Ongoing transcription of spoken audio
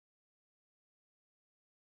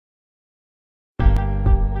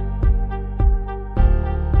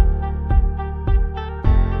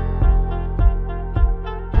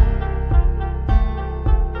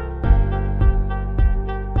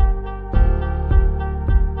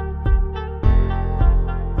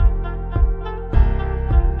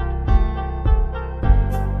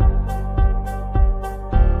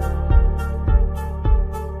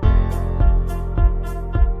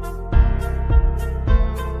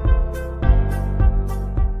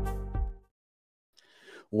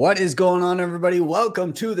What is going on, everybody?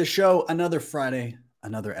 Welcome to the show. Another Friday,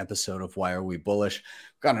 another episode of Why Are We Bullish?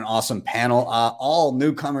 We've got an awesome panel, all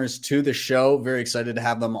newcomers to the show. Very excited to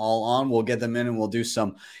have them all on. We'll get them in and we'll do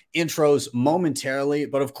some intros momentarily.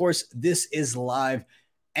 But of course, this is live.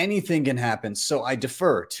 Anything can happen. So I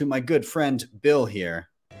defer to my good friend, Bill here.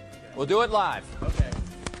 We'll do it live. Okay.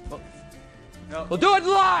 We'll do it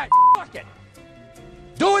live. Fuck it.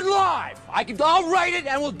 Do it live. I'll write it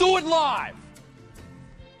and we'll do it live.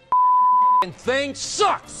 Thing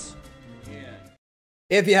sucks.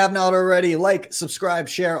 If you have not already, like, subscribe,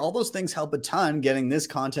 share, all those things help a ton getting this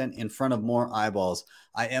content in front of more eyeballs.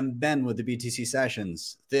 I am Ben with the BTC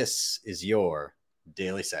Sessions. This is your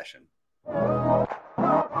daily session.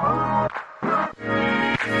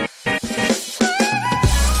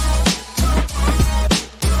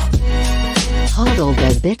 Hodl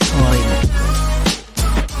the Bitcoin.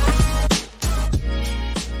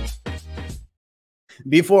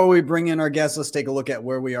 Before we bring in our guests, let's take a look at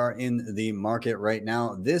where we are in the market right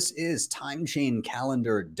now. This is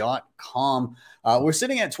timechaincalendar.com. We're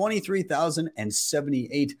sitting at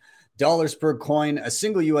 $23,078 per coin. A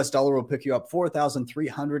single US dollar will pick you up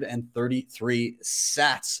 4,333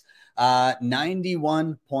 sats.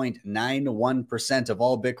 91.91% of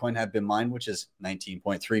all Bitcoin have been mined, which is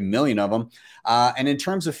 19.3 million of them. And in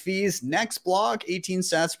terms of fees, next block, 18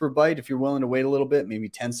 sats per byte. If you're willing to wait a little bit, maybe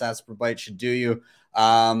 10 sats per byte should do you.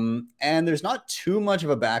 And there's not too much of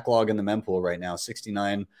a backlog in the mempool right now,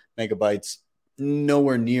 69 megabytes,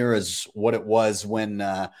 nowhere near as what it was when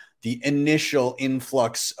the initial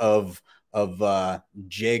influx of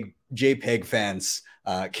JPEG fans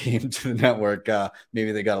came to the network.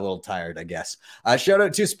 Maybe they got a little tired, I guess. Shout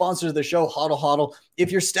out to sponsors of the show, HODL. If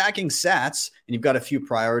you're stacking sats and you've got a few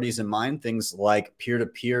priorities in mind, things like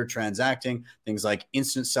peer-to-peer transacting, things like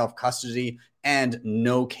instant self-custody, and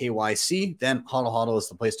no KYC, then HODL is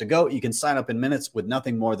the place to go. You can sign up in minutes with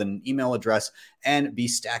nothing more than an email address and be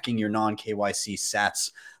stacking your non-KYC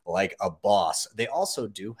sats like a boss. They also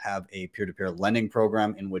do have a peer-to-peer lending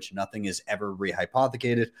program in which nothing is ever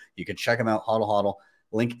rehypothecated. You can check them out, HODL.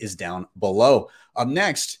 Link is down below. Up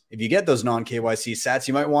next, if you get those non-KYC sats,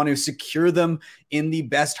 you might want to secure them in the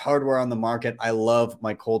best hardware on the market. I love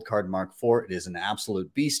my Cold Card Mark IV. It is an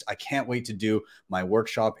absolute beast. I can't wait to do my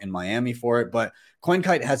workshop in Miami for it. But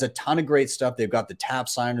CoinKite has a ton of great stuff. They've got the tap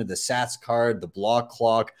signer, the sats card, the block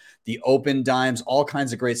clock, the open dimes, all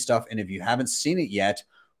kinds of great stuff. And if you haven't seen it yet,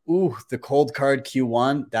 the Cold Card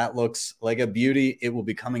Q1, that looks like a beauty. It will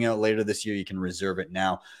be coming out later this year. You can reserve it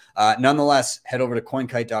now. Nonetheless, head over to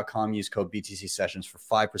coinkite.com, use code BTC Sessions for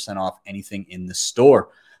 5% off anything in the store.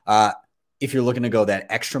 If you're looking to go that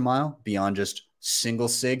extra mile beyond just single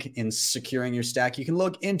sig in securing your stack, you can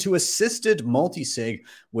look into assisted multi-sig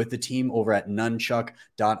with the team over at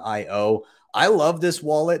nunchuck.io. I love this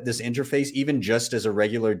wallet, this interface, even just as a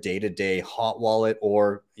regular day-to-day hot wallet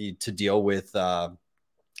or to deal with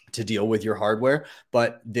your hardware,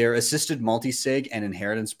 but their assisted multi-sig and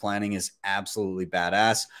inheritance planning is absolutely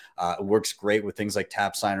badass. It works great with things like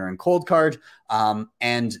Tap Signer and Cold Card.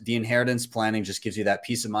 And the inheritance planning just gives you that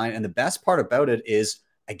peace of mind. And the best part about it is,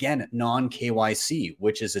 again, non-KYC,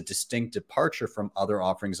 which is a distinct departure from other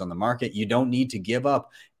offerings on the market. You don't need to give up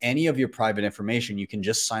any of your private information. You can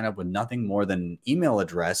just sign up with nothing more than an email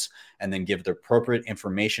address and then give the appropriate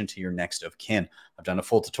information to your next of kin. I've done a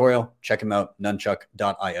full tutorial. Check them out,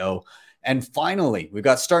 nunchuck.io. And finally, we've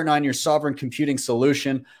got Start9, your sovereign computing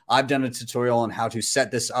solution. I've done a tutorial on how to set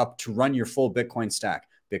this up to run your full Bitcoin stack.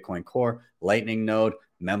 Bitcoin Core, Lightning Node,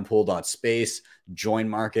 mempool.space, Join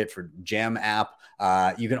Market for Jam app.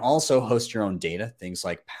 You can also host your own data, things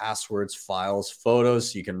like passwords, files,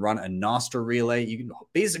 photos. You can run a Nostr relay. You can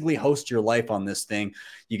basically host your life on this thing.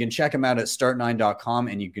 You can check them out at start9.com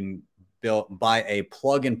and you can buy a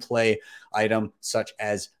plug and play item such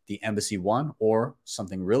as the Embassy One or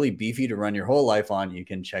something really beefy to run your whole life on. You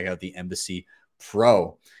can check out the Embassy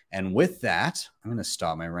Pro. And with that, I'm going to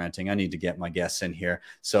stop my ranting. I need to get my guests in here.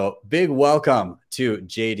 So big welcome to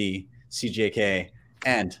JD, CJK,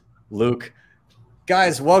 and Luke.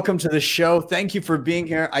 Guys, welcome to the show. Thank you for being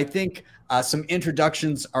here. I think some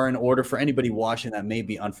introductions are in order for anybody watching that may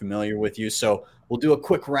be unfamiliar with you. So we'll do a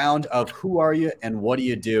quick round of who are you and what do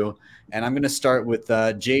you do? And I'm going to start with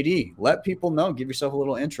JD. Let people know. Give yourself a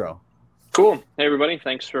little intro. Cool. Hey, everybody.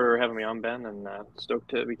 Thanks for having me on, Ben, and stoked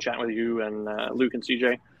to be chatting with you and Luke and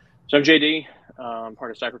CJ. So I'm JD,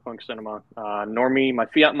 part of Cypherpunk Cinema. Normie, my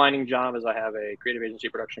fiat mining job is I have a creative agency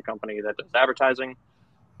production company that does advertising.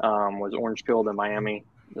 Was orange pilled in Miami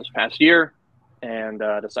this past year and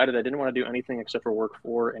decided I didn't want to do anything except for work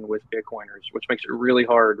for and with Bitcoiners, which makes it really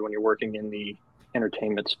hard when you're working in the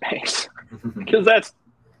entertainment space because that's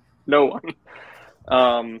No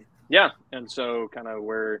one. Yeah, and so kind of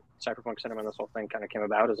where Cypherpunk Cinema and this whole thing kind of came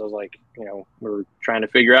about is I was like, we're trying to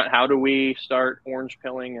figure out how do we start orange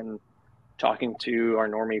pilling and talking to our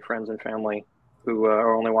normie friends and family who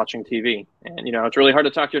are only watching TV. And, it's really hard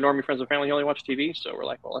to talk to your normie friends and family who only watch TV. So we're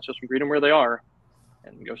like, well, let's just meet them where they are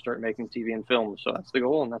and go start making TV and film. So that's the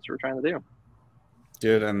goal, and that's what we're trying to do.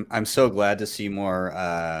 Dude, I'm so glad to see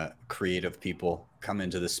more creative people come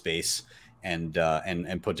into the space and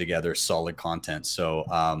put together solid content.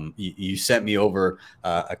 So you sent me over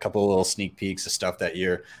a couple of little sneak peeks of stuff that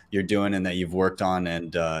you're doing and that you've worked on,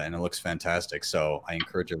 and it looks fantastic. So I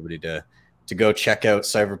encourage everybody to go check out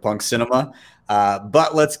Cypherpunk Cinema.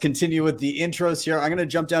 But let's continue with the intros here. I'm going to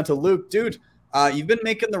jump down to Luke. Dude, you've been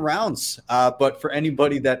making the rounds, but for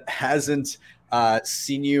anybody that hasn't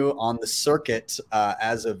seen you on the circuit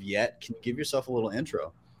as of yet, can you give yourself a little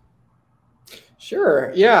intro?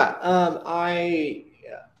 Sure. Yeah.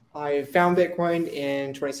 I found Bitcoin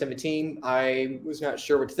in 2017. I was not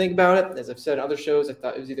sure what to think about it. As I've said in other shows, I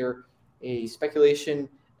thought it was either a speculation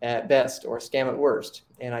at best or a scam at worst.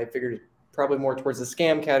 And I figured probably more towards the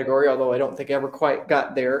scam category, although I don't think I ever quite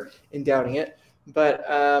got there in doubting it. But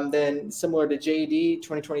then similar to JD,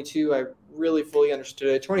 2022, I really fully understood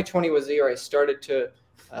it. 2020 was the year I started to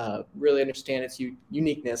really understand its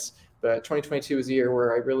uniqueness. But 2022 was the year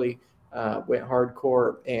where I really went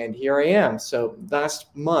hardcore, and here I am. So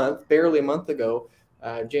last month, barely a month ago,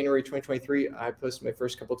 January 2023, I posted my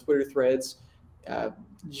first couple of Twitter threads,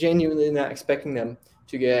 genuinely not expecting them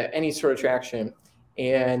to get any sort of traction.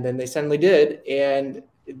 And then they suddenly did. And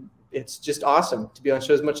it's just awesome to be on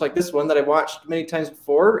shows much like this one that I've watched many times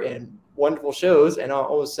before, and wonderful shows. And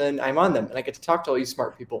all of a sudden I'm on them and I get to talk to all you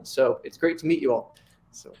smart people. So it's great to meet you all.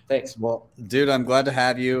 So thanks. Well, dude, I'm glad to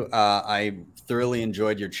have you. I thoroughly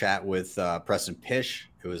enjoyed your chat with Preston Pish.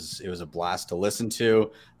 It was a blast to listen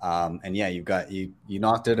to. And yeah, you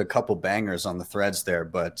knocked out a couple bangers on the threads there,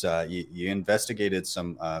 but you investigated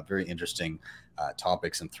some very interesting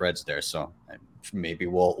topics and threads there. So maybe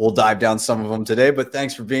we'll dive down some of them today, but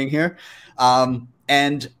thanks for being here.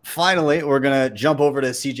 And finally, we're going to jump over to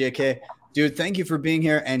CJK. Dude, thank you for being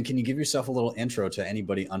here. And can you give yourself a little intro to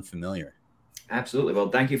anybody unfamiliar? Absolutely. Well,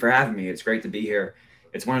 thank you for having me. It's great to be here.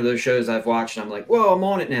 It's one of those shows I've watched and I'm like, whoa, I'm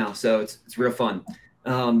on it now. So it's real fun.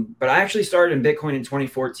 But I actually started in Bitcoin in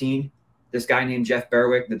 2014. This guy named Jeff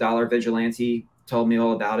Berwick, the Dollar Vigilante, told me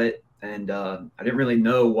all about it. And I didn't really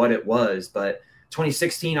know what it was. But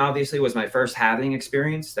 2016 obviously was my first halving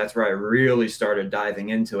experience. That's where I really started diving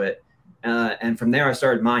into it. And from there, I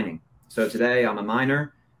started mining. So today I'm a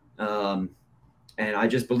miner. And I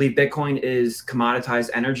just believe Bitcoin is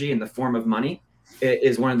commoditized energy in the form of money. It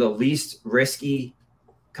is one of the least risky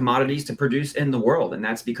commodities to produce in the world. And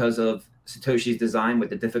that's because of Satoshi's design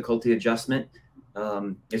with the difficulty adjustment.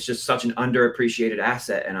 It's just such an underappreciated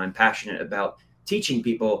asset. And I'm passionate about teaching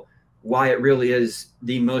people why it really is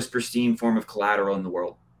the most pristine form of collateral in the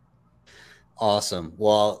world. Awesome.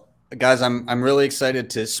 Well, guys, I'm really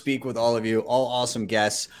excited to speak with all of you, all awesome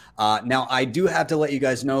guests. Now, I do have to let you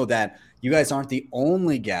guys know that you guys aren't the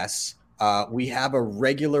only guests. We have a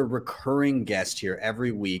regular recurring guest here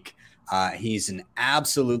every week. He's an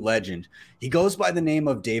absolute legend. He goes by the name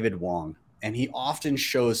of David Wong, and he often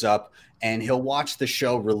shows up and he'll watch the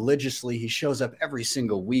show religiously. He shows up every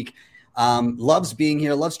single week, loves being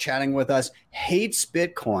here, loves chatting with us, hates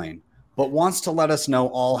Bitcoin, but wants to let us know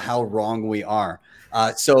all how wrong we are.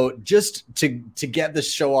 So just to get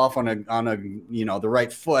this show off on a the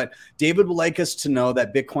right foot, David would like us to know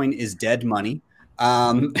that Bitcoin is dead money.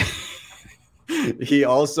 He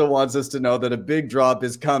also wants us to know that a big drop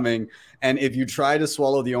is coming, and if you try to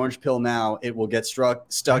swallow the orange pill now, it will get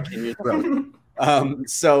stuck in your throat.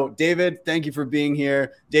 So David, thank you for being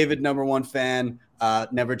here. David, #1 fan,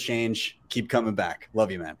 never change. Keep coming back. Love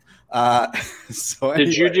you, man. So anyway.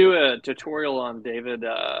 Did you do a tutorial on David,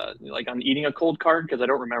 like on eating a cold card? Because I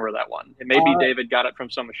don't remember that one. It may be David got it from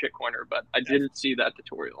some shitcoiner, but I didn't see that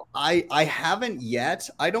tutorial. I haven't yet.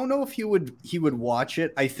 I don't know if he would watch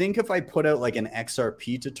it. I think if I put out like an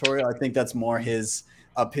XRP tutorial, I think that's more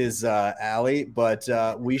up his alley, but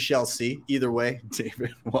we shall see. Either way,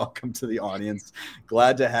 David, welcome to the audience.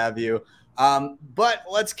 Glad to have you. But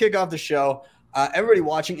let's kick off the show. Everybody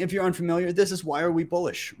watching, if you're unfamiliar, this is Why Are We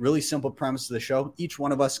Bullish? Really simple premise of the show. Each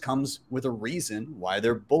one of us comes with a reason why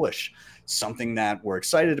they're bullish. Something that we're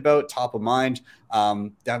excited about, top of mind,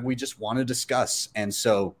 that we just want to discuss. And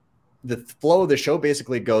so the flow of the show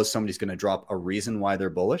basically goes, somebody's going to drop a reason why they're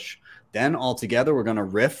bullish. Then all together, we're going to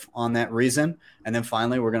riff on that reason. And then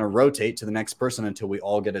finally, we're going to rotate to the next person until we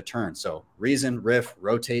all get a turn. So reason, riff,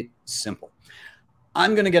 rotate, simple.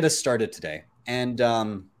 I'm going to get us started today. And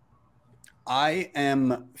I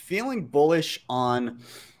am feeling bullish on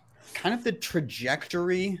kind of the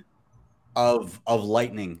trajectory of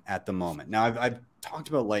Lightning at the moment. Now, I've talked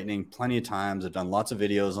about Lightning plenty of times. I've done lots of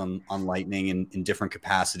videos on Lightning in different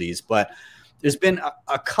capacities, but there's been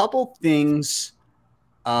a couple things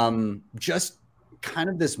just kind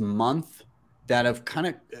of this month that have kind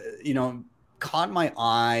of, caught my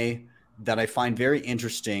eye that I find very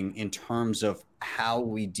interesting in terms of how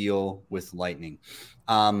we deal with Lightning.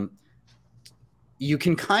 You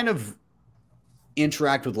can kind of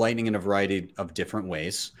interact with Lightning in a variety of different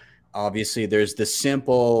ways. Obviously, there's the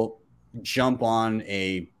simple jump on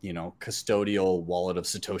a, custodial wallet of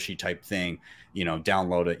Satoshi type thing,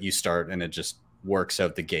 download it, you start, and it just works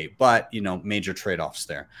out the gate. But, major trade-offs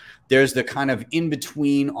there. There's the kind of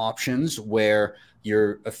in-between options where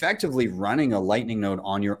you're effectively running a Lightning node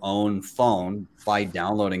on your own phone by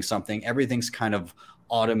downloading something. Everything's kind of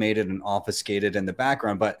automated and obfuscated in the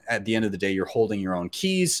background, but at the end of the day, you're holding your own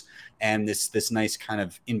keys, and this nice kind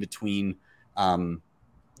of in-between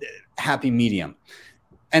happy medium.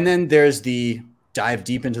 And then there's the dive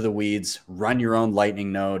deep into the weeds, run your own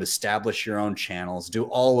Lightning node, establish your own channels, do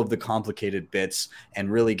all of the complicated bits,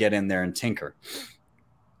 and really get in there and tinker.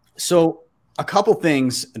 So a couple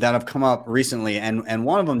things that have come up recently, and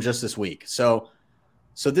one of them just this week. So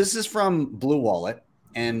this is from Blue Wallet.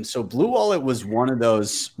 And so Blue Wallet was one of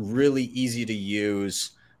those really easy to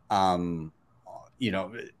use, everything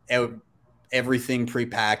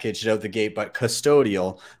prepackaged out the gate, but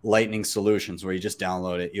custodial Lightning solutions where you just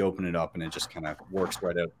download it, you open it up, and it just kind of works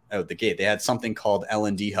right out the gate. They had something called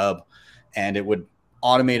LND Hub, and it would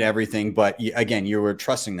automate everything. But again, you were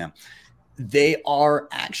trusting them. They are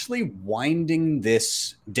actually winding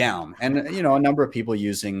this down. And, a number of people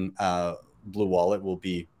using Blue Wallet will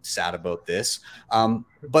be sad about this.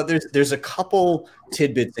 But there's a couple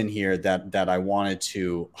tidbits in here that I wanted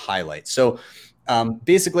to highlight. So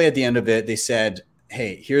basically at the end of it, they said,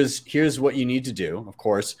 hey, here's what you need to do. Of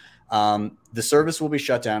course, the service will be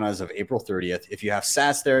shut down as of April 30th. If you have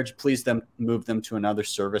sats there, please move them to another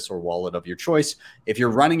service or wallet of your choice. If you're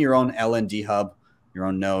running your own LND hub, your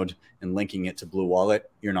own node, and linking it to Blue Wallet,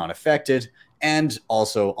 you're not affected. And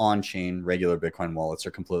also on-chain regular Bitcoin wallets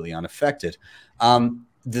are completely unaffected.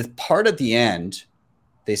 The part at the end,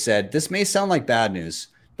 they said, this may sound like bad news,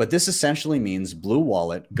 but this essentially means Blue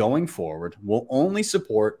Wallet going forward will only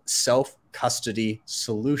support self-custody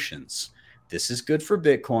solutions. This is good for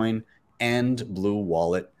Bitcoin and Blue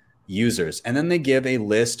Wallet users. And then they give a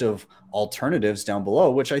list of alternatives down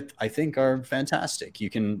below, which I think are fantastic. You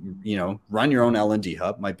can, run your own LND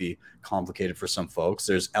hub. Might be complicated for some folks.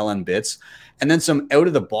 There's LN Bits. And then some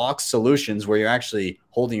out-of-the-box solutions where you're actually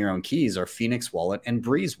holding your own keys are Phoenix Wallet and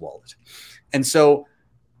Breeze Wallet. And so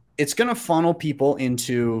it's going to funnel people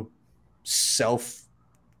into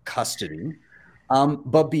self-custody.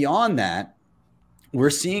 But beyond that, we're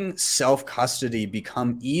seeing self-custody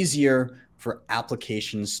become easier for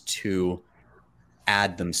applications to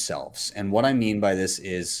add themselves. And what I mean by this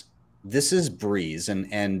is Breeze.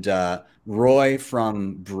 And Roy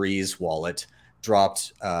from Breeze Wallet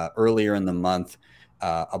dropped earlier in the month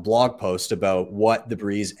a blog post about what the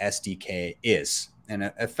Breeze SDK is.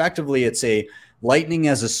 And effectively, it's a Lightning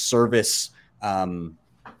as a service.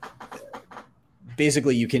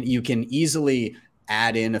 Basically, you can easily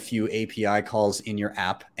add in a few API calls in your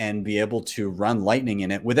app and be able to run Lightning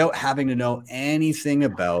in it without having to know anything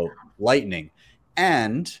about Lightning.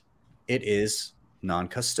 And it is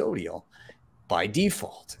non-custodial by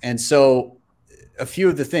default. And so a few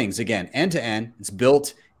of the things, again, end-to-end, it's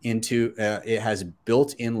built into, it has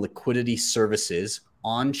built-in liquidity services,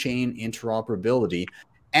 on-chain interoperability,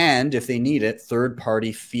 and if they need it,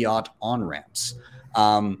 third-party fiat on-ramps.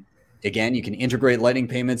 Again, you can integrate Lightning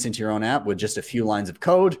payments into your own app with just a few lines of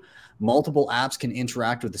code. Multiple apps can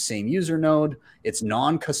interact with the same user node. It's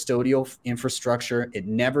non-custodial infrastructure. It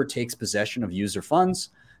never takes possession of user funds.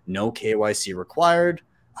 No KYC required.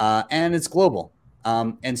 And it's global.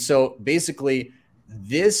 And so basically,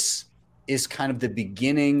 this is kind of the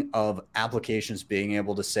beginning of applications being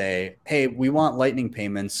able to say, hey, we want Lightning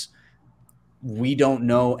payments. We don't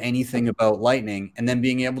know anything about Lightning, and then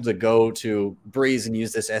being able to go to Breeze and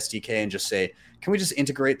use this SDK and just say, can we just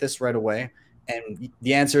integrate this right away? And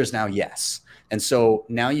the answer is now yes. And so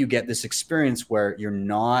now you get this experience where you're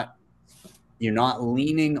not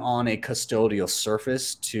leaning on a custodial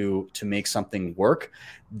surface to make something work.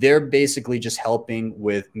 They're basically just helping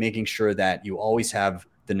with making sure that you always have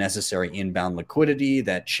the necessary inbound liquidity,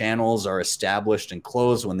 that channels are established and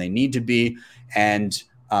closed when they need to be, and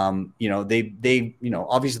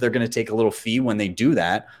obviously they're going to take a little fee when they do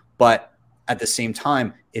that, but at the same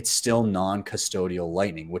time, it's still non-custodial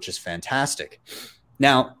Lightning, which is fantastic.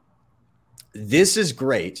 Now, this is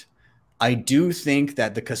great. I do think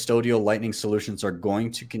that the custodial Lightning solutions are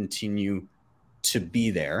going to continue to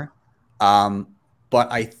be there.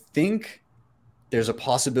 But I think there's a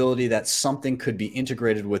possibility that something could be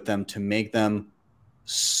integrated with them to make them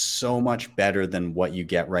so much better than what you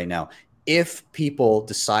get right now. If people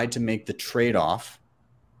decide to make the trade-off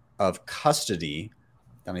of custody,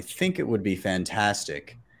 then I think it would be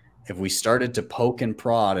fantastic if we started to poke and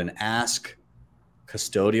prod and ask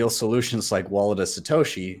custodial solutions like Wallet of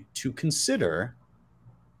Satoshi to consider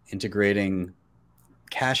integrating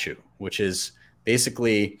Cashew, which is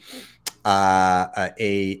basically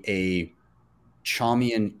a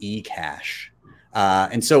Chaumian eCash.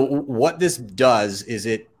 And so what this does is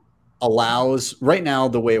it allows, right now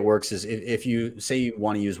the way it works is if you say you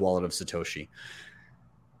want to use Wallet of Satoshi,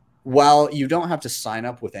 while you don't have to sign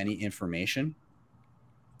up with any information,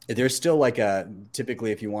 there's still like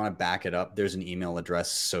typically if you want to back it up, there's an email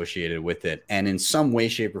address associated with it. And in some way,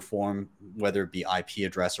 shape, or form, whether it be IP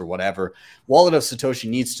address or whatever, Wallet of Satoshi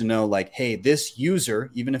needs to know like, hey, this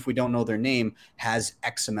user, even if we don't know their name, has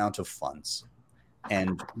X amount of funds.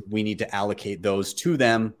 And we need to allocate those to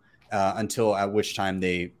them until at which time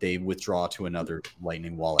they withdraw to another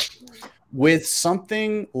Lightning wallet. With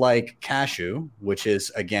something like Cashew, which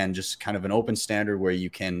is, again, just kind of an open standard where you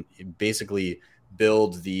can basically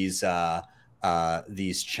build these Chaumian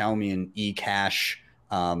eCash.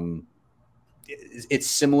 It's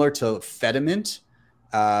similar to Fedimint,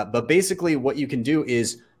 but basically what you can do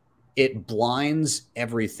is it blinds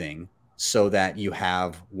everything so that you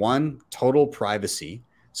have one, total privacy.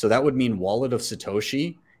 So that would mean Wallet of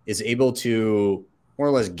Satoshi is able to more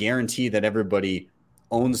or less guarantee that everybody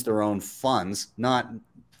owns their own funds.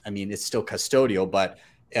 It's still custodial, but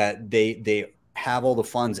they have all the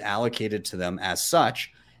funds allocated to them as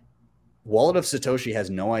such. Wallet of Satoshi has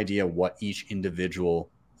no idea what each individual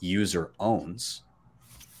user owns.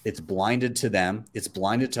 It's blinded to them. It's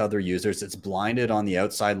blinded to other users. It's blinded on the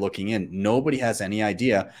outside looking in. Nobody has any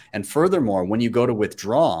idea. And furthermore, when you go to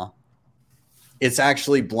withdraw, it's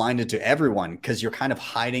actually blinded to everyone because you're kind of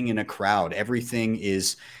hiding in a crowd. Everything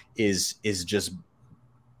is just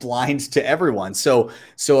blind to everyone. So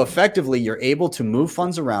effectively, you're able to move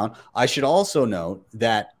funds around. I should also note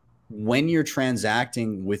that when you're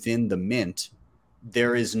transacting within the mint,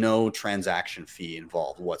 there is no transaction fee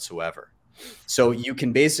involved whatsoever. So you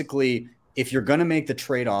can basically, if you're going to make the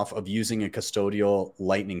trade-off of using a custodial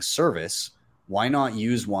Lightning service, why not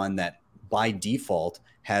use one that by default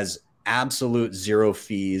has absolute zero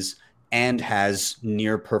fees and has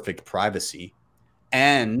near perfect privacy?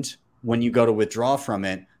 And when you go to withdraw from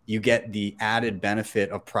it, you get the added benefit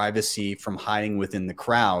of privacy from hiding within the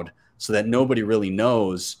crowd so that nobody really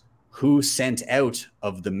knows who sent out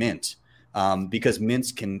of the mint, because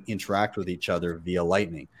mints can interact with each other via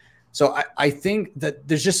Lightning. So I think that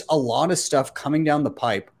there's just a lot of stuff coming down the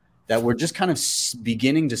pipe that we're just kind of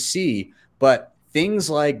beginning to see. But things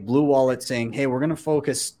like Blue Wallet saying, hey, we're going to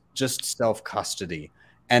focus just self-custody.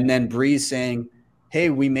 And then Breeze saying,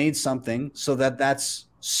 hey, we made something so that that's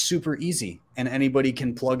super easy and anybody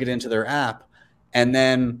can plug it into their app. And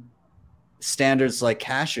then standards like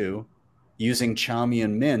Cashew using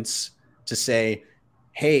Chaumian mints to say,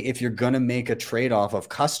 hey, if you're going to make a trade-off of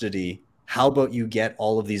custody, how about you get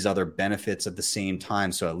all of these other benefits at the same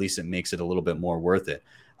time? So at least it makes it a little bit more worth it.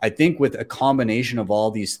 I think with a combination of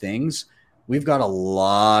all these things, we've got a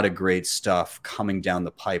lot of great stuff coming down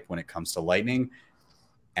the pipe when it comes to Lightning.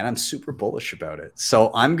 And I'm super bullish about it.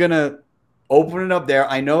 So I'm going to open it up there.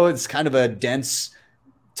 I know it's kind of a dense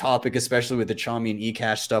topic, especially with the Chaumian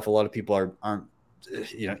eCash stuff. A lot of people aren't,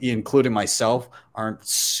 including myself, aren't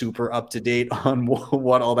super up to date on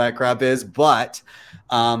what all that crap is. But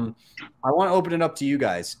I want to open it up to you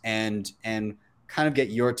guys and kind of get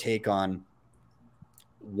your take on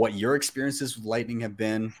what your experiences with Lightning have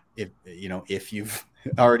been, if you've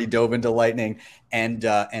already dove into Lightning, and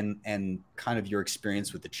kind of your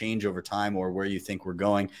experience with the change over time or where you think we're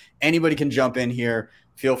going. Anybody can jump in here.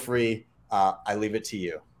 Feel free. I leave it to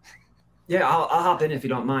you. Yeah, I'll hop in if you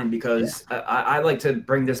don't mind, because I like to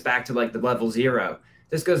bring this back to like the level zero.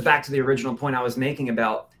 This goes back to the original point I was making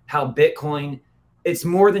about how Bitcoin, it's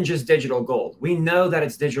more than just digital gold. We know that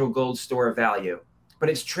it's digital gold store of value, but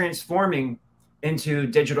it's transforming into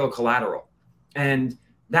digital collateral. And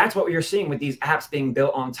that's what you're seeing with these apps being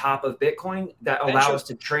built on top of Bitcoin that allow us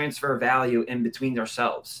to transfer value in between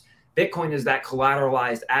ourselves. Bitcoin is that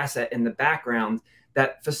collateralized asset in the background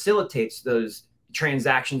that facilitates those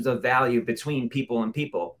transactions of value between people and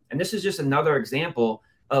people. And this is just another example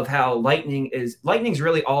of how Lightning's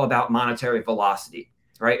really all about monetary velocity,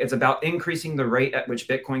 right? It's about increasing the rate at which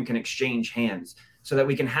Bitcoin can exchange hands so that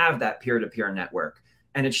we can have that peer-to-peer network.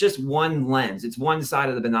 And it's just one lens. It's one side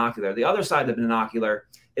of the binocular. The other side of the binocular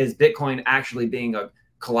is Bitcoin actually being a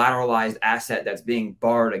collateralized asset that's being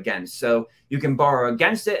borrowed against. So you can borrow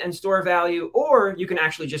against it and store value, or you can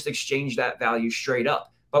actually just exchange that value straight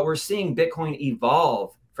up. But we're seeing Bitcoin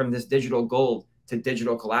evolve from this digital gold to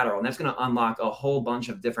digital collateral. And that's going to unlock a whole bunch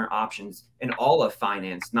of different options in all of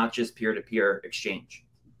finance, not just peer-to-peer exchange.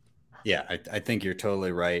 Yeah, I think you're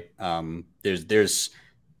totally right. There's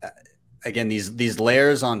again, these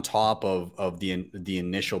layers on top of the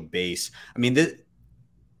initial base. I mean,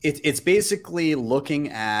 it's basically looking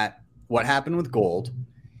at what happened with gold,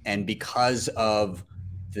 and because of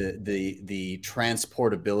the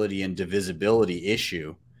transportability and divisibility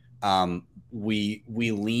issue, we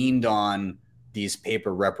leaned on these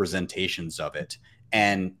paper representations of it,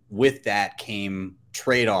 and with that came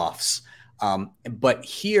trade-offs. But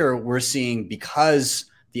here we're seeing, because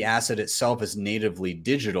the asset itself is natively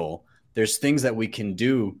digital, there's things that we can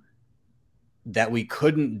do that we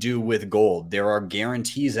couldn't do with gold. There are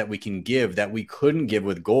guarantees that we can give that we couldn't give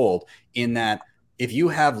with gold, in that if you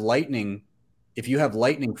have Lightning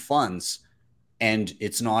funds and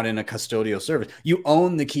it's not in a custodial service, you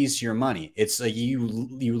own the keys to your money. It's like you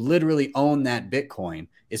literally own that Bitcoin.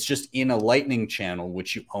 It's just in a Lightning channel,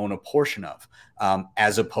 which you own a portion of,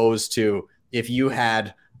 as opposed to if you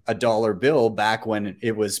had a dollar bill back when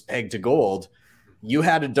it was pegged to gold. You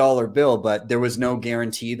had a dollar bill, but there was no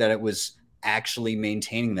guarantee that it was actually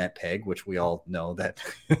maintaining that peg, which we all know that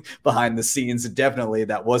behind the scenes, definitely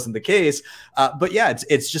that wasn't the case. But yeah,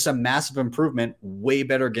 it's just a massive improvement, way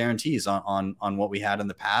better guarantees on what we had in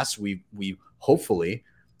the past. We hopefully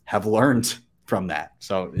have learned from that.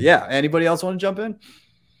 So yeah, anybody else want to jump in?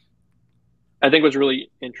 I think what's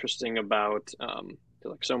really interesting about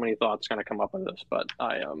like so many thoughts kind of come up on this, but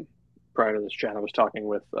I prior to this chat, I was talking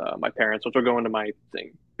with my parents, which will go into my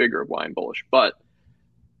thing bigger of why I'm bullish. But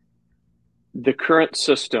the current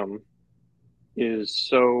system is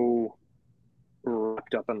so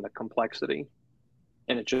wrapped up in the complexity,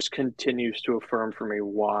 and it just continues to affirm for me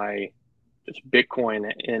why just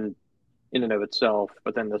Bitcoin in and of itself,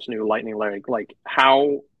 but then this new Lightning layer, like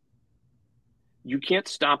how you can't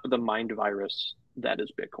stop the mind virus that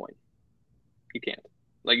is Bitcoin. You can't.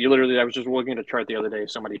 Like, you literally, I was just looking at a chart the other day,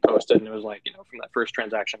 somebody posted, and it was like, from that first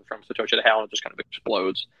transaction from Satoshi to Hal, it just kind of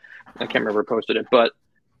explodes. I can't remember who posted it, but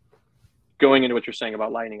going into what you're saying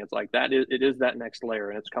about Lightning, it's like it is that next layer,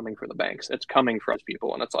 and it's coming for the banks. It's coming for us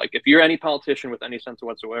people. And it's like, if you're any politician with any sense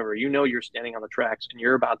whatsoever, you're standing on the tracks and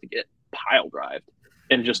you're about to get pile drived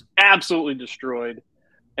and just absolutely destroyed.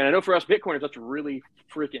 And I know for us Bitcoiners, that's really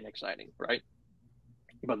freaking exciting, right?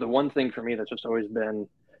 But the one thing for me that's just always been,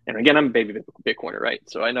 and again, I'm a baby Bitcoiner, right?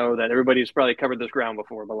 So I know that everybody's probably covered this ground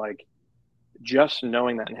before, but like just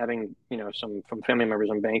knowing that and having, some from family members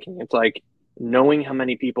in banking, it's like knowing how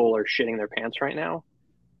many people are shitting their pants right now.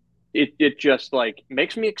 It just like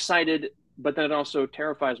makes me excited, but then it also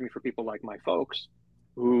terrifies me for people like my folks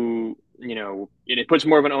who, it puts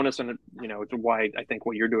more of an onus on, it's why I think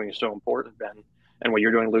what you're doing is so important, Ben, and what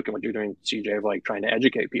you're doing, Luke, and what you're doing, CJ, of like trying to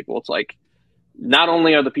educate people. It's like, not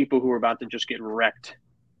only are the people who are about to just get wrecked,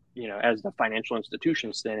 as the financial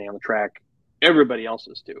institution standing on the track, everybody else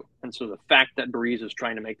is too. And so the fact that Breeze is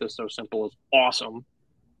trying to make this so simple is awesome,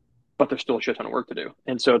 but there's still a shit ton of work to do.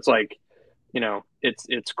 And so it's like,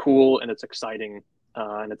 it's cool and it's exciting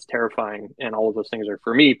and it's terrifying. And all of those things are,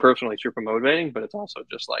 for me personally, super motivating, but it's also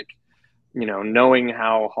just like, knowing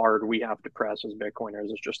how hard we have to press as Bitcoiners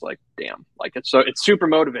is just like, damn, like it's super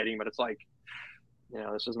motivating, but it's like,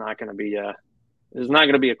 this is not going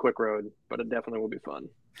to be a quick road, but it definitely will be fun.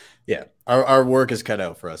 Yeah, our work is cut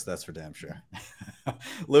out for us. That's for damn sure.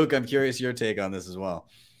 Luke, I'm curious your take on this as well.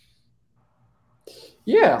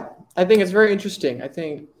 Yeah, I think it's very interesting. I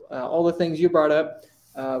think all the things you brought up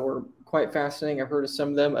were quite fascinating. I've heard of some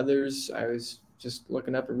of them. Others I was just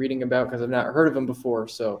looking up and reading about because I've not heard of them before.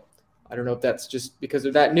 So I don't know if that's just because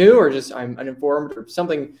they're that new or just I'm uninformed or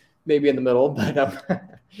something maybe in the middle. But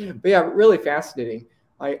yeah, really fascinating.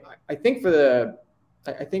 I think for the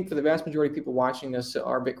vast majority of people watching this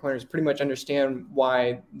are Bitcoiners, pretty much understand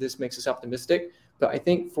why this makes us optimistic. But I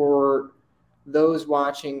think for those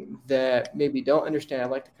watching that maybe don't understand,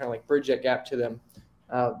 I'd like to kind of like bridge that gap to them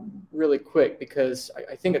really quick, because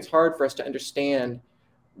I think it's hard for us to understand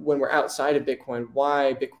when we're outside of Bitcoin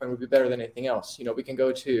why Bitcoin would be better than anything else. We can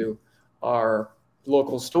go to our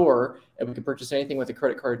local store and we can purchase anything with a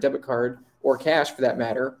credit card, debit card, or cash for that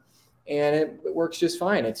matter, and it works just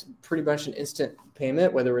fine. It's pretty much an instant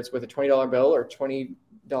payment, whether it's with a $20 bill or $20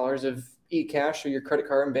 of e-cash or your credit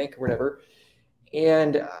card and bank or whatever.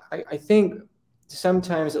 And I think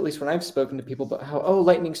sometimes, at least when I've spoken to people about how,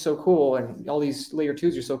 Lightning's so cool and all these layer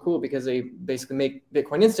 2s are so cool because they basically make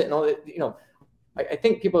Bitcoin instant and all that, I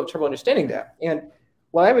think people have trouble understanding that. And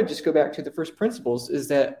well, I would just go back to the first principles is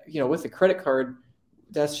that, with the credit card,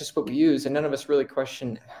 that's just what we use. And none of us really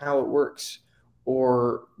question how it works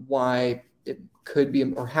or why it could be,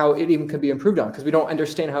 or how it even could be improved on, because we don't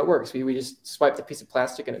understand how it works. We just swipe the piece of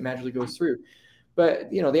plastic and it magically goes through. But,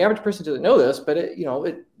 the average person doesn't know this, but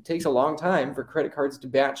it takes a long time for credit cards to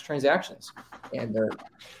batch transactions, and there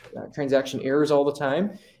are transaction errors all the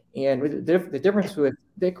time. And with the difference with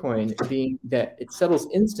Bitcoin being that it settles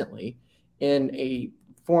instantly in a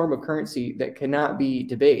form of currency that cannot be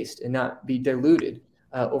debased and not be diluted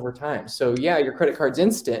over time. So yeah, your credit card's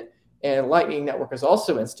instant, and Lightning Network is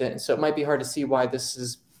also instant. And so it might be hard to see why this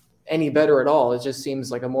is any better at all. It just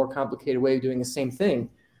seems like a more complicated way of doing the same thing,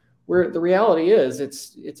 where the reality is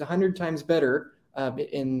it's 100 times better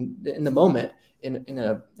in the moment in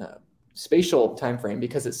a spatial time frame,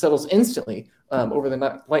 because it settles instantly over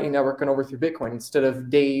the Lightning Network and over through Bitcoin instead of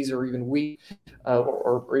days or even weeks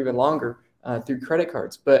or even longer through credit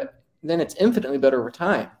cards. But then it's infinitely better over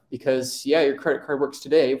time, because your credit card works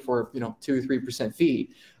today for 2 or 3% fee,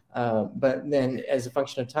 but then as a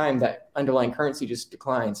function of time, that underlying currency just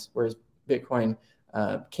declines, whereas Bitcoin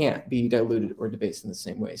can't be diluted or debased in the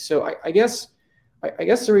same way. So I guess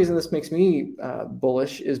the reason this makes me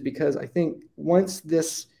bullish is because I think once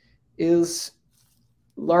this is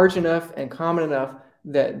large enough and common enough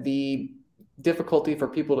that the difficulty for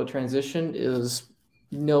people to transition is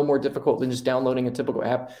no more difficult than just downloading a typical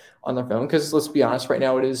app on their phone. Because let's be honest, right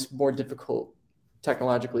now it is more difficult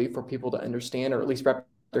technologically for people to understand, or at least wrap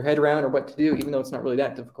their head around, or what to do, even though it's not really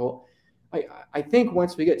that difficult. I think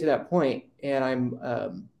once we get to that point, and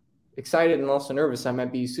I'm excited and also nervous, I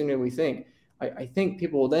might be sooner than we think, I think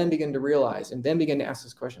people will then begin to realize and then begin to ask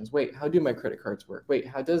those questions. Wait, how do my credit cards work? Wait,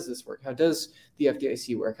 how does this work? How does the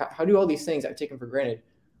FDIC work? How do all these things I've taken for granted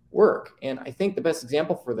work? And I think the best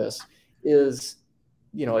example for this is,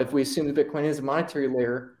 if we assume that Bitcoin is a monetary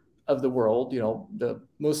layer of the world, the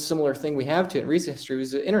most similar thing we have to it in recent history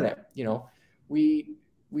was the internet.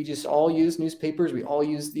 We just all use newspapers. We all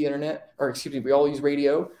use the internet, we all use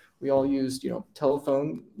radio. We all used,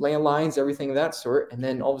 telephone, landlines, everything of that sort. And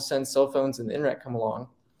then all of a sudden, cell phones and the internet come along.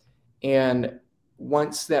 And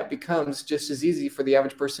once that becomes just as easy for the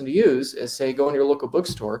average person to use as, say, going to your local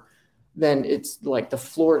bookstore, then it's like the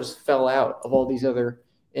floor just fell out of all these other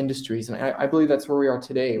industries. And I believe that's where we are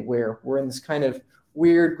today, where we're in this kind of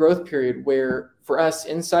weird growth period where for us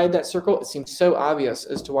inside that circle, it seems so obvious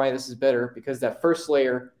as to why this is better, because that first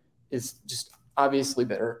layer is just obviously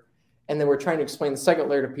better. And then we're trying to explain the second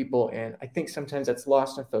layer to people. And I think sometimes that's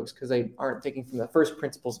lost on folks because they aren't thinking from the first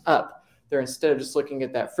principles up. They're instead of just looking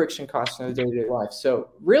at that friction cost in their day-to-day life. So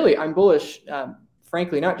really, I'm bullish,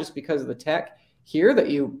 frankly, not just because of the tech here that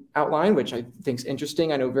you outlined, which I think is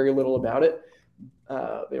interesting. I know very little about it,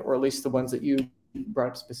 or at least the ones that you brought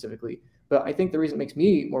up specifically. But I think the reason it makes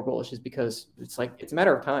me more bullish is because it's a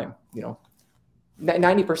matter of time.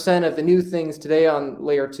 90% of the new things today on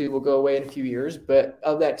layer 2 will go away in a few years, but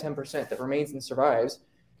of that 10% that remains and survives,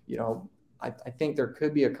 I think there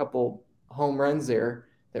could be a couple home runs there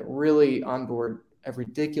that really onboard a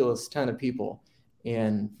ridiculous ton of people,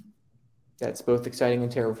 and that's both exciting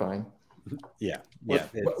and terrifying. Yeah.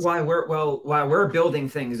 Why we're building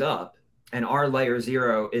things up, and our layer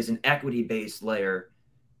 0 is an equity-based layer.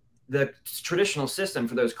 The traditional system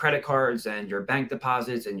for those credit cards and your bank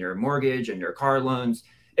deposits and your mortgage and your car loans,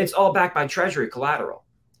 it's all backed by treasury collateral.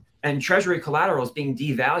 And treasury collateral is being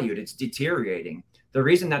devalued. It's deteriorating. The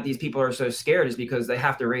reason that these people are so scared is because they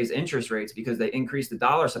have to raise interest rates because they increased the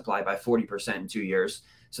dollar supply by 40% in 2 years.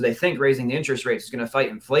 So they think raising the interest rates is going to fight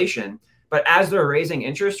inflation. But as they're raising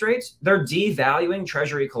interest rates, they're devaluing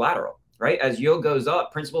treasury collateral, right? As yield goes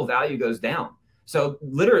up, principal value goes down. So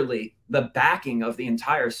literally, the backing of the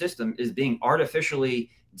entire system is being artificially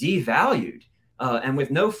devalued. And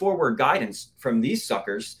with no forward guidance from these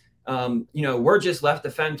suckers, we're just left to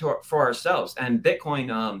fend for ourselves. And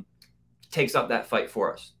Bitcoin takes up that fight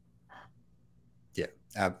for us.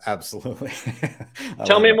 Yeah, absolutely.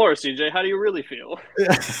 Tell me more, CJ. How do you really feel?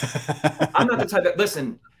 I'm not the type of,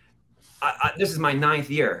 listen, this is my 9th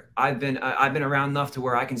year. I've been around enough to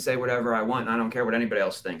where I can say whatever I want, and I don't care what anybody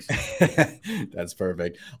else thinks. That's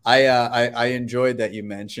perfect. I enjoyed that you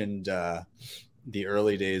mentioned the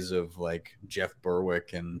early days of like Jeff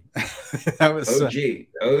Berwick, and that was OG.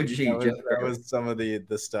 That was some of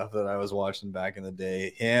the stuff that I was watching back in the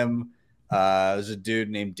day. Him, There's a dude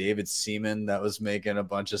named David Seaman that was making a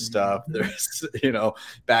bunch of stuff. There's,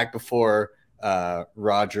 back before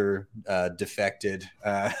Roger defected,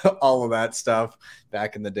 all of that stuff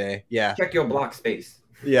back in the day. Yeah. Check your block space.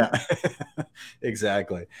 Yeah,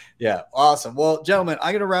 exactly. Yeah. Awesome. Well, gentlemen,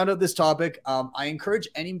 I'm going to round up this topic. I encourage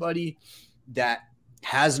anybody that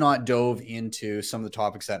has not dove into some of the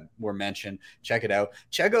topics that were mentioned, check it out.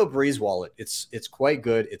 Check out Breeze Wallet. It's quite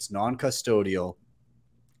good. It's non-custodial.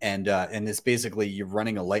 And it's basically you're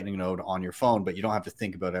running a Lightning node on your phone, but you don't have to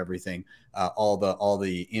think about everything. All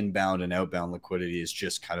the inbound and outbound liquidity is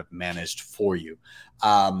just kind of managed for you.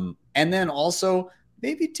 And then also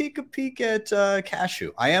maybe take a peek at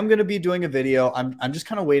Cashew. I am going to be doing a video. I'm just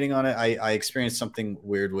kind of waiting on it. I experienced something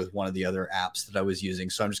weird with one of the other apps that I was using,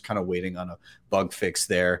 so I'm just kind of waiting on a bug fix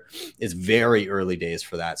there. It's very early days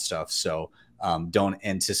for that stuff, so don't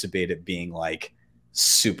anticipate it being like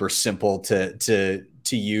super simple to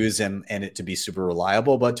use and it to be super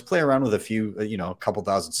reliable, but to play around with a few, a couple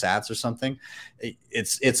thousand sats or something,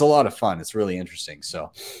 it's a lot of fun. It's really interesting.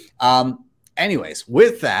 So anyways,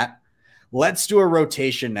 with that, let's do a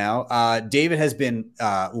rotation now. David has been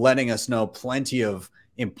letting us know plenty of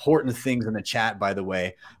important things in the chat, by the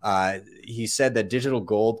way. He said that digital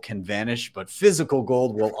gold can vanish, but physical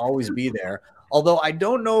gold will always be there. Although I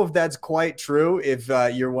don't know if that's quite true. If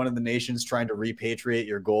you're one of the nations trying to repatriate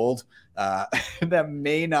your gold, that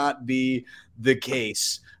may not be the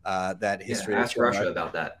case. That history. Ask Russia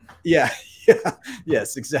about that. Yeah.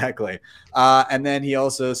 Yes, exactly. And then he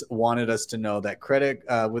also wanted us to know that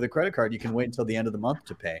with a credit card, you can wait until the end of the month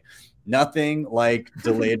to pay. Nothing like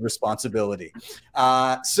delayed responsibility.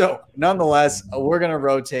 So nonetheless, we're going to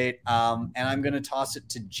rotate, and I'm going to toss it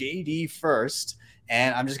to JD first.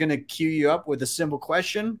 And I'm just going to cue you up with a simple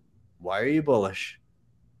question. Why are you bullish?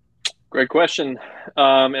 Great question.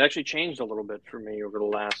 It actually changed a little bit for me over the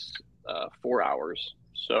last 4 hours.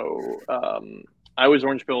 So I was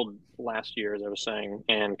orange pilled last year, as I was saying,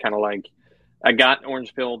 and kind of like I got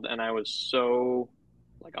orange pilled and I was so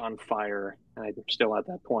like on fire, and I'm still at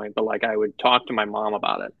that point, but like I would talk to my mom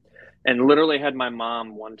about it and literally had my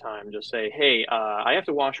mom one time just say, hey, I have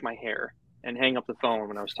to wash my hair, and hang up the phone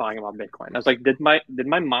when I was talking about Bitcoin. I was like, did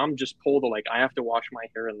my mom just pull the like I have to wash my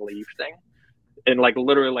hair and leave thing, and like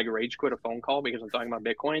literally like rage quit a phone call because I'm talking about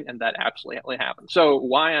Bitcoin? And that absolutely happened. So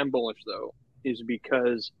why I'm bullish though is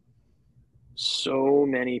because so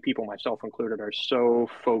many people, myself included, are so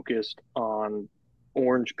focused on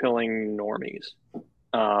orange pilling normies.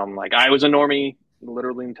 Like I was a normie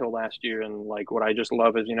literally until last year, and like what I just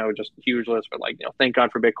love is just huge list, but like thank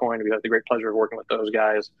God for Bitcoin. We had the great pleasure of working with those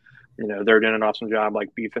guys. They're doing an awesome job.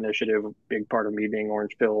 Like Beef Initiative, big part of me being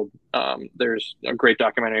orange pilled. There's a great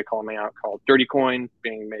documentary coming out called Dirty Coin,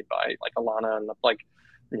 being made by like Alana and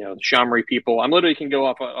the Shamri people. I'm literally can go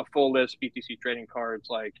off a full list. BTC trading cards,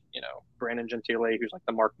 like Brandon Gentile, who's like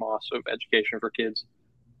the Mark Moss of education for kids.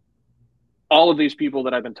 All of these people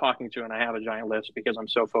that I've been talking to, and I have a giant list because I'm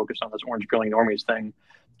so focused on this orange pilling normies thing,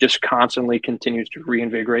 just constantly continues to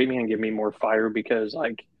reinvigorate me and give me more fire because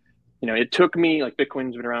it took me, like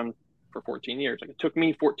Bitcoin's been around for 14 years. Like it took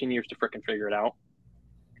me 14 years to freaking figure it out.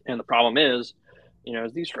 And the problem is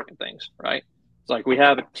these freaking things, right? It's like we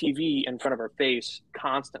have a TV in front of our face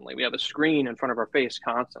constantly. We have a screen in front of our face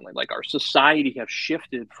constantly. Like our society has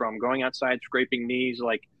shifted from going outside, scraping knees,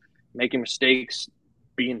 like making mistakes,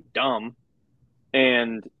 being dumb,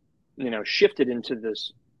 and shifted into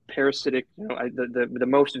this parasitic. The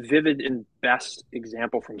most vivid and best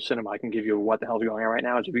example from cinema I can give you of what the hell is going on right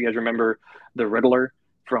now is if you guys remember the Riddler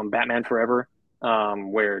from Batman Forever,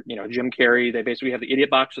 where Jim Carrey, they basically have the idiot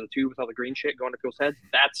box of the tube with all the green shit going to people's heads.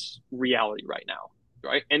 That's reality right now,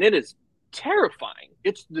 right? And it is terrifying.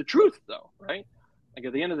 It's the truth though, right? Like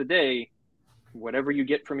at the end of the day, whatever you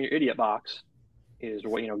get from your idiot box is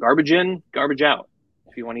what garbage in, garbage out,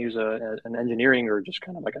 if you want to use an engineering or just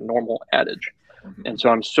kind of like a normal adage. Mm-hmm. And so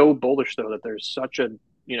I'm so bullish though that there's such a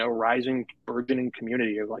rising, burgeoning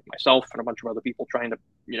community of like myself and a bunch of other people trying to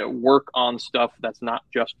work on stuff that's not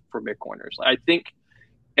just for Bitcoiners. I think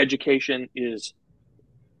education is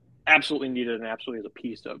absolutely needed and absolutely is a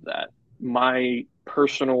piece of that. My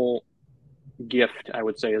personal gift, I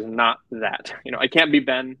would say, is not that. I can't be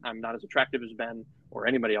Ben. I'm not as attractive as Ben or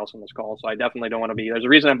anybody else on this call, so I definitely don't want to be. There's a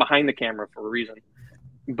reason I'm behind the camera for a reason.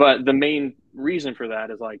 But the main reason for that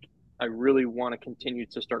is like I really want to continue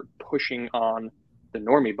to start pushing on the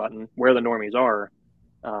normie button where the normies are,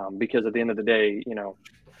 because at the end of the day,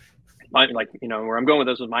 where I'm going with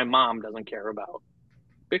this is my mom doesn't care about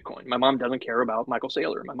Bitcoin. My mom doesn't care about Michael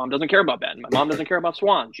Saylor. My mom doesn't care about Ben. My mom doesn't care about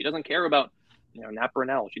Swan. She doesn't care about Nat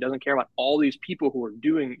Burnell. She doesn't care about all these people who are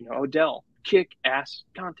doing Odell, kick-ass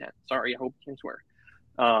content. Sorry, I hope you can swear.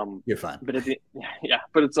 You're fine. But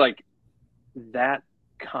but it's like that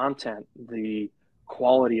content, the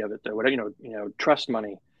quality of it, though, whatever, trust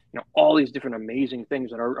money, all these different amazing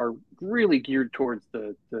things that are really geared towards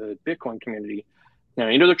the Bitcoin community.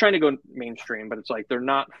 They're trying to go mainstream, but it's like they're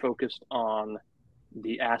not focused on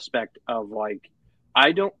the aspect of like,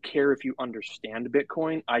 I don't care if you understand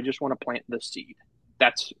Bitcoin. I just want to plant the seed.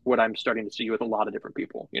 That's what I'm starting to see with a lot of different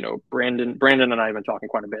people. Brandon and I have been talking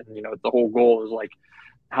quite a bit. And, the whole goal is like,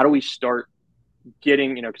 how do we start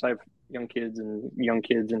getting, because I have young kids, and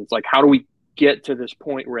it's like, how do we get to this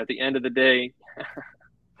point where at the end of the day,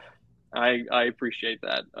 I appreciate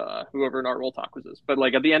that, whoever in our Roll Talk was this, but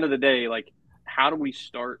like at the end of the day, like, how do we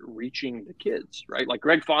start reaching the kids, right? Like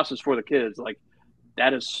Greg Foss is for the kids. Like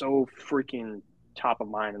that is so freaking top of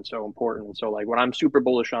mind and so important. And so like what I'm super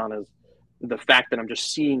bullish on is the fact that I'm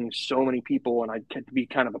just seeing so many people, and I get to be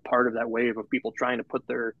kind of a part of that wave of people trying to put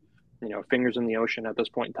their, fingers in the ocean at this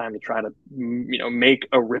point in time to try to, make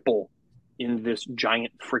a ripple in this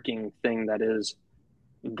giant freaking thing that is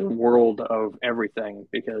the world of everything.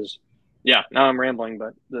 Because now I'm rambling,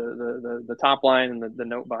 but the top line and the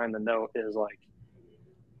note behind the note is like,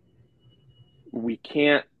 we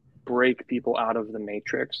can't break people out of the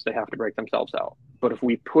matrix. They have to break themselves out. But if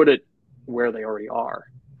we put it where they already are,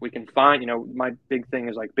 we can find, my big thing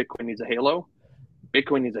is like Bitcoin needs a halo.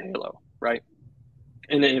 Bitcoin needs a halo, right?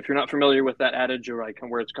 And if you're not familiar with that adage or like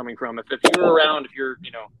where it's coming from, if you're around,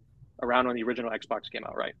 around when the original Xbox came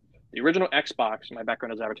out, right? The original Xbox, my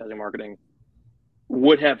background is advertising marketing,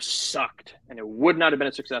 would have sucked, and it would not have been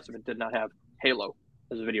a success if it did not have Halo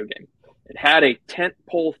as a video game. It had a tent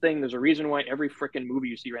pole thing. There's a reason why every freaking movie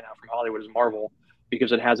you see right now from Hollywood is Marvel,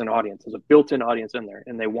 because it has an audience. There's a built-in audience in there,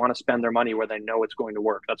 and they want to spend their money where they know it's going to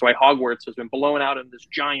work. That's why Hogwarts has been blown out in this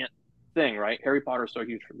giant thing, right? Harry Potter is so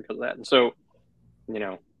huge because of that. And so,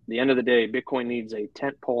 the end of the day, Bitcoin needs a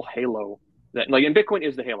tentpole halo that, like, and Bitcoin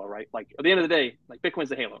is the halo, right? Like at the end of the day, like Bitcoin's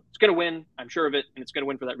the halo. It's going to win. I'm sure of it. And it's going to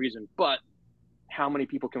win for that reason. But how many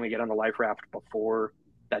people can we get on the life raft before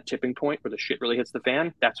that tipping point where the shit really hits the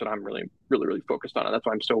fan? That's what I'm really, really, really focused on. And that's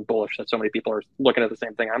why I'm so bullish that so many people are looking at the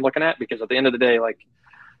same thing I'm looking at, because at the end of the day, like,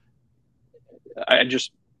 I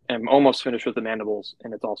just am almost finished with the mandibles,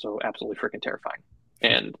 and it's also absolutely freaking terrifying.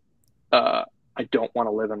 And I don't want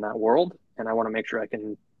to live in that world, and I want to make sure I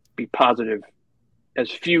can be positive. As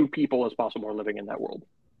few people as possible are living in that world.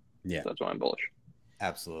 Yeah, so that's why I'm bullish.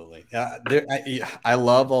 Absolutely. I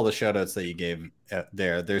love all the shout outs that you gave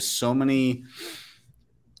there. There's so many.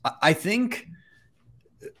 I think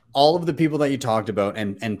all of the people that you talked about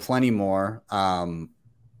and plenty more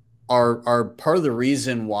are part of the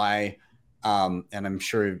reason why. And I'm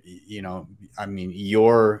sure,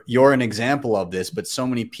 you're an example of this, but so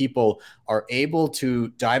many people are able to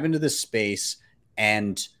dive into this space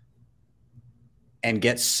and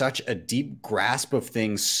get such a deep grasp of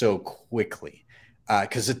things so quickly.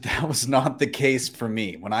 Because that was not the case for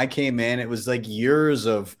me. When I came in, it was like years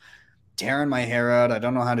of tearing my hair out. I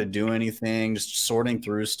don't know how to do anything, just sorting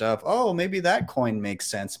through stuff. Oh, maybe that coin makes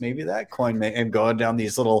sense. Maybe that coin and going down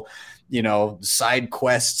these little, side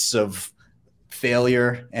quests of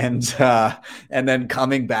failure and then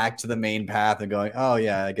coming back to the main path and going, oh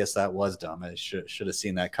yeah, I guess that was dumb. I should have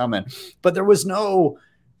seen that coming. But there was no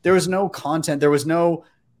content. There was no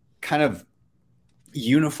kind of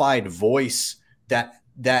unified voice that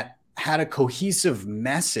had a cohesive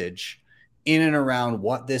message in and around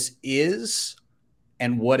what this is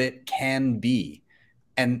and what it can be.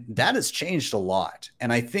 And that has changed a lot.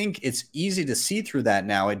 And I think it's easy to see through that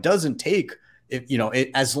now. It doesn't take,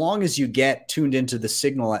 as long as you get tuned into the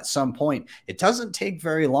signal at some point, it doesn't take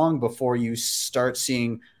very long before you start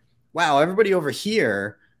seeing, wow, everybody over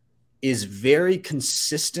here is very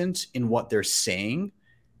consistent in what they're saying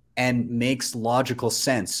and makes logical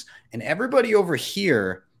sense. And everybody over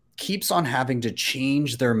here keeps on having to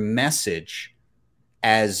change their message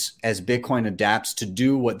as Bitcoin adapts to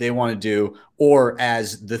do what they want to do, or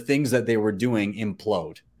as the things that they were doing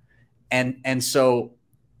implode. And so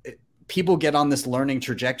people get on this learning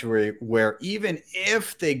trajectory where even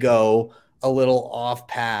if they go a little off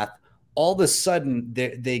path, all of a sudden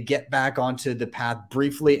they get back onto the path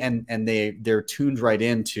briefly, and they're tuned right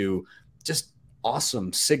into just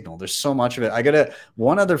awesome signal. There's so much of it.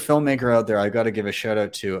 One other filmmaker out there I got to give a shout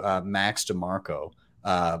out to, Max DeMarco,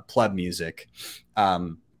 Pleb Music.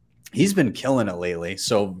 He's been killing it lately,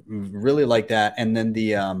 so really like that. And then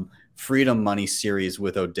the Freedom Money series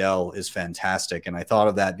with Odell is fantastic, and I thought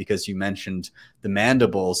of that because you mentioned the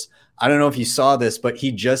mandibles. I don't know if you saw this, but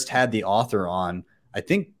he just had the author on, I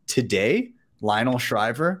think today, Lionel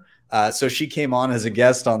Shriver. So she came on as a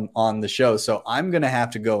guest on the show. So I'm going to have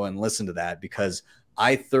to go and listen to that because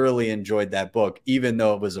I thoroughly enjoyed that book, even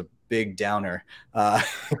though it was a big downer.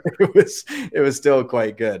 It was still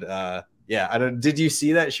quite good. Did you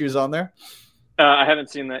see that she was on there? I haven't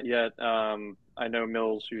seen that yet. I know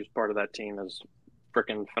Mills, who's part of that team, is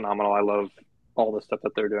freaking phenomenal. I love all the stuff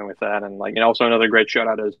that they're doing with that. And like, and also another great shout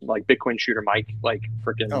out is like Bitcoin Shooter Mike, like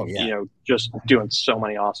freaking, you know, just doing so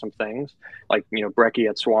many awesome things. Like, you know, Brecky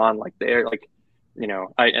at Swan, like they're like, you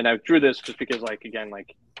know, I drew this just because like, again,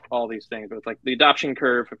 like all these things, but it's like the adoption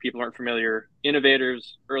curve for people who aren't familiar,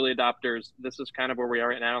 innovators, early adopters, this is kind of where we are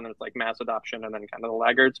right now. And then it's like mass adoption and then kind of the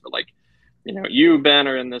laggards, but like, you know, you, Ben,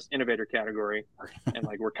 are in this innovator category, and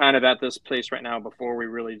like we're kind of at this place right now before we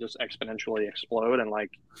really just exponentially explode. And like,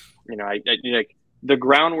 you know, I like the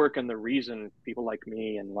groundwork and the reason people like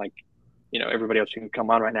me and like, you know, everybody else who can come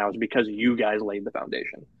on right now is because you guys laid the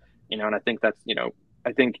foundation, you know. And I think that's, you know,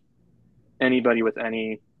 I think anybody with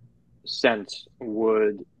any sense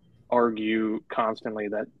would argue constantly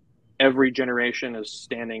that every generation is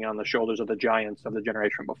standing on the shoulders of the giants of the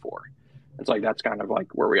generation before. It's like, that's kind of like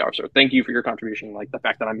where we are. So thank you for your contribution. Like the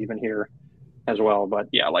fact that I'm even here as well. But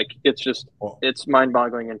yeah, like it's just, it's mind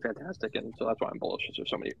boggling and fantastic. And so that's why I'm bullish. There's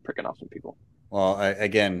so many freaking awesome people. Well,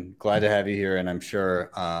 again, glad to have you here. And I'm sure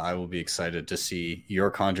I will be excited to see your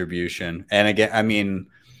contribution. And again, I mean,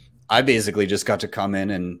 I basically just got to come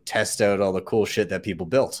in and test out all the cool shit that people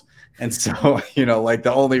built. And so, you know, like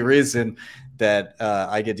the only reason that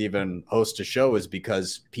I get to even host a show is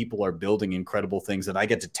because people are building incredible things that I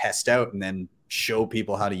get to test out and then show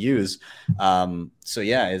people how to use. So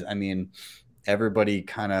yeah, I mean, everybody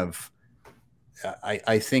kind of,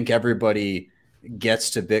 I think everybody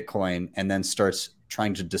gets to Bitcoin and then starts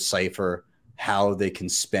trying to decipher how they can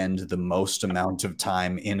spend the most amount of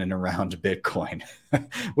time in and around Bitcoin,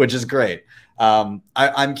 which is great.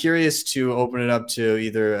 I'm curious to open it up to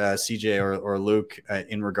either CJ or Luke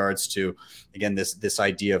in regards to, again, this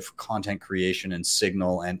idea of content creation and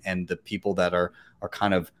Signal and the people that are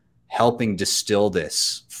kind of helping distill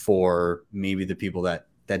this for maybe the people that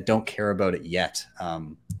don't care about it yet.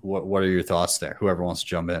 What are your thoughts there? Whoever wants to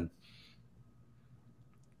jump in.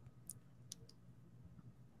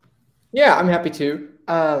 Yeah, I'm happy to.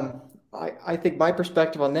 I think my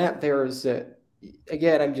perspective on that there is that,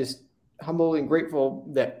 again, I'm just humble and grateful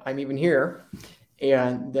that I'm even here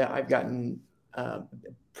and that I've gotten a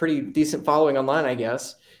pretty decent following online, I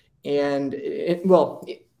guess. And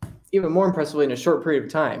even more impressively in a short period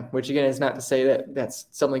of time, which again is not to say that that's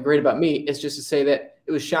something great about me. It's just to say that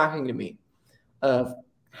it was shocking to me of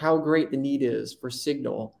how great the need is for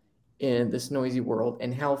Signal in this noisy world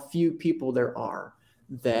and how few people there are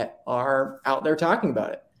that are out there talking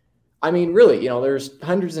about it. I mean, really, you know, there's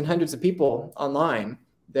hundreds and hundreds of people online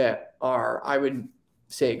that are, I would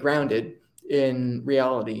say, grounded in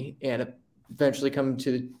reality and eventually come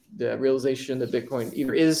to the realization that Bitcoin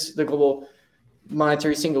either is the global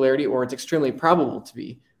monetary singularity or it's extremely probable to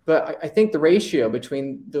be. But I think the ratio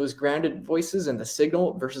between those grounded voices and the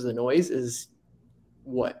signal versus the noise is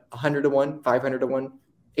what, 100 to 1, 500 to 1,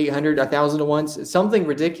 800, 1,000 to 1, it's something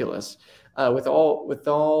ridiculous. With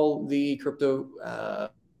all the crypto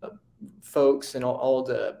folks and all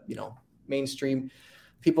the, you know, mainstream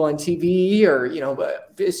people on TV or, you know,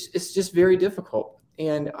 but it's just very difficult.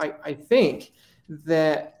 And I think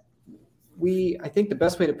that I think the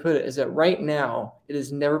best way to put it is that right now it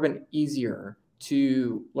has never been easier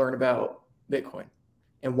to learn about Bitcoin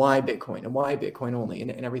and why Bitcoin only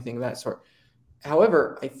and everything of that sort.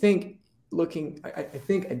 However, I think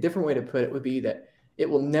a different way to put it would be that it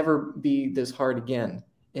will never be this hard again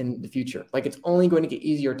in the future. Like it's only going to get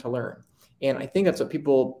easier to learn. And I think that's what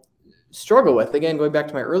people struggle with. Again, going back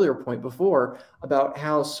to my earlier point before about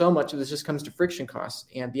how so much of this just comes to friction costs.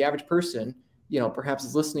 And the average person, you know, perhaps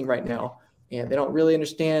is listening right now and they don't really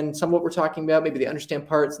understand some of what we're talking about. Maybe they understand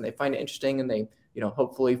parts and they find it interesting and they, you know,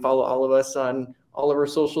 hopefully follow all of us on all of our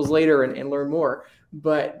socials later and learn more.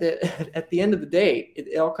 But at the end of the day,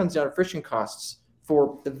 it all comes down to friction costs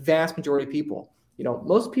for the vast majority of people. You know,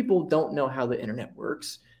 most people don't know how the internet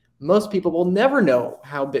works. Most people will never know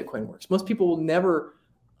how Bitcoin works. Most people will never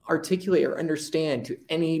articulate or understand to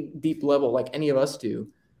any deep level, like any of us do,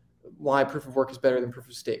 why proof of work is better than proof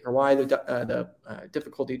of stake or why the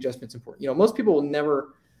difficulty adjustment is important. You know, most people will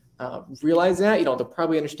never realize that. You know, they'll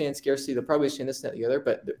probably understand scarcity. They'll probably understand this, that, the other.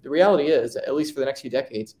 But the reality is, that at least for the next few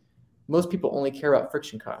decades, most people only care about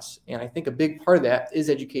friction costs. And I think a big part of that is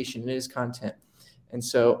education and it is content. And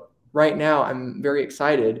so right now, I'm very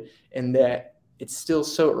excited in that it's still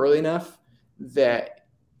so early enough that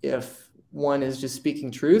if one is just speaking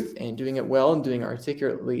truth and doing it well and doing it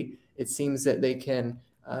articulately, it seems that they can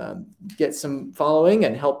get some following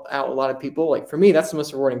and help out a lot of people. Like for me, that's the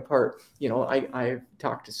most rewarding part. I've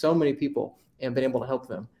talked to so many people and been able to help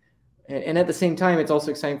them. And at the same time, it's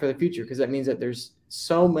also exciting for the future because that means that there's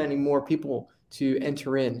so many more people to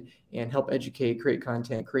enter in and help educate, create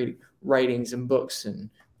content, create writings and books and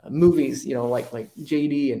movies, like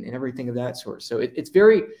JD and everything of that sort. So it's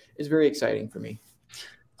very exciting for me.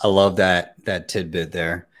 I love that tidbit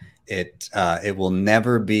there. It will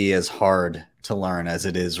never be as hard to learn as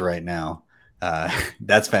it is right now.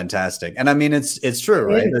 That's fantastic. And I mean, it's true,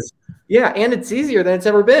 right? Yeah. And it's easier than it's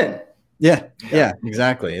ever been. Yeah,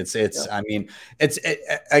 exactly. I mean,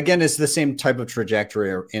 again, it's the same type of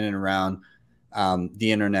trajectory in and around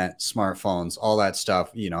the internet, smartphones, all that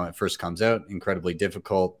stuff. It first comes out incredibly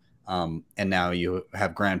difficult. And now you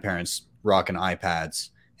have grandparents rocking iPads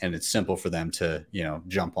and it's simple for them to,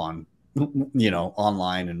 jump on,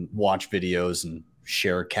 online and watch videos and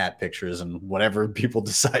share cat pictures and whatever people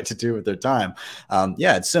decide to do with their time.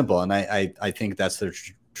 It's simple. And I think that's the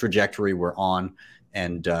trajectory we're on.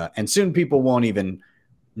 And soon people won't even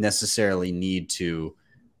necessarily need to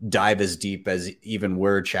dive as deep as even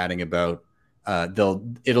we're chatting about.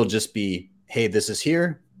 It'll just be, hey, this is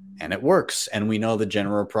here and it works. And we know the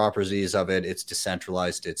general properties of it. It's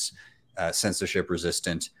decentralized, it's censorship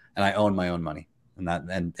resistant, and I own my own money.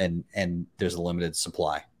 And there's a limited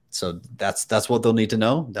supply. So that's what they'll need to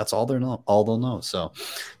know. That's all they'll know. So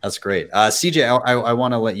that's great. CJ, I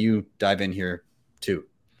want to let you dive in here too.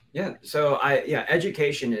 Yeah. So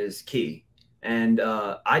education is key. And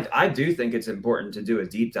I do think it's important to do a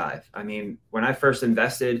deep dive. I mean, when I first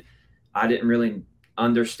invested, I didn't really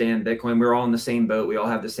understand Bitcoin. We were all in the same boat. We all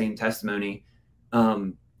have the same testimony.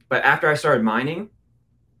 But after I started mining,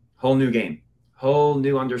 whole new game, whole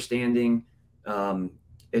new understanding.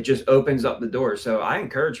 It just opens up the door. So I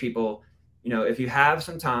encourage people, if you have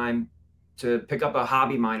some time to pick up a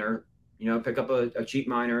hobby miner, pick up a cheap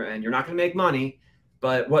miner, and you're not going to make money,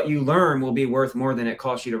 but what you learn will be worth more than it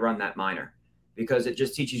costs you to run that miner, because it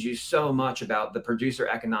just teaches you so much about the producer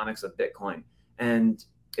economics of Bitcoin, and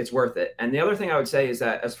it's worth it. And the other thing I would say is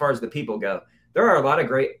that as far as the people go, there are a lot of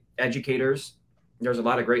great educators. There's a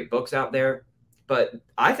lot of great books out there, but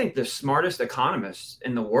I think the smartest economists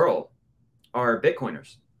in the world are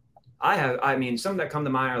Bitcoiners. Some that come to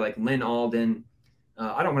mind are like Lynn Alden.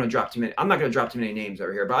 I don't want to drop too many. I'm not going to drop too many names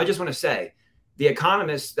over here, but I just want to say the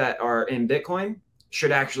economists that are in Bitcoin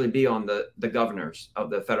should actually be on the governors of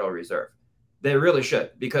the Federal Reserve. They really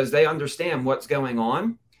should, because they understand what's going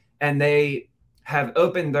on and they have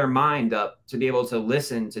opened their mind up to be able to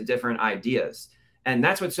listen to different ideas. And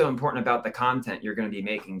that's what's so important about the content you're going to be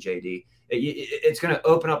making, JD. It's going to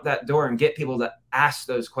open up that door and get people to ask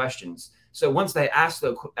those questions. So once they ask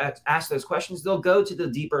those questions, they'll go to the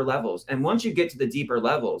deeper levels. And once you get to the deeper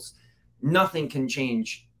levels, nothing can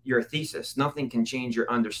change your thesis. Nothing can change your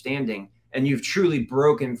understanding. And you've truly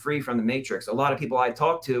broken free from the matrix. A lot of people I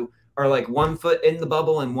talk to are like 1 foot in the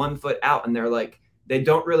bubble and 1 foot out. And they're like, they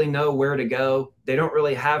don't really know where to go. They don't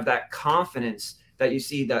really have that confidence that you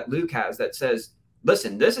see that Luke has that says,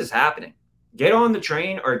 listen, this is happening. Get on the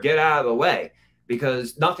train or get out of the way,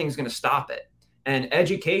 because nothing's going to stop it. And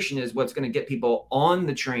education is what's going to get people on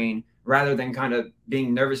the train rather than kind of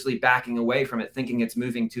being nervously backing away from it, thinking it's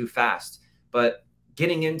moving too fast. But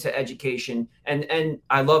getting into education, and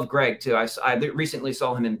I love Greg too. I recently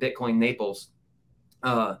saw him in Bitcoin Naples.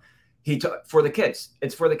 For the kids.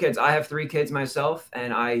 It's for the kids. I have 3 kids myself,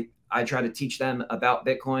 and I try to teach them about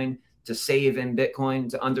Bitcoin, to save in Bitcoin,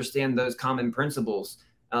 to understand those common principles.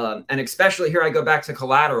 And especially here, I go back to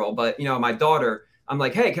collateral. But my daughter, I'm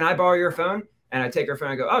like, hey, can I borrow your phone? And I take her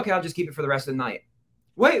phone and I go, okay, I'll just keep it for the rest of the night.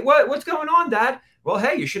 Wait, what's going on, Dad? Well,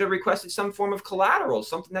 hey, you should have requested some form of collateral,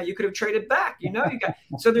 something that you could have traded back.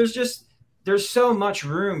 So there's so much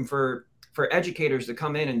room for educators to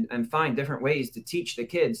come in and find different ways to teach the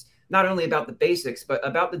kids, not only about the basics, but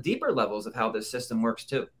about the deeper levels of how this system works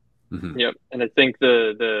too. Mm-hmm. Yep. And I think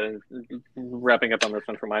the wrapping up on this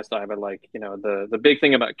one from my side, but the big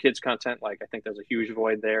thing about kids content, I think there's a huge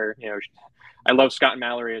void there. I love Scott and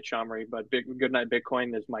Mallory at Chomry, but Goodnight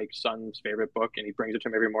Bitcoin is my son's favorite book, and he brings it to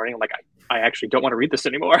him every morning. I actually don't want to read this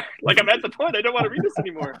anymore. I'm at the point I don't want to read this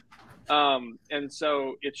anymore. And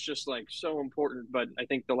so it's just so important. But I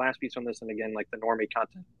think the last piece on this, and again, the normie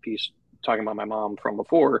content piece, talking about my mom from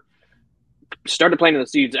before, started planting the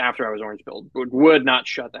seeds after I was orange pilled, would not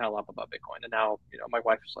shut the hell up about Bitcoin. And now, my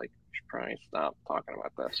wife is like, you should probably stop talking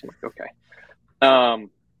about this. I'm like, okay.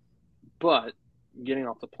 But getting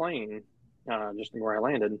off the plane, just where I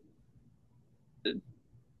landed,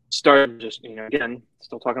 started just, again,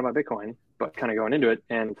 still talking about Bitcoin, but kind of going into it.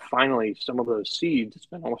 And finally, some of those seeds, it's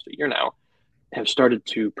been almost a year now, have started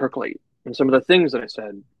to percolate. And some of the things that I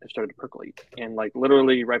said have started to percolate. And like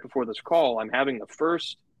literally right before this call, I'm having the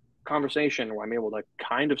first conversation where I'm able to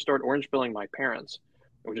kind of start orange pilling my parents,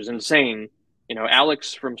 which is insane. You know,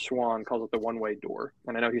 Alex from Swan calls it the one-way door.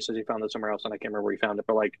 And I know he says he found it somewhere else and I can't remember where he found it,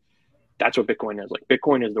 but like, that's what Bitcoin is. Like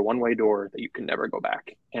Bitcoin is the one-way door that you can never go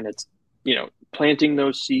back. And it's, you know, planting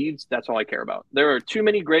those seeds. That's all I care about. There are too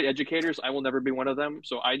many great educators. I will never be one of them.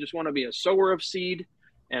 So I just want to be a sower of seed,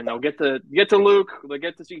 and they'll get to Luke, they'll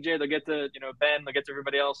get to CJ, they'll get to, you know, Ben, they'll get to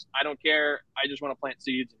everybody else. I don't care. I just want to plant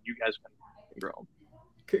seeds, and you guys can grow them.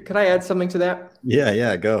 Could I add something to that?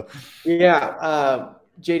 Yeah, go. Yeah,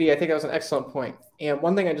 JD, I think that was an excellent point. And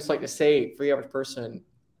one thing I'd just like to say for the average person,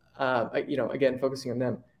 you know, again, focusing on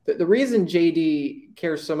them, the reason JD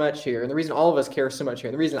cares so much here, and the reason all of us care so much here,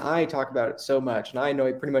 and the reason I talk about it so much, and I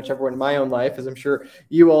know pretty much everyone in my own life, as I'm sure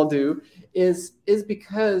you all do, is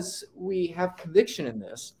because we have conviction in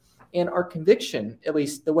this. And our conviction, at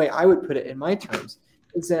least the way I would put it in my terms,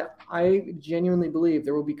 is that I genuinely believe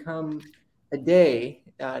there will become a day,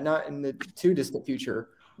 not in the too distant future,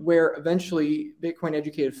 where eventually Bitcoin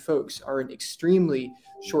educated folks are in extremely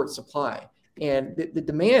short supply. And the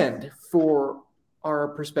demand for our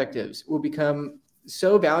perspectives will become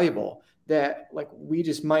so valuable that like we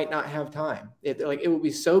just might not have time. It will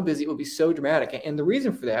be so busy, it will be so dramatic. And the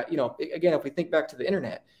reason for that, you know, again, if we think back to the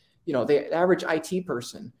internet, you know, the average IT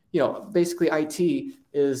person, you know, basically IT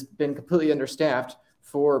has been completely understaffed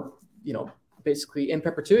for, you know, basically in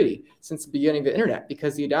perpetuity since the beginning of the internet,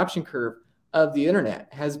 because the adoption curve of the internet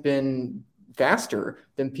has been faster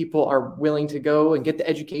than people are willing to go and get the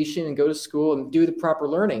education and go to school and do the proper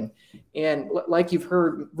learning. And like you've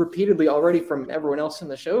heard repeatedly already from everyone else in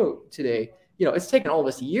the show today, you know, it's taken all of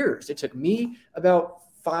us years. It took me about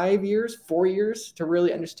 4 years to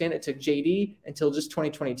really understand. It took JD until just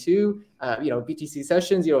 2022. You know, BTC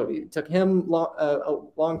sessions, you know, it took him a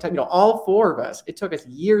long time, you know, all four of us, it took us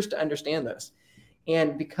years to understand this.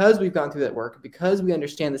 And because we've gone through that work, because we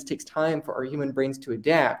understand this takes time for our human brains to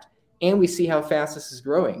adapt, and we see how fast this is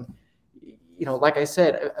growing, you know, like I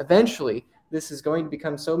said, eventually this is going to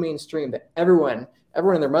become so mainstream that everyone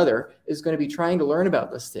and their mother is going to be trying to learn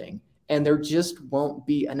about this thing. And there just won't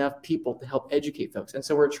be enough people to help educate folks. And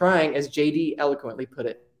so we're trying, as JD eloquently put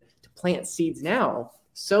it, to plant seeds now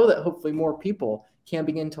so that hopefully more people can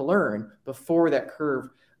begin to learn before that curve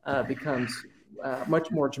becomes much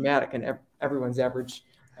more dramatic in everyone's average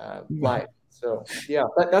life. So yeah,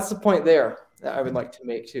 that's the point there that I would like to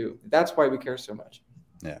make too. That's why we care so much.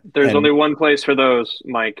 Yeah. There's only one place for those,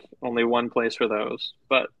 Mike. Only one place for those.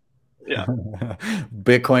 But yeah.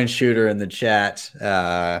 Bitcoin shooter in the chat,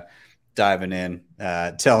 diving in,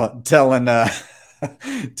 telling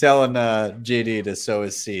JD to sow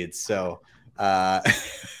his seeds. So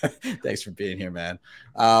thanks for being here, man.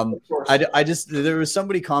 I just, there was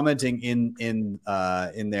somebody commenting in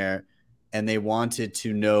there, and they wanted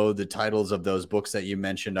to know the titles of those books that you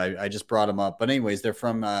mentioned. I just brought them up. But anyways, they're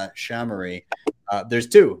from Shamory. There's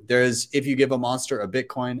two. There's If You Give a Monster a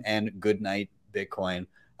Bitcoin and Goodnight Bitcoin.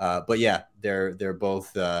 But yeah, they're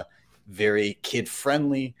both very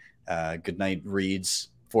kid-friendly. Goodnight reads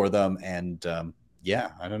for them. And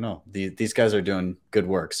yeah, I don't know. These guys are doing good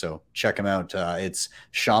work. So check them out. It's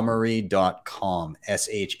shamory.com,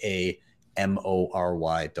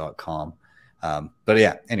 SHAMORY.com. But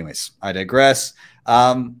yeah, anyways, I digress.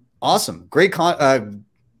 Awesome. Great topic.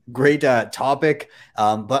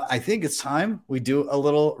 But I think it's time we do a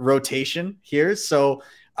little rotation here. So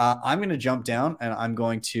I'm going to jump down and I'm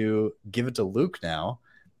going to give it to Luke now.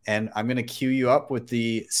 And I'm going to queue you up with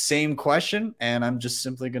the same question. And I'm just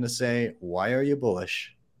simply going to say, why are you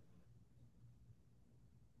bullish?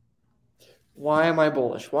 Why am I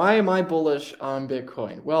bullish? Why am I bullish on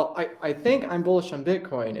Bitcoin? Well, I think I'm bullish on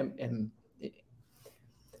Bitcoin, and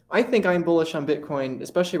I think I'm bullish on Bitcoin,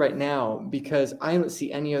 especially right now, because I don't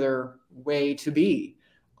see any other way to be.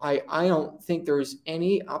 I don't think there's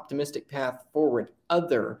any optimistic path forward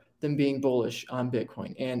other than being bullish on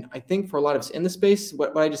Bitcoin. And I think for a lot of us in the space,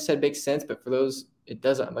 what I just said makes sense, but for those it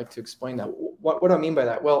doesn't, I'd like to explain that. What do I mean by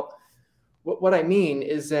that? Well, what I mean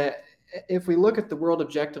is that if we look at the world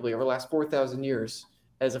objectively over the last 4,000 years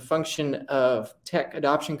as a function of tech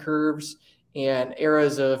adoption curves and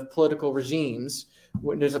eras of political regimes,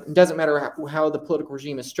 it doesn't matter how the political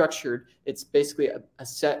regime is structured. It's basically a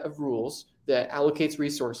set of rules that allocates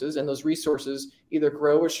resources, and those resources either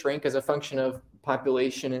grow or shrink as a function of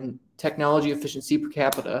population and technology efficiency per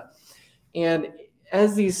capita. And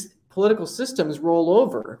as these political systems roll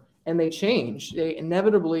over and they change, they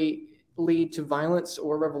inevitably lead to violence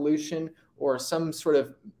or revolution or some sort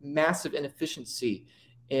of massive inefficiency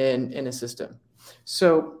in a system.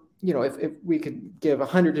 So if we could give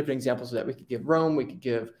 100 different examples of that, we could give Rome, we could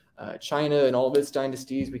give China and all of its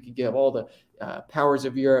dynasties, we could give all the powers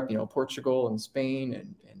of Europe, Portugal and Spain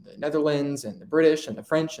and the Netherlands and the British and the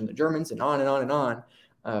French and the Germans and on and on and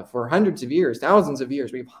on for hundreds of years, thousands of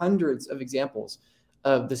years. We have hundreds of examples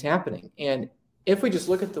of this happening. And if we just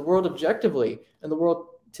look at the world objectively and the world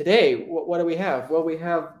today, what do we have? Well, we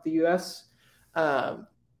have the U.S., the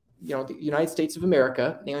United States of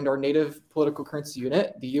America, and our native political currency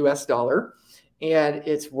unit, the U.S. dollar. And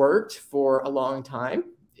it's worked for a long time.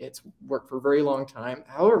 It's worked for a very long time.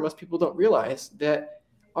 However, most people don't realize that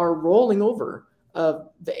our rolling over of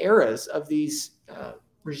the eras of these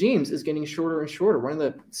regimes is getting shorter and shorter. One of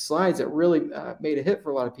the slides that really made a hit for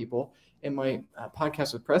a lot of people in my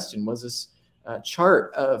podcast with Preston was this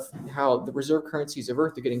chart of how the reserve currencies of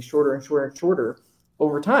Earth are getting shorter and shorter and shorter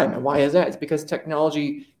over time. And why is that? It's because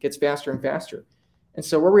technology gets faster and faster. And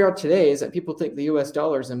so where we are today is that people think the US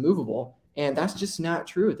dollar is immovable, and that's just not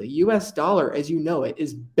true. The US dollar, as you know it,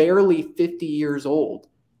 is barely 50 years old.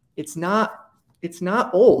 It's not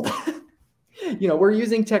old. We're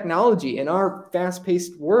using technology in our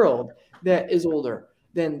fast-paced world that is older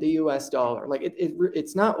than the US dollar. Like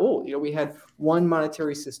it's not old. We had one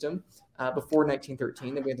monetary system before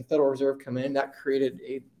 1913. Then we had the Federal Reserve come in. That created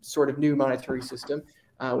a sort of new monetary system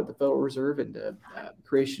with the Federal Reserve and the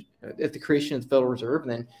creation of the Federal Reserve.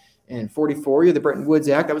 And then in 1944, you had the Bretton Woods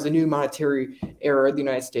Act. That was a new monetary era of the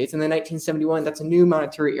United States. And then 1971, that's a new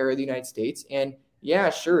monetary era of the United States. And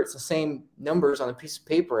yeah, sure, it's the same numbers on a piece of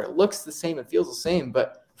paper. It looks the same. It feels the same.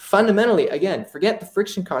 But fundamentally, again, forget the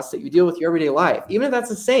friction costs that you deal with your everyday life. Even if that's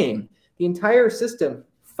the same, the entire system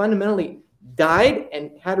fundamentally died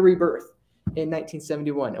and had a rebirth in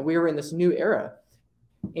 1971. And we were in this new era.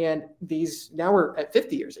 And now we're at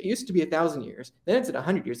 50 years. It used to be 1,000 years. Then it's at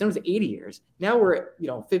 100 years. Then it was 80 years. Now we're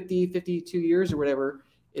at 50, 52 years or whatever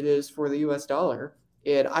it is for the US dollar.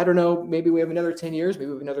 And I don't know, maybe we have another 10 years, maybe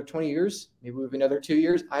we have another 20 years, maybe we have another 2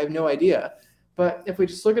 years. I have no idea. But if we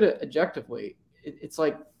just look at it objectively, it's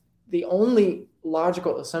like the only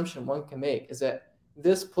logical assumption one can make is that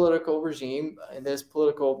this political regime and this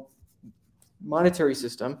political monetary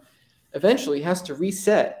system eventually has to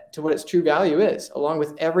reset to what its true value is, along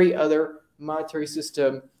with every other monetary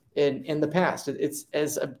system in the past. It's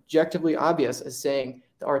as objectively obvious as saying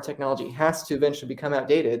that our technology has to eventually become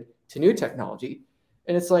outdated to new technology.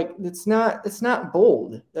 And it's like, it's not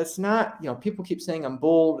bold. That's not, people keep saying I'm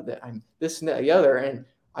bold, that I'm this and that, the other. And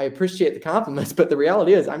I appreciate the compliments, but the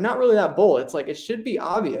reality is I'm not really that bold. It's like, it should be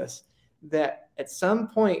obvious that at some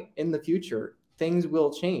point in the future, things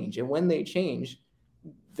will change. And when they change,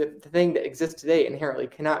 the thing that exists today inherently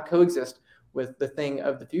cannot coexist with the thing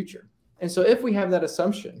of the future. And so if we have that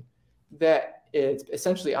assumption that it's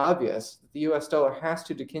essentially obvious that the US dollar has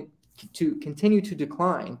to continue to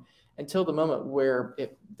decline until the moment where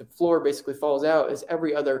the floor basically falls out, as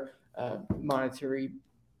every other monetary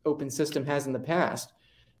open system has in the past,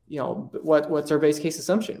 what's our base case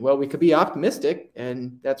assumption? Well, we could be optimistic,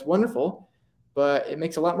 and that's wonderful, but it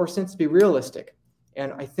makes a lot more sense to be realistic.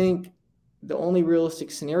 And I think the only realistic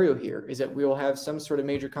scenario here is that we will have some sort of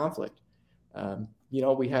major conflict.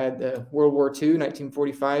 We had the World War II,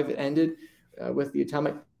 1945, it ended with the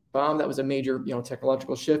atomic bomb. That was a major,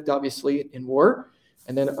 technological shift, obviously, in war.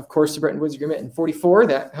 And then, of course, the Bretton Woods Agreement in 1944,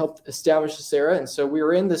 that helped establish this era. And so we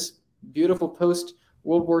were in this beautiful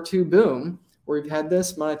post-World War II boom, where we've had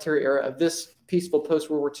this monetary era of this peaceful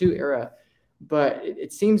post-World War II era. But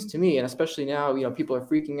it seems to me, and especially now, people are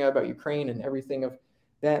freaking out about Ukraine and everything of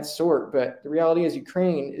that sort. But the reality is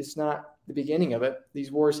Ukraine is not the beginning of it.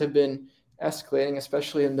 These wars have been escalating,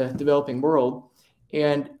 especially in the developing world.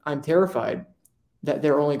 And I'm terrified that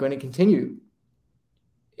they're only going to continue.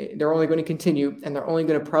 They're only going to continue, and they're only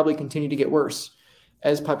going to probably continue to get worse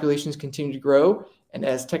as populations continue to grow and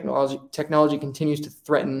as technology continues to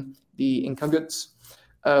threaten the incumbents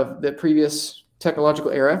of the previous technological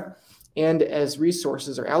era, and as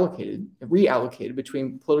resources are reallocated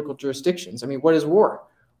between political jurisdictions. I mean, what is war?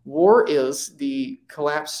 War is the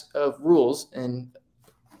collapse of rules in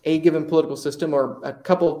a given political system or a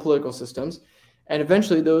couple of political systems, and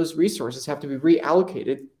eventually those resources have to be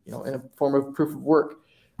reallocated, in a form of proof of work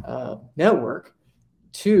network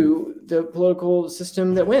to the political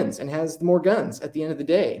system that wins and has more guns at the end of the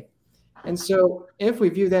day. And so if we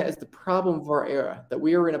view that as the problem of our era, that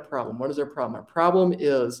we are in a problem, what is our problem? Our problem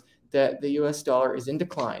is that the US dollar is in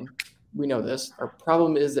decline. We know this. Our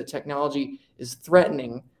problem is that technology is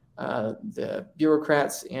threatening the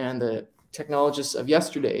bureaucrats and the technologists of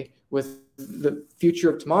yesterday with the future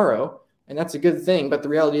of tomorrow. And that's a good thing. But the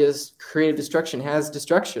reality is creative destruction has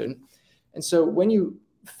destruction. And so when you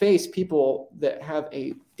face people that have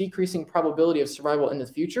a decreasing probability of survival in the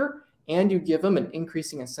future, and you give them an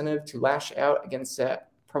increasing incentive to lash out against that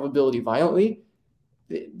probability violently,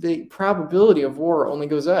 the probability of war only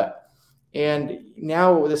goes up. And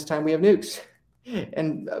now this time we have nukes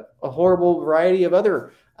and a horrible variety of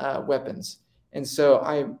other weapons. And so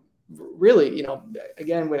I really,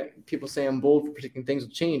 again, when people say I'm bold for predicting things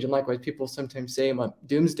will change, and likewise people sometimes say I'm a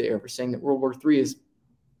doomsdayer for saying that World War III is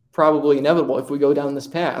probably inevitable if we go down this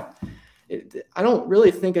path. I don't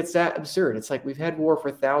really think it's that absurd. It's like we've had war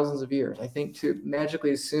for thousands of years. I think to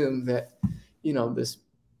magically assume that,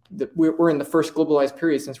 that we're in the first globalized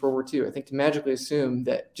period since World War II. I think to magically assume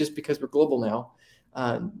that just because we're global now,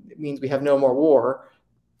 it means we have no more war,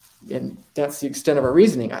 and that's the extent of our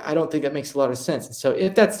reasoning. I don't think that makes a lot of sense. And so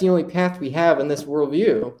if that's the only path we have in this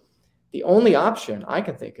worldview, the only option I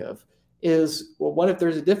can think of is, well, what if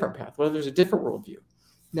there's a different path? What if there's a different worldview?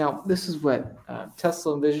 Now, this is what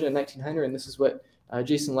Tesla envisioned in 1900, and this is what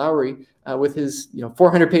Jason Lowery, with his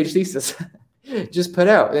 400-page thesis, just put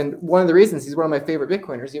out. And one of the reasons he's one of my favorite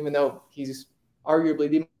Bitcoiners, even though he's arguably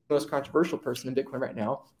the most controversial person in Bitcoin right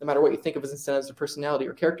now, no matter what you think of his incentives or personality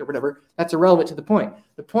or character or whatever, that's irrelevant to the point.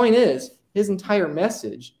 The point is, his entire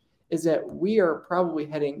message is that we are probably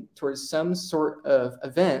heading towards some sort of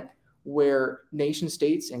event where nation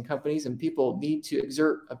states and companies and people need to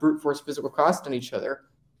exert a brute force physical cost on each other.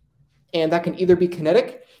 And that can either be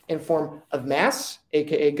kinetic in form of mass,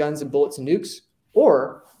 aka guns and bullets and nukes,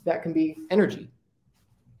 or that can be energy,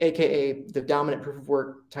 aka the dominant proof of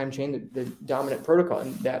work time chain, the dominant protocol,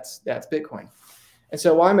 and that's Bitcoin. And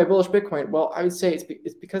so why am I bullish Bitcoin? Well, I would say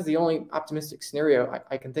it's because the only optimistic scenario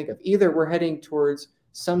I can think of. Either we're heading towards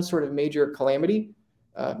some sort of major calamity,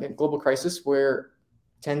 global crisis, where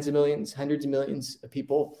tens of millions, hundreds of millions of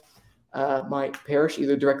people might perish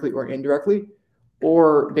either directly or indirectly,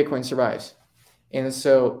 or Bitcoin survives. And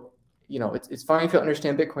so, it's fine if you don't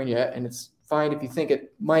understand Bitcoin yet, and it's fine if you think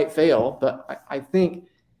it might fail. But I think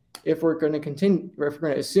if we're going to continue, or if we're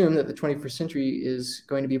going to assume that the 21st century is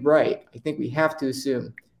going to be bright, I think we have to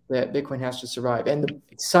assume that Bitcoin has to survive. And the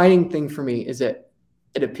exciting thing for me is that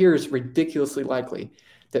it appears ridiculously likely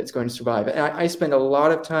that it's going to survive. And I spend a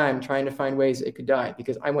lot of time trying to find ways it could die,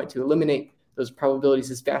 because I want to eliminate those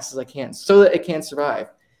probabilities as fast as I can so that it can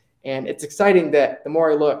survive. And it's exciting that the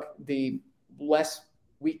more I look, the less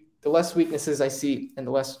weaknesses I see and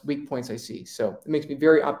the less weak points I see. So it makes me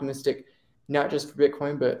very optimistic, not just for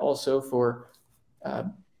Bitcoin, but also for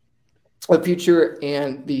the future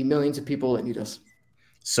and the millions of people that need us.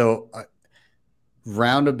 So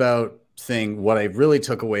roundabout thing, what I really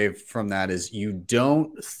took away from that is you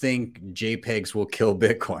don't think JPEGs will kill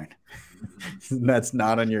Bitcoin. That's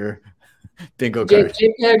not on your bingo card.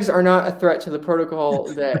 JPEGs are not a threat to the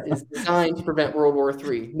protocol that is designed to prevent World War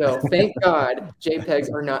III. No, thank God,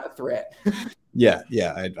 JPEGs are not a threat. Yeah,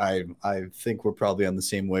 I think we're probably on the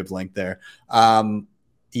same wavelength there.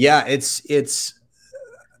 It's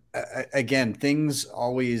again, things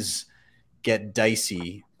always get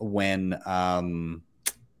dicey when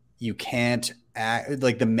you can't act,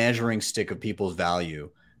 like the measuring stick of people's value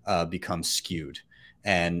becomes skewed.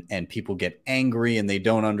 And people get angry and they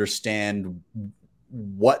don't understand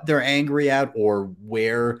what they're angry at or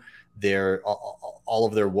where all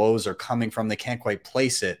of their woes are coming from. They can't quite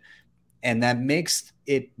place it. And that makes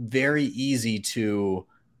it very easy to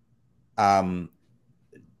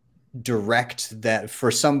direct that, for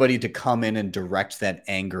somebody to come in and direct that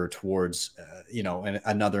anger towards,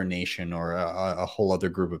 another nation or a whole other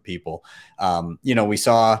group of people. We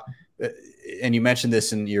saw, and you mentioned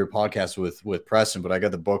this in your podcast with Preston, but I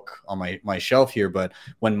got the book on my shelf here. But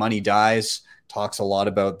When Money Dies talks a lot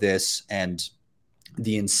about this and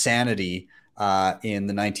the insanity in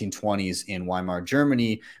the 1920s in Weimar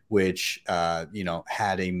Germany, which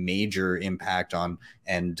had a major impact on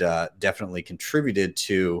and definitely contributed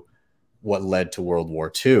to what led to World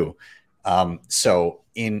War II. So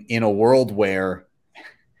in a world where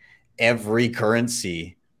every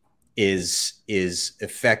currency is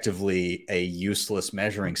effectively a useless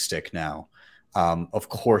measuring stick now. Of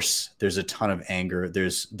course, there's a ton of anger.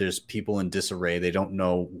 There's people in disarray. They don't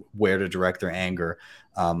know where to direct their anger.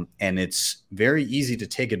 And it's very easy to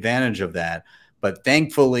take advantage of that. But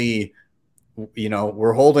thankfully,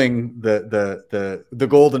 we're holding the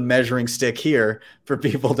golden measuring stick here for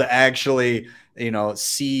people to actually,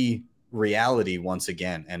 see reality once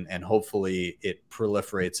again. And hopefully it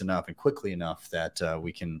proliferates enough and quickly enough that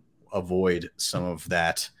we can avoid some of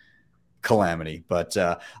that calamity. But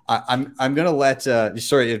I'm going to let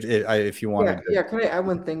sorry if you want to. Yeah, can I add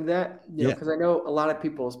one thing that because I know a lot of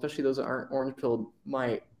people, especially those that aren't orange pilled,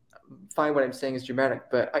 might find what I'm saying is dramatic,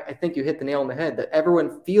 but I think you hit the nail on the head that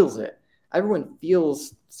everyone feels it. Everyone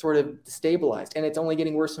feels sort of destabilized, and it's only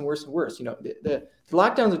getting worse and worse and worse. The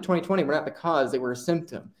lockdowns of 2020 were not the cause; they were a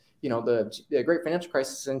symptom. The great financial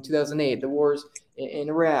crisis in 2008, the wars in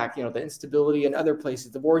Iraq, the instability in other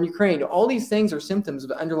places, the war in Ukraine. All these things are symptoms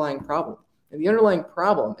of an underlying problem, and the underlying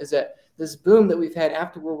problem is that this boom that we've had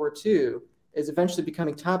after World War II is eventually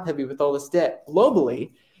becoming top heavy with all this debt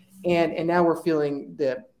globally, and now we're feeling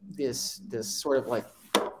this sort of like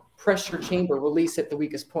pressure chamber release at the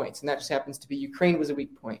weakest points. And that just happens to be Ukraine was a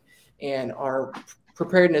weak point, and our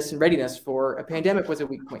preparedness and readiness for a pandemic was a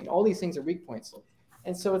weak point. All these things are weak points.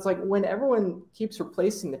 And so it's like when everyone keeps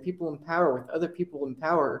replacing the people in power with other people in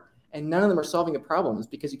power, and none of them are solving the problems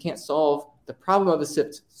because you can't solve the problem of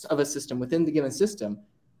a system within the given system,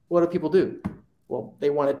 what do people do? Well, they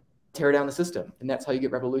want to tear down the system, and that's how you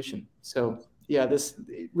get revolution. So yeah, this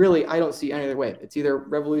really, I don't see any other way. It's either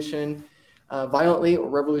revolution violently or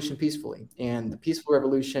revolution peacefully, and the peaceful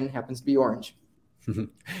revolution happens to be orange.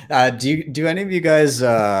 Do any of you guys?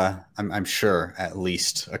 I'm sure at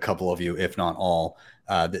least a couple of you, if not all.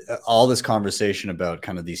 All this conversation about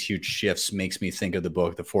kind of these huge shifts makes me think of the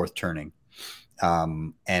book, The Fourth Turning,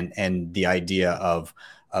 and the idea of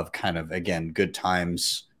kind of, again, good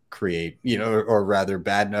times create, or rather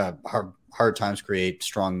bad hard times create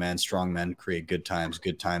strong men create good times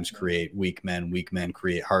create weak men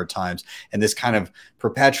create hard times, and this kind of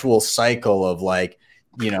perpetual cycle of like,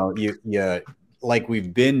 you like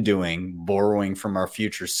we've been doing, borrowing from our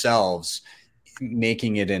future selves,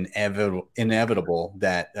 making it inevitable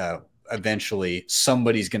that eventually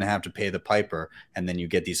somebody's going to have to pay the piper, and then you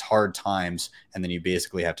get these hard times, and then you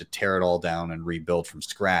basically have to tear it all down and rebuild from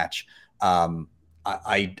scratch.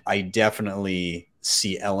 I definitely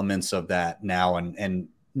see elements of that now, and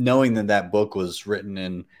knowing that book was written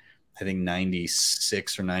in, I think,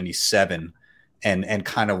 96 or 97, and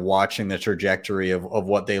kind of watching the trajectory of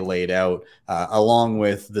what they laid out, along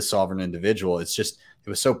with The Sovereign Individual. It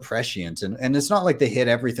was so prescient, and it's not like they hit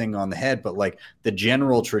everything on the head, but like the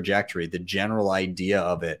general trajectory, the general idea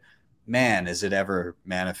of it, man, is it ever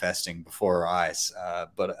manifesting before our eyes.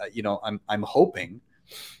 But I'm hoping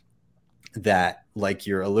that, like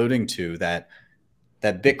you're alluding to, that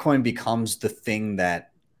Bitcoin becomes the thing that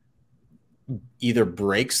either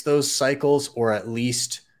breaks those cycles or at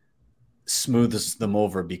least smooths them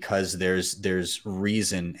over, because there's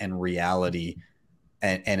reason and reality,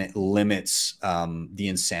 and it limits the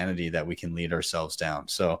insanity that we can lead ourselves down.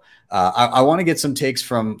 So I want to get some takes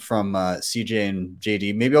from CJ and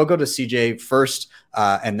JD. Maybe I'll go to CJ first,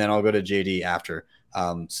 and then I'll go to JD after,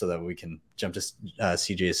 so that we can jump to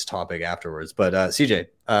CJ's topic afterwards. But CJ,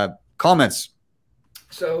 comments?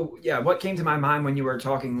 So yeah, what came to my mind when you were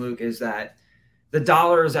talking, Luke, is that the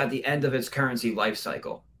dollar is at the end of its currency life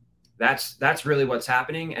cycle. That's really what's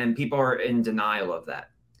happening, and people are in denial of that.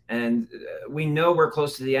 And we know we're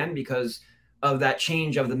close to the end because of that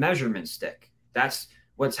change of the measurement stick. That's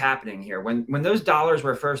what's happening here. When those dollars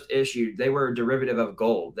were first issued, they were a derivative of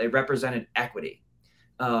gold. They represented equity.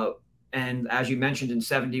 And as you mentioned, in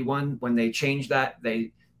 71, when they changed that,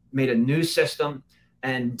 they made a new system,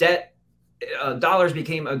 and dollars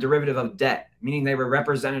became a derivative of debt, meaning they were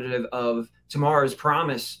representative of tomorrow's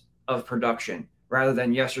promise of production rather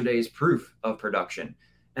than yesterday's proof of production.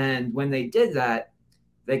 And when they did that,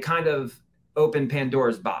 they kind of opened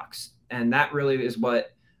Pandora's box. And that really is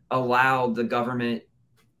what allowed the government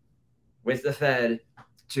with the Fed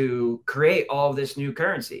to create all of this new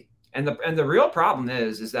currency. And the real problem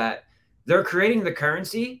is that they're creating the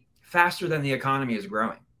currency faster than the economy is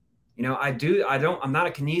growing. I'm not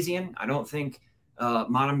a Keynesian. I don't think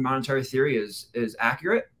modern monetary theory is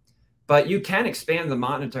accurate, but you can expand the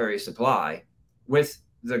monetary supply with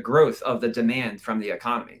the growth of the demand from the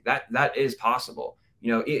economy. That is possible.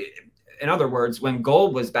 In other words, when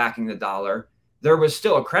gold was backing the dollar, there was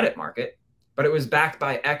still a credit market, but it was backed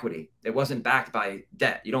by equity. It wasn't backed by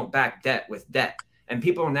debt. You don't back debt with debt. And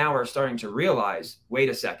people now are starting to realize, wait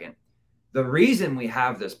a second, the reason we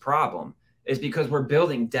have this problem is because we're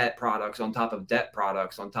building debt products on top of debt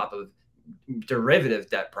products on top of derivative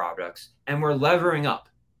debt products, and we're levering up,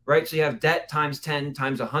 right? So you have debt times 10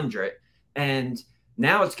 times 100, and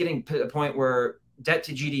now it's getting to the point where debt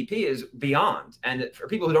to GDP is beyond. And for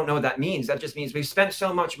people who don't know what that means, that just means we've spent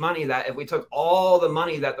so much money that if we took all the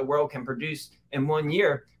money that the world can produce in 1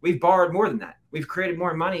 year, we've borrowed more than that. We've created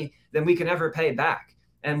more money than we can ever pay back.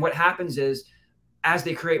 And what happens is, as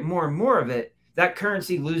they create more and more of it, that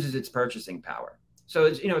currency loses its purchasing power. So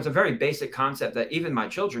it's a very basic concept that even my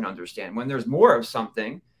children understand. When there's more of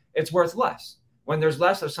something, it's worth less. When there's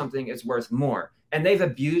less of something, it's worth more. And they've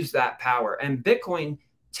abused that power. And Bitcoin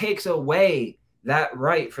takes away that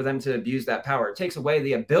right for them to abuse that power. It takes away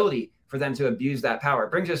the ability for them to abuse that power.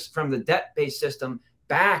 It brings us from the debt-based system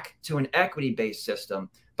back to an equity-based system,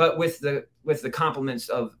 but with the complements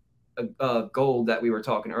of gold that we were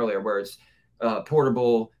talking earlier, where it's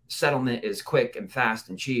portable, settlement is quick and fast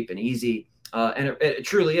and cheap and easy. And it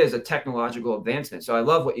truly is a technological advancement. So I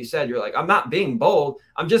love what you said. You're like, I'm not being bold.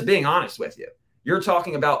 I'm just being honest with you. You're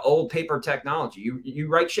talking about old paper technology. You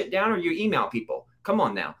write shit down or you email people. Come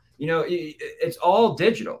on now. It's all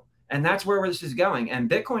digital. And that's where this is going. And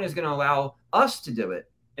Bitcoin is going to allow us to do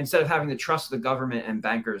it instead of having to trust the government and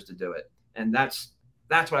bankers to do it. And that's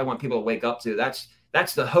what I want people to wake up to.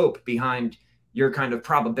 That's the hope behind your kind of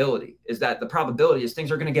probability, is that the probability is things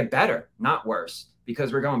are going to get better, not worse,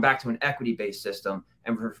 because we're going back to an equity-based system,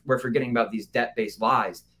 and we're forgetting about these debt-based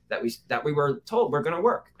lies that we were told were going to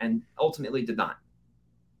work and ultimately did not.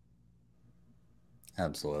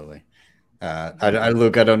 Absolutely.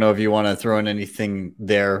 Luke, I don't know if you want to throw in anything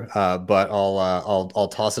there, but I'll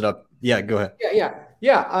toss it up. Yeah, go ahead.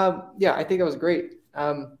 Yeah. I think that was great.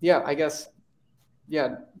 I guess,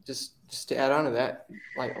 just to add on to that,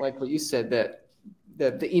 like what you said, that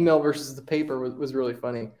the email versus the paper was really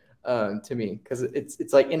funny to me, because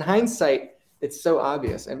it's like, in hindsight, it's so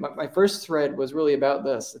obvious. And my first thread was really about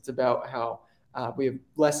this. It's about how we have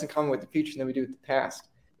less in common with the future than we do with the past.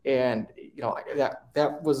 And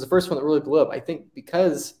that was the first one that really blew up. I think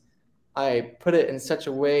because I put it in such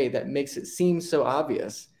a way that makes it seem so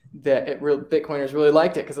obvious that Bitcoiners really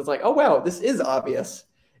liked it, because it's like, oh wow, this is obvious.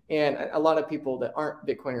 And a lot of people that aren't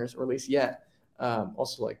Bitcoiners, or at least yet,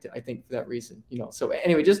 also liked it, I think, for that reason. So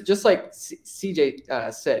anyway, just like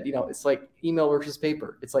CJ said, it's like email versus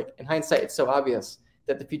paper. It's like, in hindsight, it's so obvious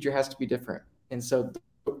that the future has to be different. And so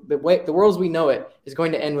the world as we know it is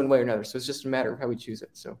going to end one way or another. So it's just a matter of how we choose it.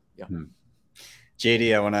 So yeah.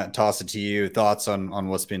 JD, I want to toss it to you. Thoughts on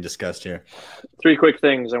what's being discussed here? 3 quick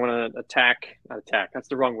things. I want to not attack. That's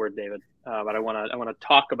the wrong word, David. But I want to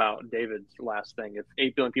talk about David's last thing. If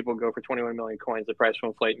 8 billion people go for 21 million coins, the price will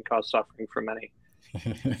inflate and cause suffering for many.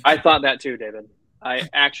 I thought that too, David. I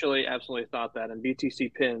actually absolutely thought that. And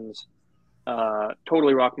BTC pins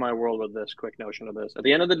totally rocked my world with this quick notion of this. At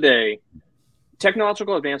the end of the day,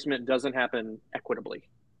 technological advancement doesn't happen equitably.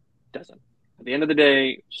 Doesn't. At the end of the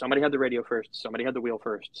day, somebody had the radio first, somebody had the wheel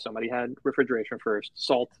first, somebody had refrigeration first,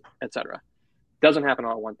 salt, etc. Doesn't happen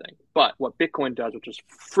all at one thing. But what Bitcoin does, which is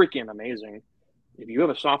freaking amazing, if you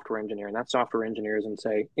have a software engineer, and that software engineer is in,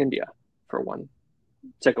 say, India, for one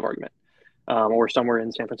sake of argument, or somewhere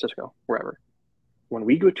in San Francisco, wherever. When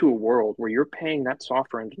we go to a world where you're paying that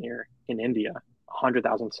software engineer in India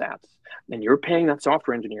 100,000 sats, and you're paying that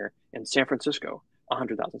software engineer in San Francisco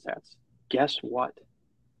 100,000 sats, guess what?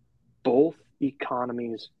 Both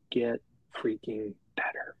economies get freaking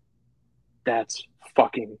better. That's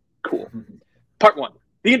fucking cool. Part 1.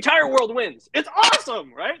 The entire world wins. It's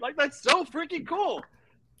awesome, right? Like, that's so freaking cool.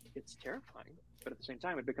 It's terrifying, but at the same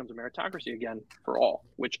time, it becomes a meritocracy again for all,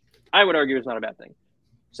 which I would argue is not a bad thing.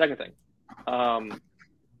 Second thing,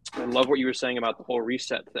 I love what you were saying about the whole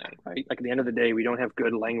reset thing, right? Like, at the end of the day, we don't have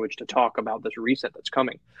good language to talk about this reset that's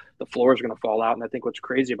coming. The floor is going to fall out. And I think what's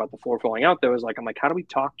crazy about the floor falling out, though, is like, I'm like, how do we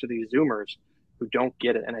talk to these Zoomers who don't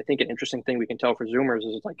get it? And I think an interesting thing we can tell for Zoomers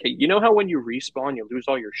is like, hey, you know how when you respawn, you lose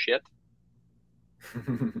all your shit?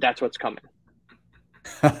 That's what's coming.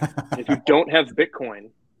 If you don't have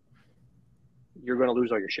Bitcoin, you're going to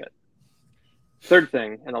lose all your shit. Third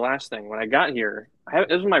thing, and the last thing, when I got here,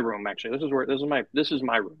 this is my room, actually. This is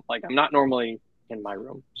my room. Like, I'm not normally in my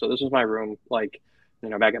room. So this is my room, like,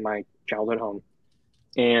 back at my childhood home.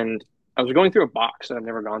 And I was going through a box that I've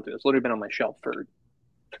never gone through. It's literally been on my shelf for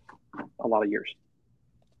a lot of years.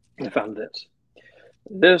 And I found this.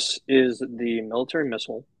 This is the military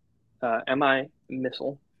missile, MI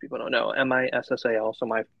missile. People don't know, MISSAL. So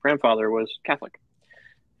my grandfather was Catholic.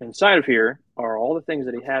 Inside of here are all the things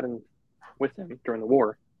that he had with him during the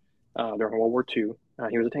war, during World War II.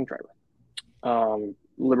 He was a tank driver.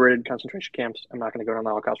 Liberated concentration camps. I'm not going to go down the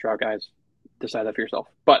Holocaust route, guys. Decide that for yourself.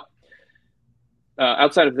 But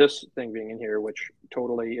outside of this thing being in here, which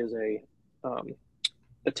totally is a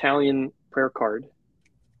Italian prayer card,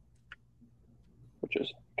 which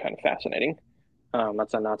is kind of fascinating.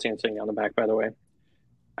 That's a Nazi insignia on the back, by the way.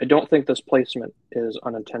 I don't think this placement is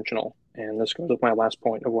unintentional. And this goes with my last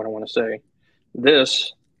point of what I want to say.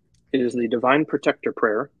 This is the Divine Protector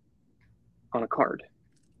prayer on a card.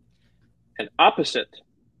 And opposite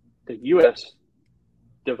the U.S.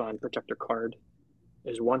 Divine Protector card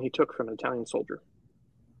is one he took from an Italian soldier.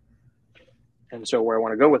 And so where I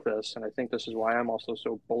want to go with this, and I think this is why I'm also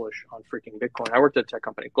so bullish on freaking Bitcoin. I worked at a tech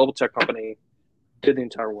company, global tech company, did the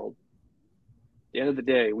entire world. the end of the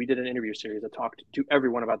day, we did an interview series that talked to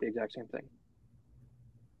everyone about the exact same thing.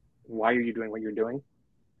 Why are you doing what you're doing?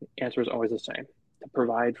 The answer is always the same: to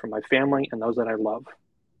provide for my family and those that I love.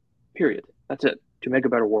 Period. That's it. To make a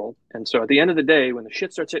better world. And so at the end of the day, when the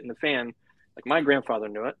shit starts hitting the fan, like my grandfather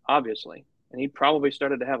knew it, obviously, and he probably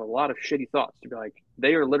started to have a lot of shitty thoughts to be like,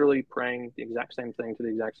 they are literally praying the exact same thing to the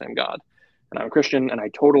exact same God. And I'm a Christian, and I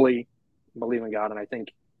totally believe in God. And I think,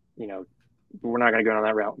 you know, we're not going to go down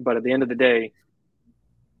that route. But at the end of the day,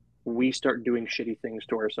 we start doing shitty things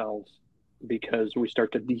to ourselves because we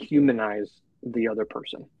start to dehumanize the other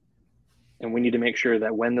person. And we need to make sure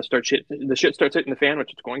that when the shit starts hitting the fan,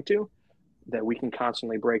 which it's going to, that we can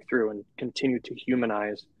constantly break through and continue to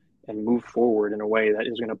humanize and move forward in a way that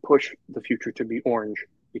is going to push the future to be orange,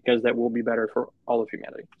 because that will be better for all of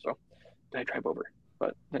humanity. So I drive over,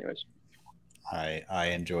 but anyways.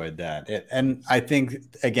 I enjoyed that. And I think,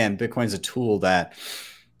 again, Bitcoin's a tool that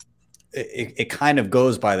it kind of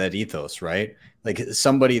goes by that ethos, right? Like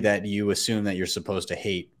somebody that you assume that you're supposed to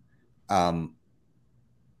hate,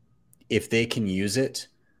 if they can use it,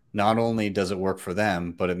 not only does it work for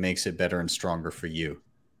them, but it makes it better and stronger for you,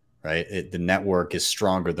 right? The network is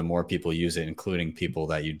stronger the more people use it, including people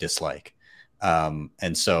that you dislike.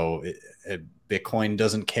 And so Bitcoin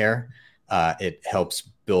doesn't care. It helps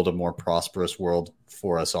build a more prosperous world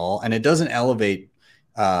for us all. And it doesn't elevate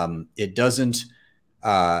one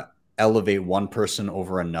person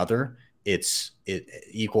over another. It's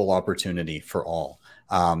equal opportunity for all.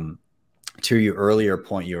 To your earlier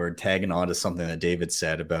point, you were tagging on to something that David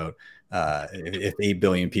said about if 8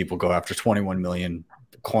 billion people go after 21 million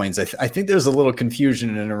coins. I think there's a little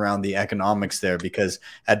confusion in and around the economics there, because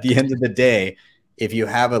at the end of the day, if you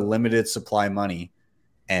have a limited supply money,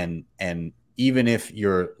 and even if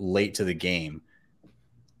you're late to the game,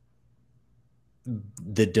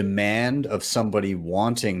 the demand of somebody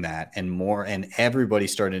wanting that and more, and everybody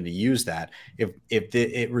starting to use that, if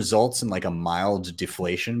it results in like a mild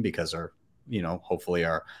deflation because hopefully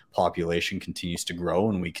our population continues to grow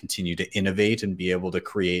and we continue to innovate and be able to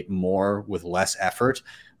create more with less effort,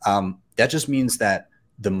 that just means that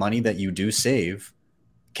the money that you do save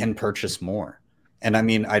can purchase more. And I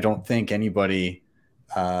mean, I don't think anybody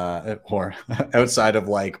or outside of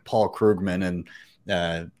like Paul Krugman and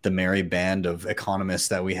the merry band of economists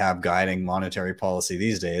that we have guiding monetary policy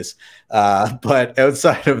these days, but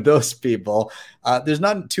outside of those people, there's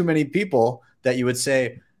not too many people that you would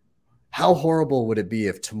say, how horrible would it be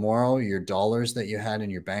if tomorrow your dollars that you had in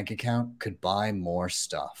your bank account could buy more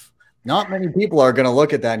stuff? Not many people are going to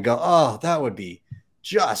look at that and go, oh, that would be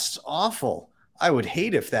just awful. I would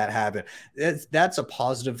hate if that happened. That's a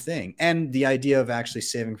positive thing. And the idea of actually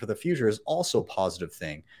saving for the future is also a positive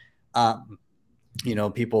thing.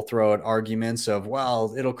 People throw out arguments of,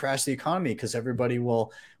 well, it'll crash the economy because everybody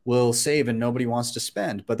will save and nobody wants to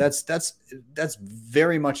spend. But that's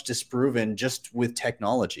very much disproven just with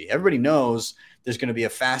technology. Everybody knows there's going to be a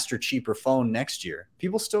faster, cheaper phone next year.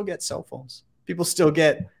 People still get cell phones. People still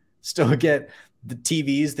get the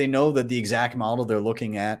TVs. They know that the exact model they're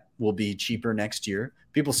looking at will be cheaper next year.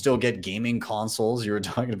 People still get gaming consoles. You were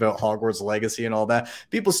talking about Hogwarts Legacy and all that.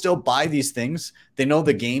 People still buy these things. They know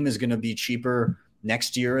the game is going to be cheaper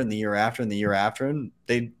next year and the year after and the year after. And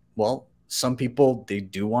some people, they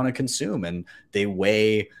do want to consume and they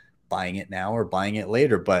weigh buying it now or buying it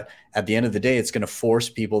later. But at the end of the day, it's going to force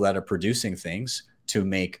people that are producing things to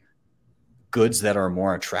make goods that are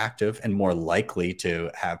more attractive and more likely to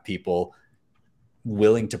have people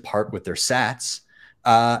willing to part with their sats.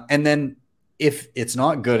 And then if it's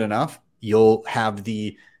not good enough, you'll have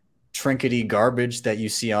the trinkety garbage that you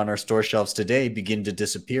see on our store shelves today begin to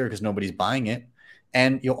disappear because nobody's buying it.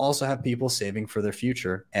 And you'll also have people saving for their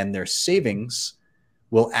future, and their savings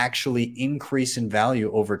will actually increase in value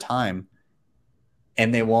over time,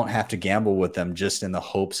 and they won't have to gamble with them just in the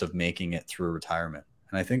hopes of making it through retirement.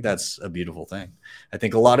 And I think that's a beautiful thing. I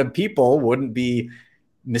think a lot of people wouldn't be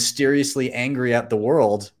mysteriously angry at the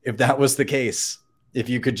world if that was the case. If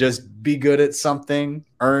you could just be good at something,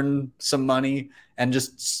 earn some money, and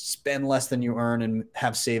just spend less than you earn and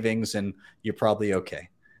have savings, and you're probably okay.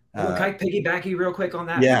 Well, can I piggyback you real quick on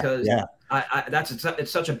that? Yeah, because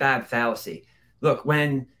it's such a bad fallacy. Look,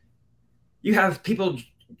 when you have people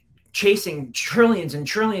chasing trillions and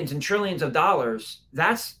trillions and trillions of dollars,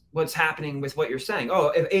 that's what's happening with what you're saying. Oh,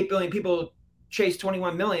 if 8 billion people chase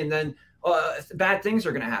 21 million, then bad things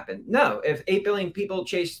are going to happen. No, if 8 billion people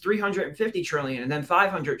chase 350 trillion and then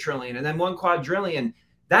 500 trillion and then 1 quadrillion,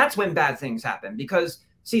 that's when bad things happen. Because,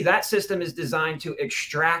 see, that system is designed to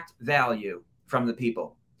extract value from the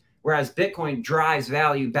people, whereas Bitcoin drives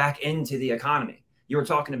value back into the economy. You were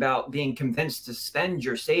talking about being convinced to spend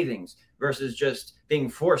your savings. versus just being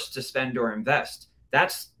forced to spend or invest.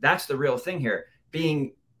 That's the real thing here.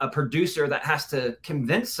 Being a producer that has to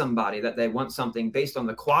convince somebody that they want something based on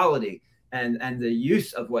the quality and the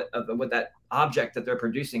use of what that object that they're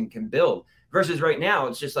producing can build, versus right now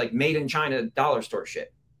it's just like made in China dollar store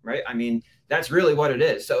shit, right? I mean, that's really what it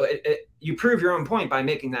is. So you prove your own point by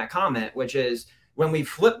making that comment, which is when we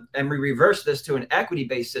flip and we reverse this to an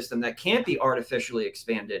equity-based system that can't be artificially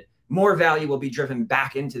expanded, more value will be driven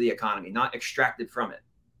back into the economy, not extracted from it.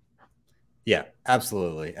 Yeah,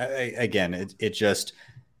 absolutely. Again, it just,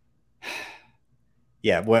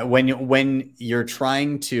 yeah. When you're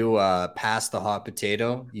trying to pass the hot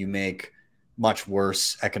potato, you make much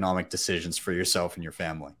worse economic decisions for yourself and your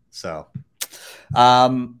family. So,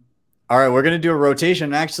 all right, we're gonna do a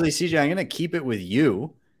rotation. Actually, CJ, I'm gonna keep it with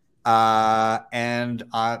you. And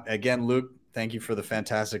again, Luke, thank you for the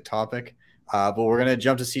fantastic topic. But we're gonna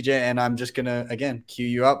jump to CJ, and I'm just gonna again cue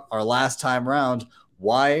you up. Our last time round.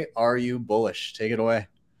 Why are you bullish? Take it away.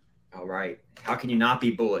 All right. How can you not be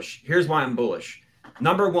bullish? Here's why I'm bullish.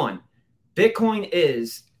 Number one, Bitcoin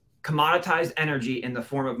is commoditized energy in the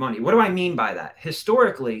form of money. What do I mean by that?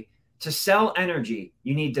 Historically, to sell energy,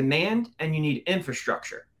 you need demand and you need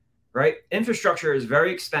infrastructure, right? Infrastructure is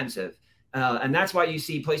very expensive. And that's why you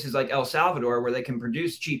see places like El Salvador where they can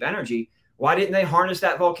produce cheap energy. Why didn't they harness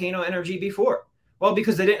that volcano energy before? Well,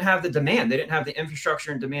 because they didn't have the demand. They didn't have the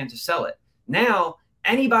infrastructure and demand to sell it. Now,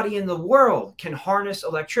 anybody in the world can harness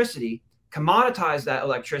electricity, commoditize that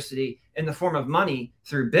electricity in the form of money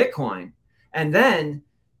through Bitcoin. And then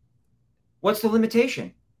what's the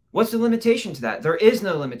limitation? What's the limitation to that? There is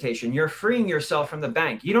no limitation. You're freeing yourself from the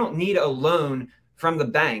bank. You don't need a loan from the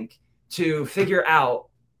bank to figure out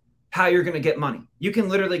how you're going to get money. You can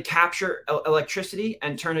literally capture electricity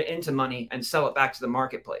and turn it into money and sell it back to the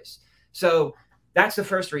marketplace. So that's the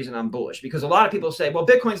first reason I'm bullish, because a lot of people say, well,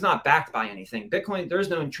 Bitcoin's not backed by anything. Bitcoin, there's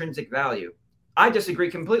no intrinsic value. I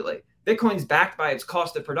disagree completely. Bitcoin's backed by its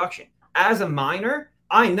cost of production. As a miner,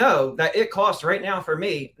 I know that it costs right now for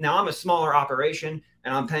me. Now I'm a smaller operation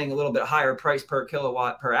and I'm paying a little bit higher price per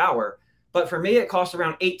kilowatt per hour. But for me, it costs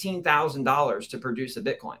around $18,000 to produce a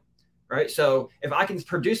Bitcoin, right? So if I can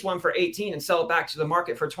produce one for 18 and sell it back to the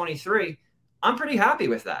market for 23, I'm pretty happy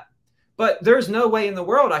with that. But there's no way in the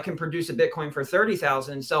world I can produce a Bitcoin for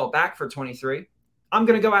 30,000 and sell it back for 23. I'm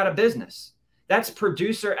going to go out of business. That's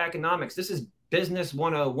producer economics. This is business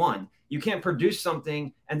 101. You can't produce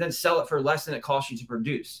something and then sell it for less than it costs you to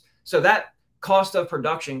produce. So that cost of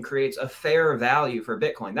production creates a fair value for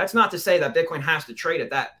Bitcoin. That's not to say that Bitcoin has to trade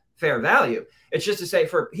at that fair value. It's just to say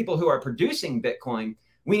for people who are producing Bitcoin,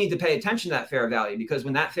 we need to pay attention to that fair value, because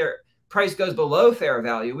when that fair price goes below fair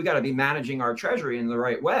value, we got to be managing our treasury in the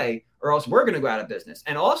right way, or else we're going to go out of business.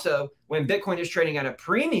 And also, when Bitcoin is trading at a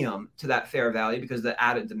premium to that fair value because of the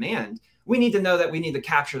added demand, we need to know that we need to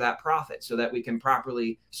capture that profit so that we can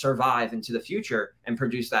properly survive into the future and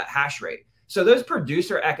produce that hash rate. So those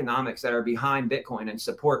producer economics that are behind Bitcoin and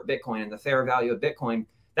support Bitcoin and the fair value of Bitcoin,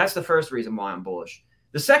 that's the first reason why I'm bullish.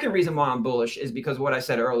 The second reason why I'm bullish is because of what I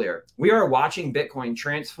said earlier. We are watching Bitcoin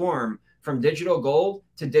transform from digital gold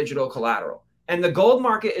to digital collateral. And the gold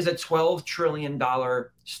market is a $12 trillion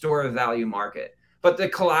store of value market. But the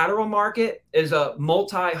collateral market is a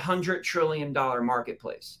multi-$100 trillion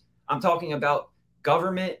marketplace. I'm talking about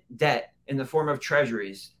government debt in the form of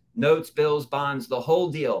treasuries, notes, bills, bonds, the whole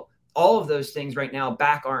deal. All of those things right now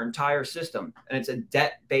back our entire system, and it's a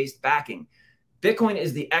debt-based backing. Bitcoin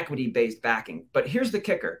is the equity-based backing. But here's the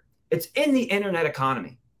kicker. It's in the internet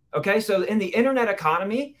economy. Okay, so in the internet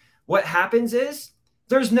economy, what happens is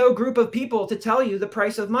there's no group of people to tell you the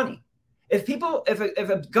price of money. If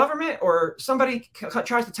a government or somebody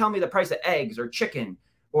tries to tell me the price of eggs or chicken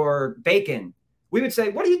or bacon, we would say,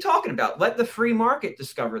 what are you talking about? Let the free market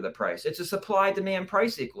discover the price. It's a supply-demand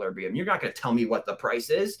price equilibrium. You're not going to tell me what the price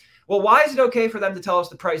is. Well, why is it okay for them to tell us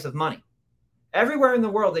the price of money? Everywhere in the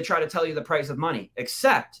world, they try to tell you the price of money,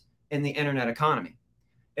 except in the internet economy.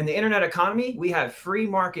 In the internet economy, we have free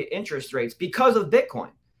market interest rates because of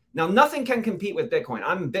Bitcoin. Now, nothing can compete with Bitcoin.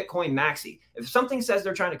 I'm Bitcoin maxi. If something says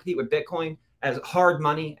they're trying to compete with Bitcoin as hard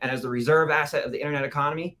money and as the reserve asset of the internet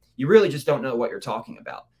economy, you really just don't know what you're talking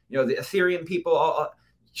about. You know, the Ethereum people,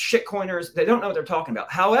 shitcoiners, they don't know what they're talking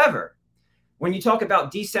about. However, when you talk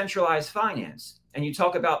about decentralized finance and you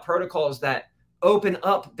talk about protocols that open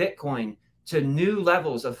up Bitcoin to new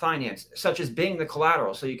levels of finance, such as being the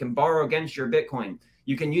collateral, so you can borrow against your Bitcoin.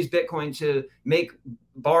 You can use Bitcoin to make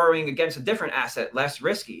borrowing against a different asset less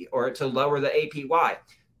risky, or to lower the APY.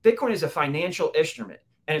 Bitcoin is a financial instrument,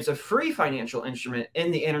 and it's a free financial instrument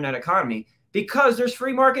in the internet economy because there's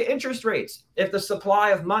free market interest rates. If the supply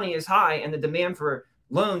of money is high and the demand for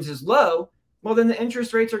loans is low, well, then the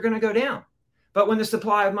interest rates are going to go down. But when the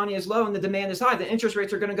supply of money is low and the demand is high, the interest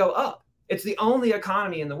rates are going to go up. It's the only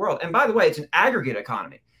economy in the world. And by the way, it's an aggregate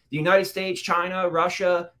economy. The United States, China,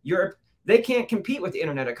 Russia, Europe, they can't compete with the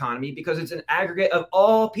internet economy because it's an aggregate of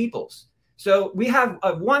all peoples. So we have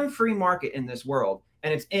one free market in this world,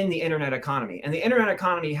 and it's in the internet economy. And the internet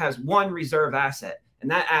economy has one reserve asset, and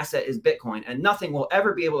that asset is Bitcoin. And nothing will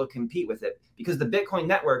ever be able to compete with it because the Bitcoin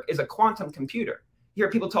network is a quantum computer. You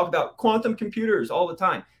hear people talk about quantum computers all the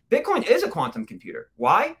time. Bitcoin is a quantum computer.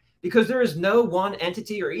 Why? Because there is no one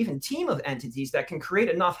entity or even team of entities that can create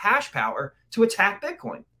enough hash power to attack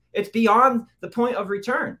Bitcoin. It's beyond the point of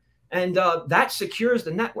return. And that secures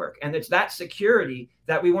the network. And it's that security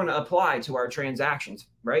that we want to apply to our transactions,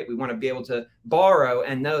 right? We want to be able to borrow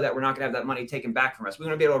and know that we're not going to have that money taken back from us. We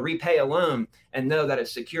want to be able to repay a loan and know that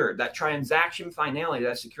it's secured. That transaction finality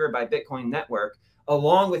that's secured by Bitcoin network,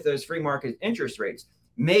 along with those free market interest rates,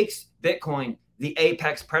 makes Bitcoin the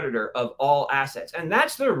apex predator of all assets. And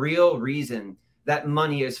that's the real reason that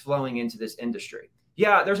money is flowing into this industry.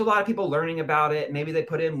 Yeah, there's a lot of people learning about it. Maybe they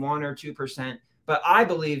put in 1 or 2%. But I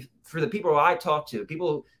believe for the people I talk to,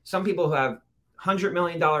 some people who have $100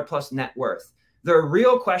 million plus net worth, their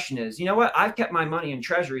real question is, you know what? I've kept my money in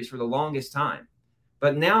treasuries for the longest time.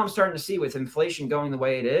 But now I'm starting to see with inflation going the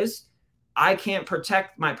way it is, I can't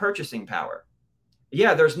protect my purchasing power.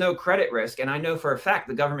 Yeah, there's no credit risk. And I know for a fact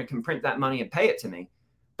the government can print that money and pay it to me.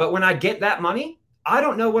 But when I get that money, I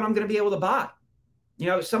don't know what I'm going to be able to buy. You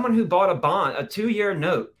know, someone who bought a bond, a 2-year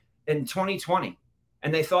note in 2020,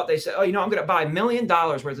 and they said, oh, you know, I'm going to buy $1 million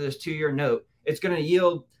worth of this 2-year note. It's going to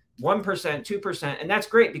yield 1%, 2%. And that's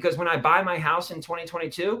great because when I buy my house in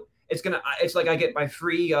 2022, it's like I get my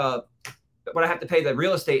free, what I have to pay the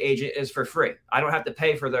real estate agent is for free. I don't have to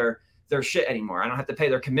pay for their shit anymore. I don't have to pay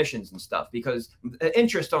their commissions and stuff because the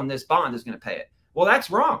interest on this bond is going to pay it. Well, that's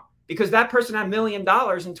wrong because that person had $1 million in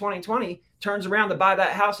 2020 turns around to buy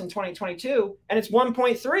that house in 2022 and it's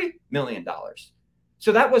 $1.3 million.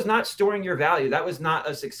 So that was not storing your value. That was not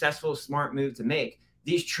a successful, smart move to make.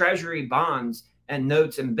 These treasury bonds and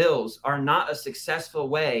notes and bills are not a successful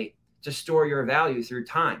way to store your value through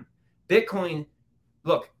time. Bitcoin,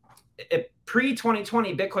 look,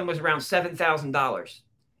 pre-2020, Bitcoin was around $7,000.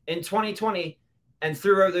 In 2020 and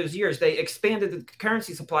through those years, they expanded the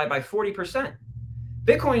currency supply by 40%.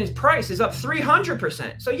 Bitcoin's price is up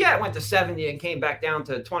 300%. So yeah, it went to 70 and came back down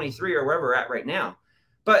to 23 or wherever we're at right now.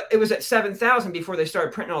 But it was at 7,000 before they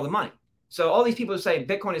started printing all the money. So all these people say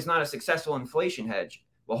Bitcoin is not a successful inflation hedge.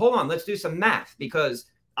 Well, hold on, let's do some math because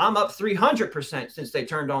I'm up 300% since they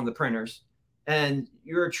turned on the printers. And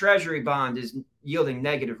your treasury bond is yielding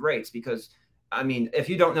negative rates because, I mean, if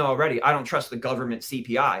you don't know already, I don't trust the government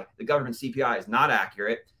CPI. The government CPI is not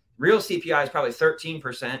accurate. Real CPI is probably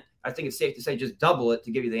 13%. I think it's safe to say just double it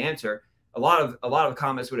to give you the answer. A lot of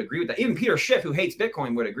economists would agree with that. Even Peter Schiff, who hates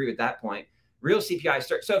Bitcoin, would agree with that point. Real CPI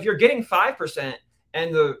starts. So if you're getting 5%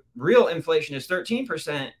 and the real inflation is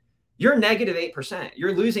 13%, you're negative 8%.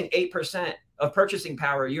 You're losing 8% of purchasing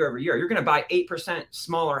power year over year. You're going to buy 8%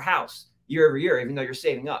 smaller house year over year, even though you're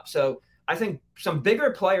saving up. So I think some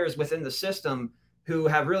bigger players within the system who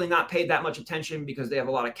have really not paid that much attention because they have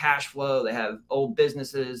a lot of cash flow, they have old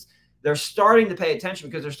businesses, they're starting to pay attention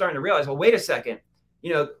because they're starting to realize, well, wait a second,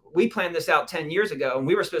 you know, we planned this out 10 years ago and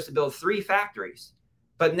we were supposed to build 3 factories,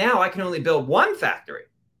 but now I can only build 1 factory.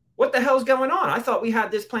 What the hell's going on? I thought we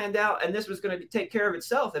had this planned out and this was going to take care of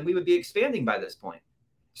itself and we would be expanding by this point.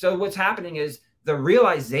 So what's happening is the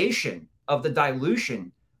realization of the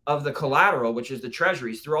dilution of the collateral, which is the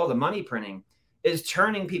treasuries through all the money printing, is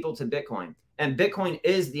turning people to Bitcoin. And Bitcoin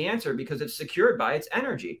is the answer because it's secured by its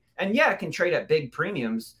energy. And yeah, it can trade at big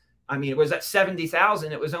premiums. I mean, it was at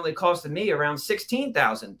 70,000. It was only costing me around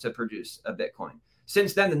 16,000 to produce a Bitcoin.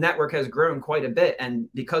 Since then, the network has grown quite a bit. And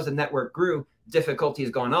because the network grew, difficulty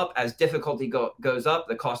has gone up. As difficulty goes up,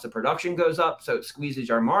 the cost of production goes up. So it squeezes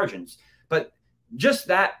our margins. But just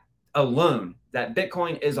that alone, that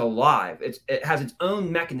Bitcoin is alive. It has its own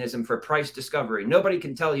mechanism for price discovery. Nobody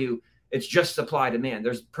can tell you it's just supply demand.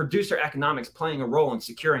 There's producer economics playing a role in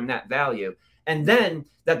securing that value. And then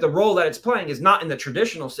that the role that it's playing is not in the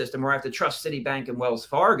traditional system where I have to trust Citibank and Wells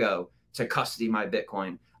Fargo to custody my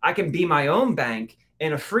Bitcoin. I can be my own bank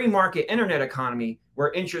in a free market internet economy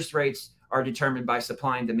where interest rates are determined by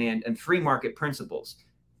supply and demand and free market principles.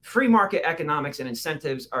 Free market economics and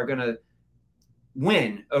incentives are going to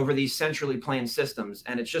win over these centrally planned systems.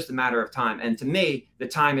 And it's just a matter of time. And to me, the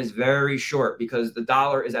time is very short because the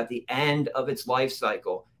dollar is at the end of its life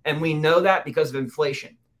cycle. And we know that because of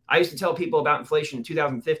inflation. I used to tell people about inflation in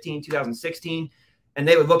 2015, 2016, and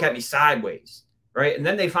they would look at me sideways. right? And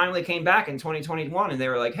then they finally came back in 2021 and they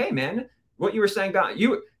were like, hey man, what you were saying about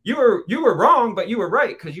you were wrong, but you were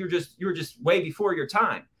right, because you were just way before your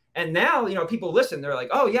time. And now, you know, people listen, they're like,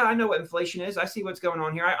 oh yeah, I know what inflation is. I see what's going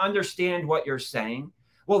on here. I understand what you're saying.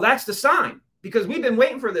 Well, that's the sign, because we've been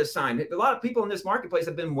waiting for this sign. A lot of people in this marketplace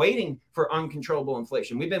have been waiting for uncontrollable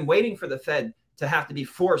inflation. We've been waiting for the Fed to have to be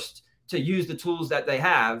forced to use the tools that they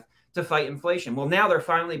have to fight inflation. Well, now they're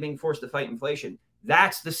finally being forced to fight inflation.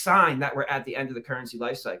 That's the sign that we're at the end of the currency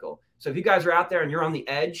life cycle. So if you guys are out there and you're on the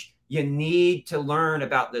edge, you need to learn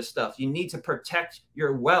about this stuff. You need to protect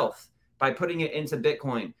your wealth by putting it into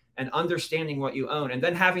Bitcoin and understanding what you own, and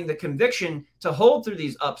then having the conviction to hold through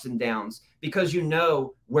these ups and downs, because you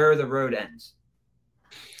know where the road ends.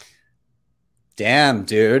 Damn,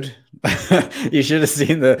 dude. You should have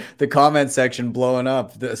seen the comment section blowing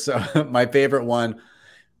up. So my favorite one,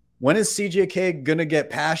 when is CJK going to get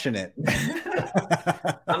passionate?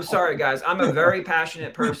 I'm sorry, guys. I'm a very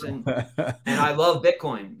passionate person, and I love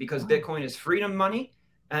Bitcoin because Bitcoin is freedom money,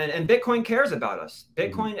 and Bitcoin cares about us.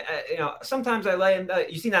 Bitcoin, you know, sometimes I lay in,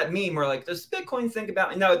 you see that meme where like, does Bitcoin think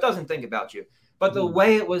about me? No, it doesn't think about you. But the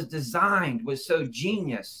way it was designed was so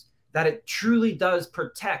genius that it truly does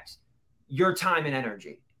protect your time and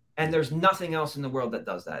energy. And there's nothing else in the world that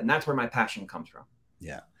does that. And that's where my passion comes from.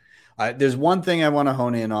 Yeah. There's one thing I want to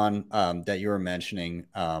hone in on that you were mentioning,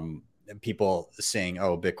 people saying,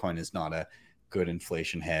 oh, Bitcoin is not a good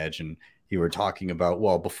inflation hedge. And you were talking about,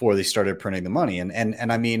 well, before they started printing the money.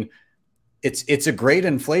 And I mean, it's a great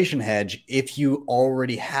inflation hedge if you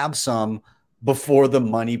already have some before the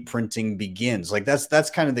money printing begins. Like that's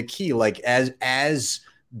kind of the key. Like as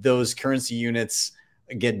those currency units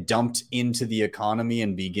get dumped into the economy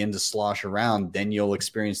and begin to slosh around, then you'll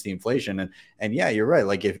experience the inflation. And yeah, you're right.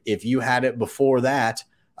 Like if you had it before that,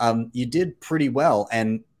 you did pretty well.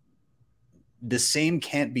 And the same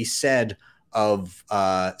can't be said of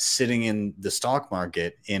sitting in the stock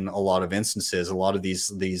market in a lot of instances. A lot of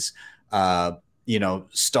these you know,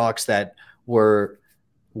 stocks that were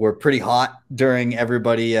pretty hot during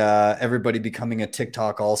everybody becoming a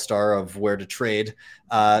TikTok all-star of where to trade.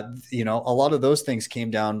 You know, a lot of those things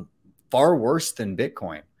came down far worse than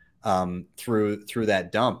Bitcoin through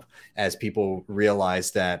that dump, as people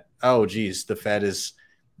realized that, oh geez, the Fed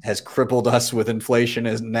has crippled us with inflation,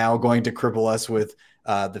 is now going to cripple us with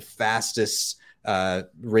the fastest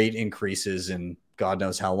rate increases in God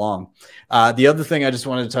knows how long. The other thing I just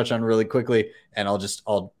wanted to touch on really quickly, and I'll just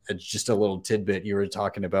a little tidbit. You were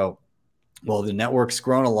talking about, well, the network's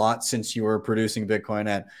grown a lot since you were producing Bitcoin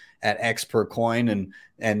at X per coin,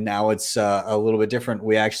 and now it's a little bit different.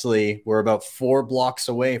 We're about 4 blocks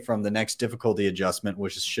away from the next difficulty adjustment,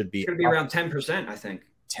 which should be around 10%, I think.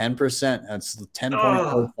 10%. That's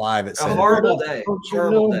 10.05. It says. A horrible day.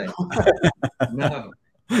 Horrible day.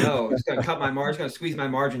 No, it's going to cut my margin. It's going to squeeze my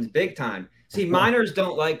margins big time. See, miners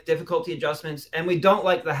don't like difficulty adjustments, and we don't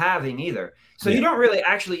like the halving either. So you don't really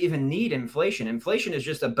actually even need inflation. Inflation is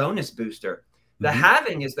just a bonus booster. The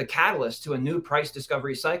halving is the catalyst to a new price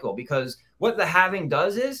discovery cycle, because what the halving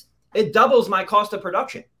does is it doubles my cost of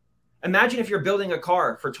production. Imagine if you're building a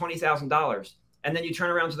car for $20,000 and then you turn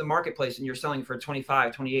around to the marketplace and you're selling for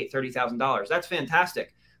 $25,000, $28,000, $30,000. That's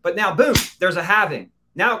fantastic. But now, boom, there's a halving.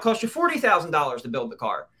 Now it costs you $40,000 to build the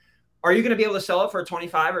car. Are you going to be able to sell it for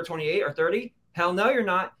 25 or 28 or 30? Hell no, you're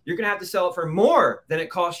not. You're going to have to sell it for more than it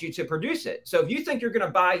costs you to produce it. So if you think you're going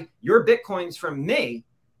to buy your Bitcoins from me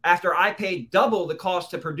after I paid double the cost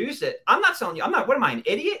to produce it, I'm not selling you. What am I, an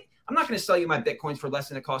idiot? I'm not going to sell you my Bitcoins for less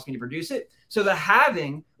than it cost me to produce it. So the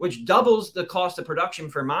halving, which doubles the cost of production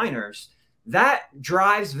for miners, that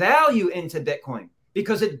drives value into Bitcoin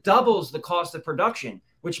because it doubles the cost of production,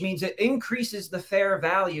 which means it increases the fair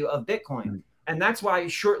value of Bitcoin. And that's why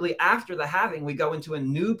shortly after the halving, we go into a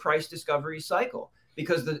new price discovery cycle,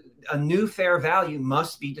 because a new fair value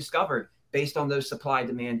must be discovered based on those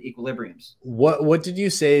supply-demand equilibriums. What did you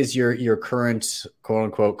say is your current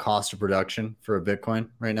quote-unquote cost of production for a Bitcoin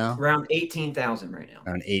right now? Around 18,000 right now.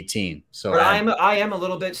 Around 18. So but I am a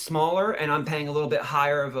little bit smaller, and I'm paying a little bit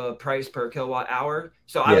higher of a price per kilowatt hour.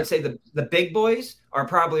 So I would say the big boys are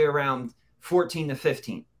probably around 14 to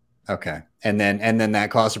 15. Okay. And then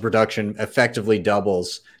that cost of production effectively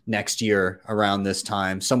doubles next year around this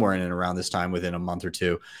time, somewhere in and around this time, within a month or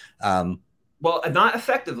two. Well, not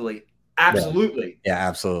effectively. Absolutely. Yeah,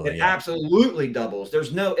 absolutely. It absolutely doubles.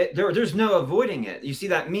 There's no avoiding it. You see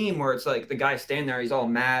that meme where it's like the guy standing there, he's all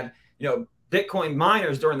mad. You know, Bitcoin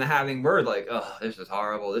miners during the halving were like, oh, this is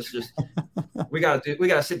horrible. This is just, we got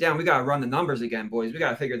to sit down. We got to run the numbers again, boys. We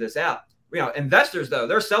got to figure this out. You know, investors though,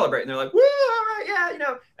 they're celebrating. They're like, woo, all right, yeah, you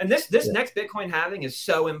know. And this next Bitcoin halving is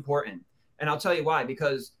so important. And I'll tell you why,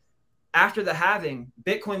 because after the halving,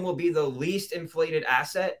 Bitcoin will be the least inflated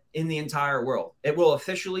asset in the entire world. It will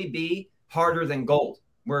officially be harder than gold.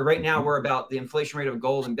 Where right now we're about the inflation rate of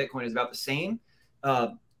gold and Bitcoin is about the same.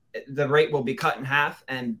 The rate will be cut in half,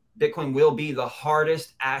 and Bitcoin will be the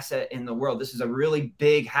hardest asset in the world. This is a really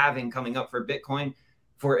big halving coming up for Bitcoin,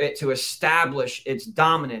 for it to establish its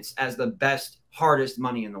dominance as the best, hardest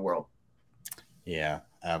money in the world. Yeah.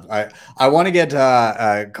 I want to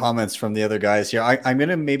get comments from the other guys here. I'm going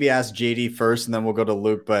to maybe ask JD first, and then we'll go to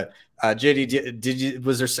Luke. But JD,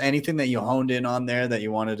 was there anything that you honed in on there that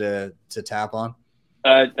you wanted to tap on?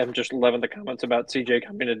 I'm just loving the comments about CJ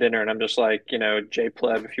coming to dinner, and I'm just like, Jay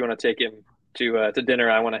Pleb, if you want to take him to dinner,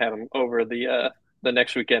 I want to have him over the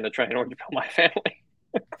next weekend to try and orange pill my family.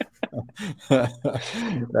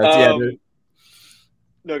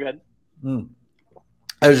 No, go ahead.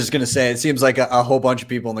 I was just going to say, it seems like a whole bunch of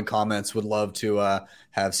people in the comments would love to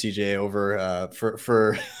have CJ over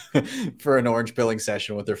for an orange pilling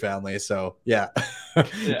session with their family. So, yeah.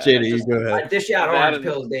 JD, you go ahead. I dish out orange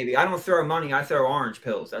pills, baby. I don't throw money. I throw orange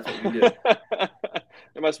pills. That's what we do.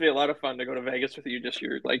 It must be a lot of fun to go to Vegas with you, just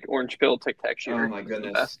your like orange pill tic-tac shooter. Oh, my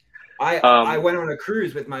goodness. I went on a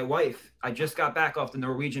cruise with my wife. I just got back off the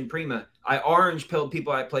Norwegian Prima. I orange pilled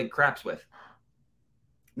people I played craps with.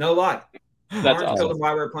 No lie. That's awesome. Told them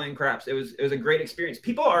why we were playing craps. It was a great experience.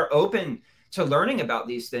 People are open to learning about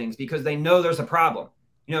these things because they know there's a problem.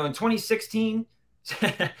 In 2016,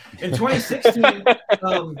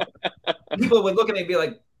 people would look at me and be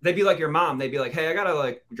like, they'd be like your mom. They'd be like, hey, I gotta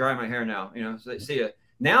like dry my hair now. So they see it.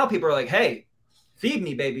 Now people are like, hey, feed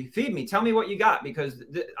me, baby, feed me. Tell me what you got, because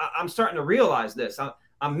I'm starting to realize this.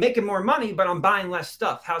 I'm making more money, but I'm buying less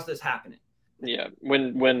stuff. How's this happening? Yeah,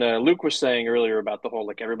 when Luke was saying earlier about the whole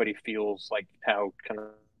like everybody feels like how kind of.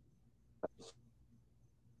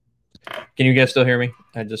 Can you guys still hear me?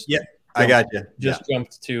 I got you.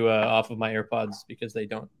 Jumped to off of my AirPods because they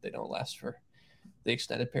don't last for the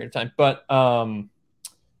extended period of time. But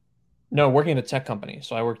no, working at a tech company.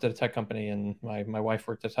 So I worked at a tech company, and my wife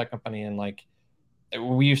worked at a tech company, and like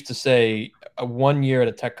we used to say 1 year at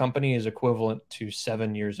a tech company is equivalent to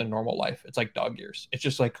 7 years in normal life. It's like dog years. It's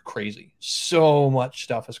just like crazy. So much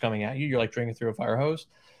stuff is coming at you. You're like drinking through a fire hose.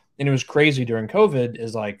 And it was crazy during COVID,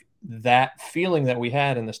 is like that feeling that we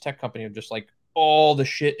had in this tech company of just like all the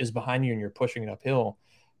shit is behind you and you're pushing it uphill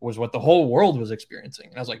was what the whole world was experiencing.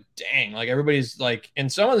 And I was like, dang, like everybody's like, and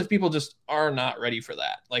some of the people just are not ready for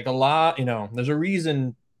that. Like a lot, there's a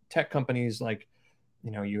reason tech companies like,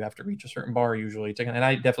 you have to reach a certain bar usually. And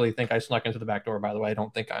I definitely think I snuck into the back door, by the way. I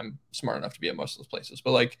don't think I'm smart enough to be at most of those places.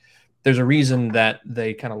 But like, there's a reason that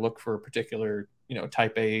they kind of look for a particular,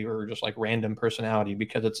 type A or just like random personality,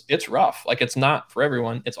 because it's rough. Like it's not for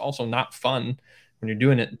everyone. It's also not fun when you're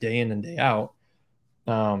doing it day in and day out.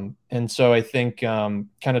 And so I think kind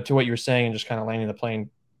of to what you were saying and just kind of landing the plane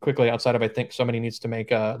quickly outside of, I think somebody needs to make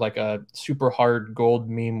a super hard gold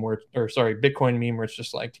meme Bitcoin meme where it's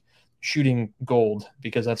just like shooting gold,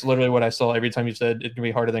 because that's literally what I saw every time you said it can be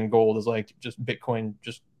harder than gold, is like just Bitcoin.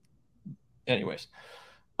 Just anyways.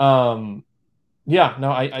 I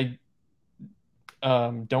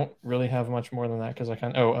don't really have much more than that, because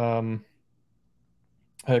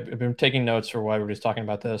I've been taking notes for why everybody's talking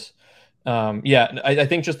about this. I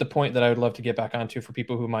think just the point that I would love to get back onto for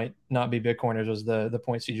people who might not be Bitcoiners was the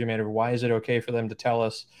point CJ made of why is it okay for them to tell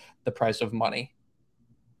us the price of money?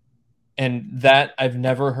 And that I've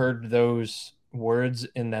never heard those words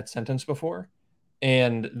in that sentence before.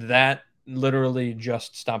 And that literally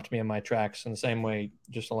just stopped me in my tracks, in the same way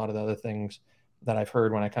just a lot of the other things that I've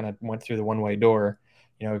heard when I kind of went through the one-way door,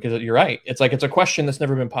 because you're right. It's like, it's a question that's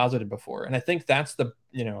never been posited before. And I think that's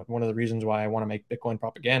one of the reasons why I want to make Bitcoin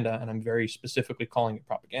propaganda. And I'm very specifically calling it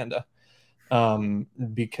propaganda,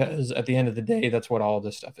 because at the end of the day, that's what all of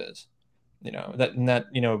this stuff is.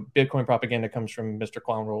 Bitcoin propaganda comes from Mr.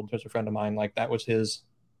 Clownworld, who's a friend of mine. Like that was his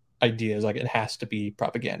idea, is like, it has to be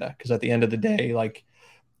propaganda. Because at the end of the day, like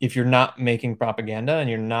if you're not making propaganda and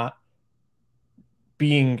you're not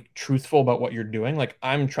being truthful about what you're doing, like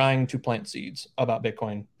I'm trying to plant seeds about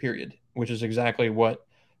Bitcoin, period, which is exactly what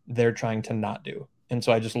they're trying to not do. And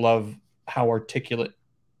so I just love how articulate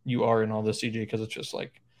you are in all this, CJ, because it's just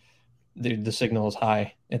like the signal is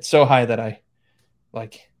high. It's so high that I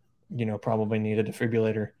probably need a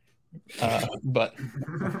defibrillator. But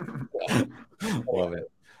yeah. Love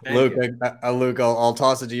it. Luke, Luke, I'll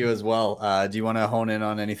toss it to you as well. Do you want to hone in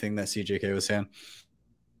on anything that CJK was saying?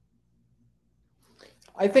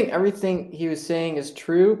 I think everything he was saying is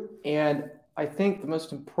true. And I think the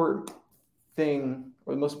most important thing,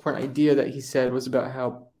 or the most important idea that he said, was about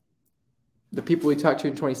how the people we talked to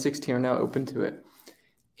in 2016 are now open to it.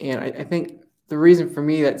 And I think the reason for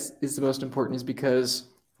me that is the most important is because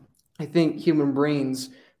I think human brains,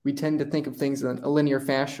 we tend to think of things in a linear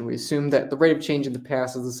fashion. We assume that the rate of change in the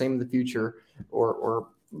past is the same in the future, or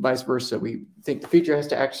vice versa. We think the future has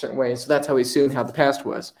to act a certain way, so that's how we assume how the past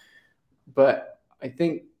was. But I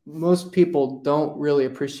think most people don't really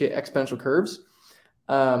appreciate exponential curves.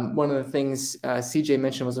 One of the things CJ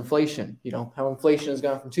mentioned was inflation. How inflation has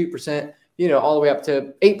gone from 2%, all the way up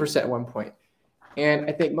to 8% at one point. And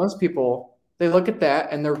I think most people, they look at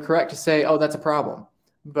that and they're correct to say, oh, that's a problem.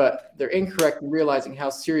 But they're incorrect in realizing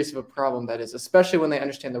how serious of a problem that is, especially when they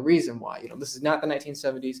understand the reason why. This is not the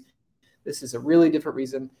 1970s. This is a really different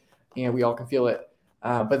reason, and we all can feel it.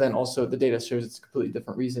 But then also the data shows it's a completely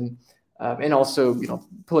different reason. And also,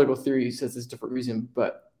 political theory says it's a different reason.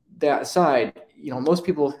 But that aside, most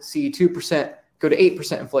people see 2% go to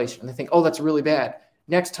 8% inflation, and they think, oh, that's really bad.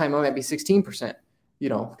 Next time it might be 16%,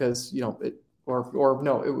 because, or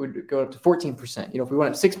no, it would go up to 14%. If we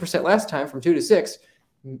went up 6% last time from 2 to 6,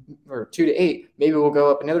 or 2 to 8, maybe we'll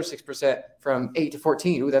go up another 6% from 8 to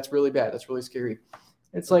 14. Ooh, that's really bad. That's really scary.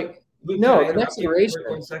 It's like, Luke, no, the next iteration.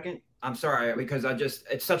 1 second. I'm sorry, because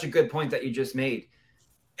it's such a good point that you just made.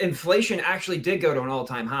 Inflation actually did go to an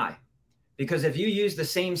all-time high, because if you use the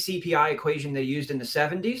same CPI equation they used in the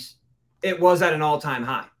 70s, it was at an all-time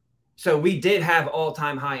high. So we did have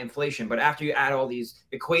all-time high inflation, but after you add all these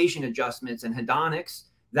equation adjustments and hedonics,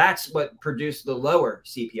 that's what produced the lower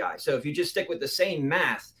CPI. So if you just stick with the same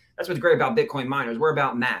math, that's what's great about Bitcoin miners. We're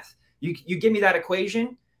about math. You give me that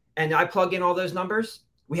equation and I plug in all those numbers,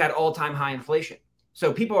 we had all-time high inflation.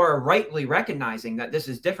 So people are rightly recognizing that this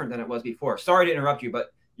is different than it was before. Sorry to interrupt you,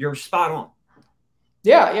 but you're spot on.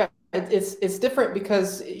 Yeah. It's different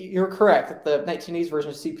because you're correct. The 1980s version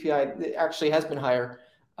of CPI actually has been higher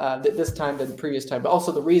this time than the previous time, but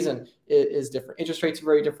also the reason is different. Interest rates are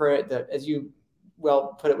very different. As you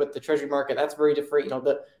well put it with the treasury market, that's very different.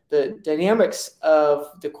 The dynamics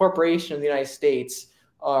of the corporation of the United States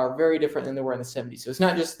are very different than they were in the 70s. So it's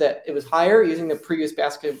not just that it was higher using the previous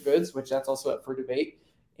basket of goods, which that's also up for debate.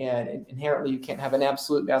 And inherently you can't have an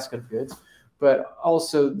absolute basket of goods, but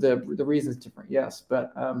also the reason is different. Yes.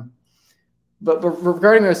 But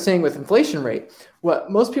regarding what I was saying with inflation rate,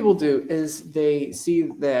 what most people do is they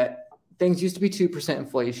see that things used to be 2%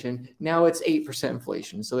 inflation. Now it's 8%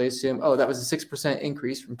 inflation. So they assume, oh, that was a 6%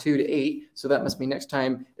 increase from 2 to 8. So that must mean next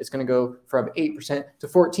time it's going to go from 8% to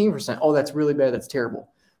 14%. Oh, that's really bad. That's terrible.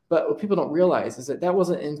 But what people don't realize is that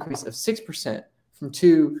wasn't an increase of 6% from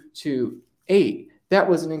 2 to 8. That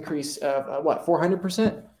was an increase of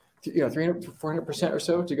 400%? 300, 400% or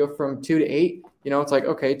so to go from 2 to 8. It's like,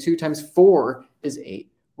 okay, 2 times 4 is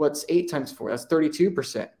 8. What's 8 times 4? That's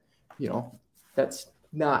 32%. That's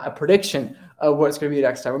not a prediction of what it's going to be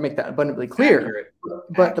next time. We'll make that abundantly clear.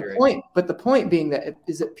 Accurate. But the point being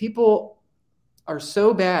that people are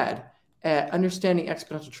so bad at understanding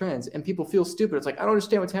exponential trends, and people feel stupid. It's like, I don't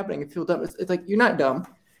understand what's happening. And feel dumb. It's like, you're not dumb.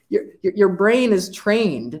 Your brain is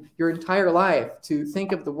trained your entire life to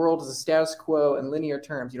think of the world as a status quo in linear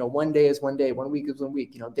terms. One day is one day, 1 week is 1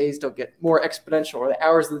 week. Days don't get more exponential, or the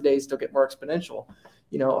hours of the days don't get more exponential.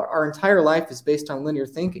 Our entire life is based on linear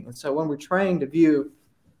thinking. And so when we're trying to view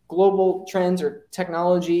global trends or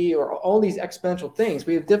technology or all these exponential things,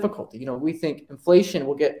 we have difficulty. We think inflation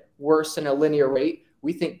will get worse in a linear rate.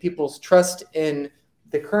 We think people's trust in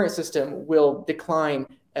the current system will decline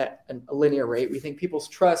at a linear rate. We think people's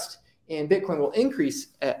trust in Bitcoin will increase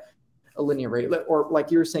at a linear rate. Or like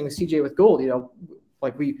you were saying with CJ with gold,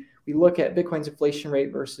 like we look at Bitcoin's inflation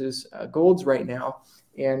rate versus gold's right now,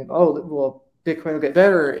 and Bitcoin will get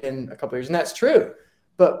better in a couple of years, and that's true.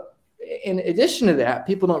 But in addition to that,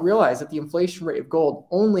 people don't realize that the inflation rate of gold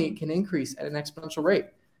only can increase at an exponential rate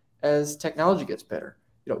as technology gets better.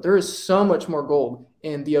 There is so much more gold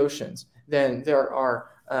in the oceans than there are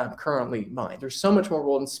currently mined. There's so much more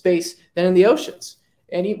gold in space than in the oceans.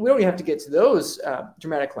 And we don't even have to get to those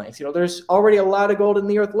dramatic lengths. There's already a lot of gold in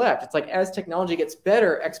the earth left. It's like as technology gets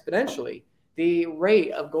better exponentially, the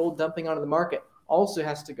rate of gold dumping onto the market also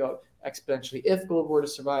has to go exponentially if gold were to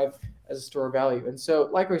survive as a store of value. And so,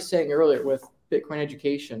 like I was saying earlier with Bitcoin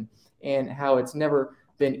education and how it's never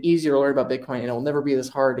been easier to learn about Bitcoin, and it'll never be this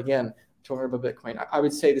hard again to learn about Bitcoin, I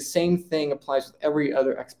would say the same thing applies with every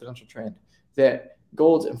other exponential trend, that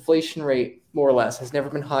gold's inflation rate, more or less, has never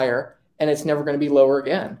been higher, and it's never going to be lower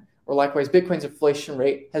again. Or likewise, Bitcoin's inflation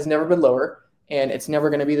rate has never been lower, and it's never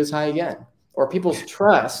going to be this high again. Or people's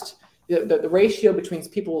trust, the ratio between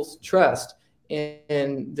people's trust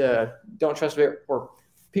in the don't trust or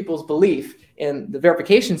people's belief in the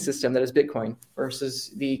verification system that is Bitcoin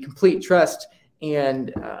versus the complete trust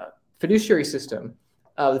and fiduciary system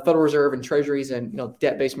of the Federal Reserve and treasuries and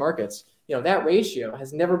debt-based markets. that ratio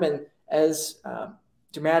has never been as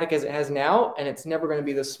dramatic as it has now, and it's never going to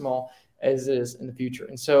be this small as it is in the future.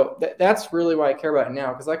 And so that's really why I care about it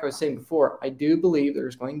now, because like I was saying before, I do believe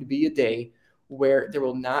there's going to be a day where there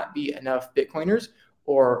will not be enough Bitcoiners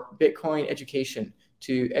or Bitcoin education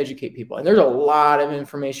to educate people. And there's a lot of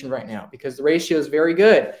information right now because the ratio is very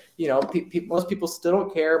good. Most people still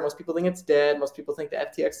don't care. Most people think it's dead. Most people think the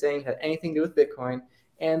FTX thing had anything to do with Bitcoin,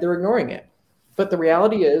 and they're ignoring it. But the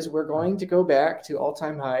reality is we're going to go back to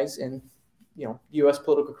all-time highs in, U.S.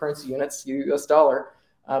 political currency units, U.S. dollar,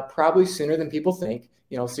 probably sooner than people think,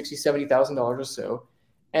 $60,000, $70,000 or so.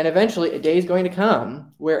 And eventually a day is going to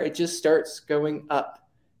come where it just starts going up,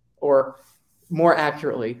 or more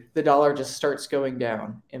accurately, the dollar just starts going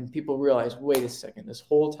down, and people realize, wait a second, this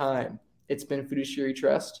whole time it's been fiduciary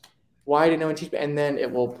trust. Why did no one teach me? And then it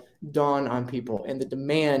will dawn on people, and the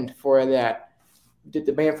demand for that, the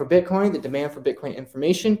demand for Bitcoin, the demand for Bitcoin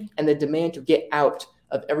information, and the demand to get out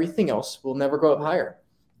of everything else will never go up higher.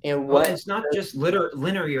 And it's not just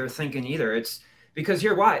linear thinking either. It's because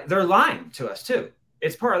why they're lying to us too.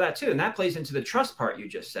 It's part of that too, and that plays into the trust part you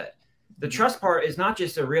just said. The trust part is not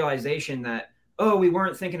just a realization that, oh, we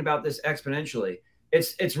weren't thinking about this exponentially.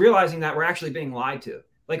 It's realizing that we're actually being lied to.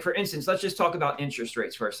 Like, for instance, let's just talk about interest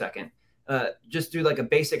rates for a second. Just do like a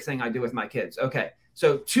basic thing I do with my kids. Okay,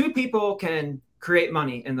 so two people can create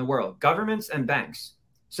money in the world, governments and banks.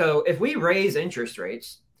 So if we raise interest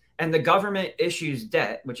rates and the government issues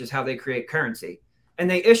debt, which is how they create currency, and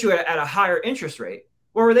they issue it at a higher interest rate,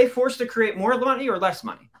 well, are they forced to create more money or less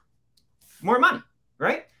money? More money,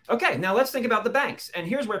 right? Okay, now let's think about the banks. And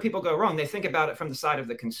here's where people go wrong. They think about it from the side of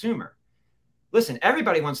the consumer. Listen,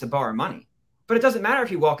 everybody wants to borrow money, but it doesn't matter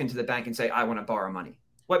if you walk into the bank and say, I want to borrow money.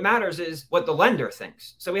 What matters is what the lender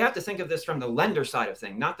thinks. So we have to think of this from the lender side of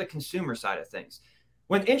things, not the consumer side of things.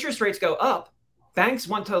 When interest rates go up, banks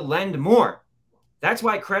want to lend more. That's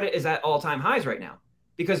why credit is at all-time highs right now,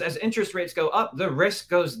 because as interest rates go up, the risk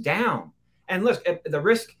goes down. And look, the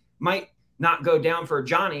risk might not go down for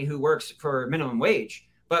Johnny who works for minimum wage,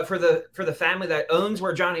 but for the family that owns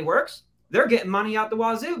where Johnny works, they're getting money out the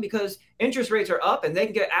wazoo because interest rates are up and they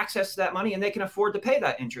can get access to that money and they can afford to pay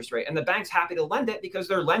that interest rate. And the bank's happy to lend it because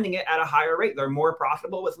they're lending it at a higher rate. They're more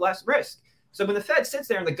profitable with less risk. So when the Fed sits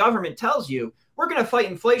there and the government tells you, we're going to fight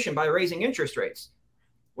inflation by raising interest rates.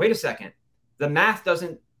 Wait a second. The math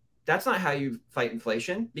that's not how you fight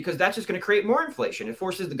inflation, because that's just going to create more inflation. It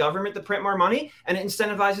forces the government to print more money and it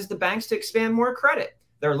incentivizes the banks to expand more credit.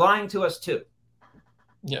 They're lying to us too.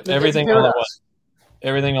 Yeah, everything all at once.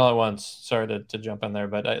 Everything all at once. Sorry to jump in there,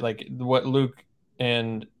 but I like what Luke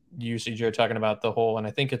and you, CJ, are talking about the whole, and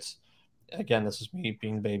I think it's, again, this is me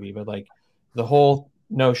being baby, but like the whole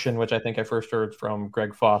notion, which I think I first heard from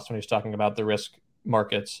Greg Foss when he was talking about the risk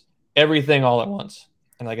markets, everything all at once.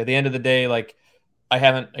 And like at the end of the day, like I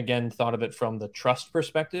haven't, again, thought of it from the trust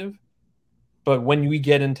perspective, but when we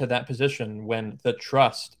get into that position, when the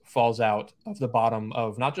trust falls out of the bottom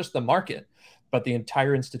of not just the market, but the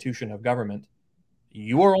entire institution of government,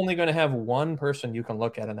 you are only going to have one person you can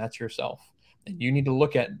look at, and that's yourself. And you need to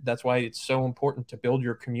look at, that's why it's so important to build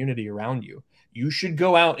your community around you. You should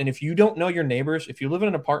go out, and if you don't know your neighbors, if you live in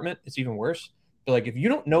an apartment, it's even worse. But like if you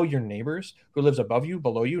don't know your neighbors who lives above you,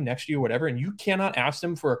 below you, next to you, whatever, and you cannot ask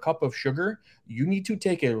them for a cup of sugar, you need to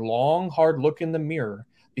take a long, hard look in the mirror,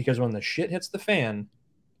 because when the shit hits the fan,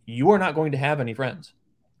 you are not going to have any friends.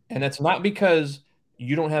 And it's not because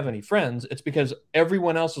you don't have any friends. It's because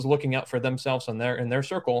everyone else is looking out for themselves in their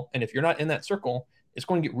circle. And if you're not in that circle, it's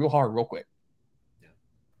going to get real hard real quick.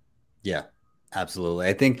 Yeah, absolutely.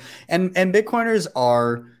 I think, and Bitcoiners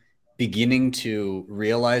are beginning to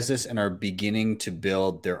realize this and are beginning to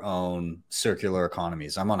build their own circular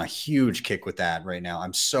economies. I'm on a huge kick with that right now.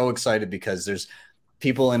 I'm so excited because there's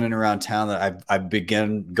people in and around town that I've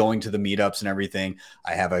begun going to the meetups and everything.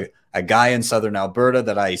 I have a guy in Southern Alberta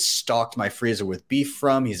that I stocked my freezer with beef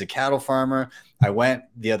from. He's a cattle farmer. I went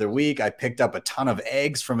the other week. I picked up a ton of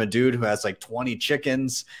eggs from a dude who has like 20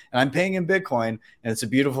 chickens, and I'm paying in Bitcoin. And it's a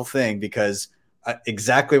beautiful thing because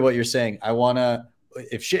exactly what you're saying. I want to,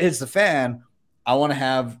 if shit hits the fan, I want to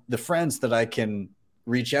have the friends that I can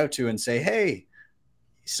reach out to and say, hey,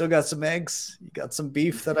 you still got some eggs? You got some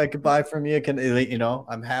beef that I could buy from you?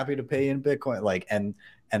 I'm happy to pay you in Bitcoin. Like, and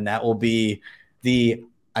that will be the,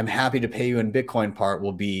 I'm happy to pay you in Bitcoin part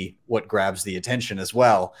will be what grabs the attention as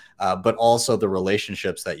well. But also the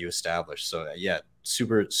relationships that you establish. So yeah,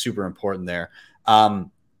 super, super important there.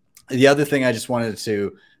 The other thing I just wanted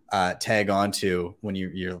to tag on to when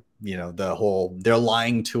you're the whole, they're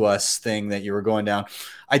lying to us thing that you were going down.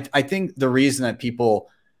 I think the reason that people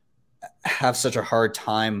have such a hard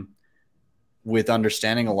time with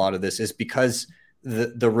understanding a lot of this is because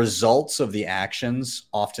the results of the actions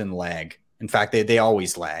often lag. In fact, they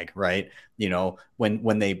always lag, right? You know,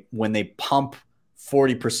 when they pump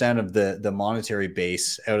 40% of the monetary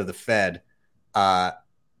base out of the Fed,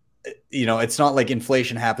 you know, it's not like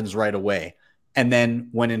inflation happens right away. And then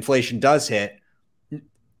when inflation does hit,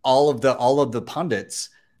 all of the pundits,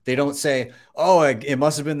 they don't say, oh, it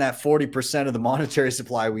must have been that 40% of the monetary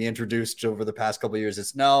supply we introduced over the past couple of years.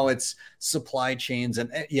 It's supply chains.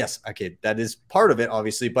 And yes, okay, that is part of it,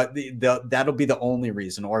 obviously, but that'll be the only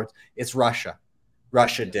reason. Or it's Russia.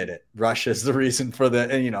 Russia did it. Russia is the reason for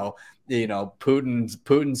the, you know,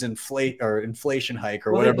 Putin's inflation hike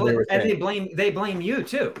or whatever they were saying. And they blame you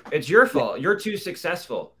too. It's your fault. You're too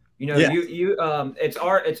successful. You know,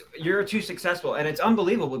 you're too successful, and it's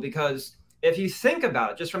unbelievable because if you think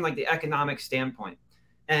about it, just from like the economic standpoint,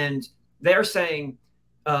 and they're saying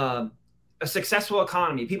a successful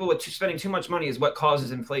economy, people with spending too much money is what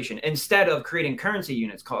causes inflation, instead of creating currency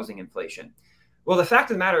units causing inflation. Well, the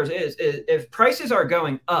fact of the matter is if prices are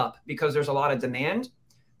going up because there's a lot of demand,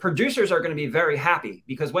 producers are going to be very happy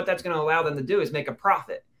because what that's going to allow them to do is make a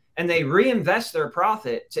profit, and they reinvest their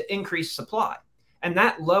profit to increase supply. And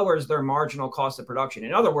that lowers their marginal cost of production.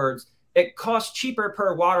 In other words, it costs cheaper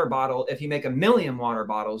per water bottle if you make 1 million water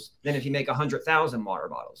bottles than if you make 100,000 water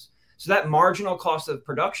bottles. So that marginal cost of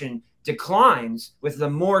production declines with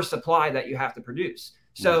the more supply that you have to produce.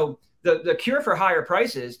 So the cure for higher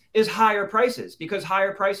prices is higher prices, because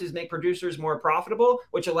higher prices make producers more profitable,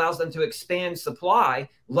 which allows them to expand supply,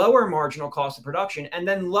 lower marginal cost of production, and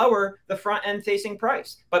then lower the front end facing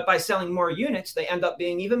price. But by selling more units, they end up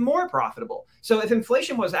being even more profitable. So if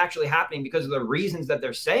inflation was actually happening because of the reasons that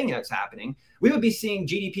they're saying it's happening, we would be seeing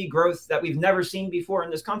GDP growth that we've never seen before in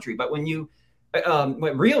this country. But when you account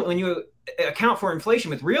for inflation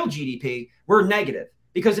with real GDP, we're negative.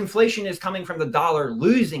 Because inflation is coming from the dollar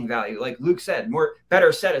losing value, like Luke said,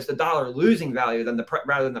 better said, it's the dollar losing value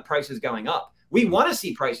rather than the prices going up. We want to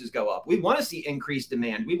see prices go up. We want to see increased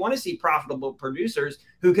demand. We want to see profitable producers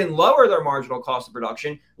who can lower their marginal cost of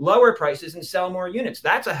production, lower prices, and sell more units.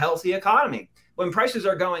 That's a healthy economy. When prices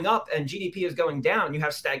are going up and GDP is going down, you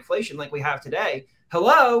have stagflation like we have today.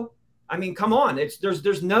 Hello? I mean, come on.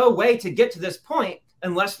 There's no way to get to this point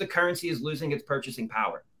unless the currency is losing its purchasing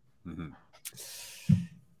power. Mm-hmm.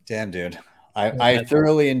 Damn, dude. I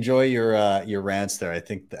thoroughly enjoy your rants there. I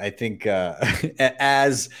think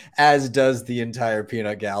as does the entire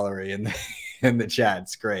peanut gallery in the chat.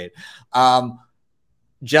 It's great.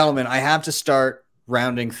 Gentlemen, I have to start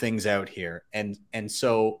rounding things out here. And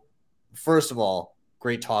so first of all,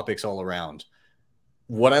 great topics all around.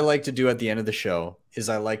 What I like to do at the end of the show is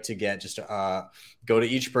I like to get go to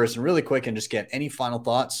each person really quick and just get any final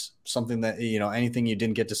thoughts, something that, you know, anything you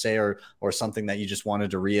didn't get to say or something that you just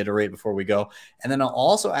wanted to reiterate before we go. And then I'll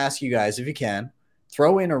also ask you guys, if you can,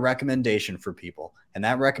 throw in a recommendation for people. And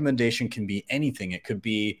that recommendation can be anything. It could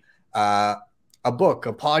be a book,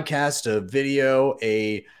 a podcast, a video,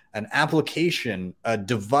 an application, a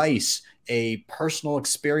device, a personal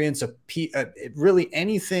experience, really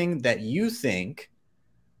anything that you think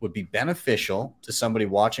would be beneficial to somebody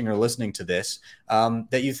watching or listening to this,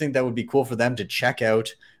 that you think that would be cool for them to check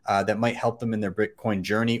out, that might help them in their Bitcoin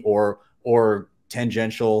journey or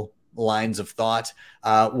tangential lines of thought,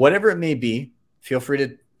 whatever it may be. Feel free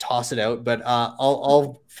to toss it out, but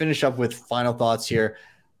I'll finish up with final thoughts here.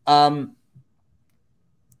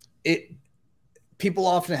 People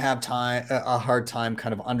often have a hard time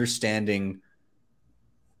kind of understanding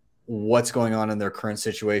what's going on in their current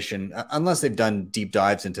situation, unless they've done deep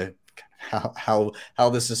dives into how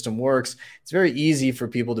the system works. It's very easy for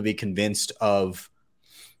people to be convinced of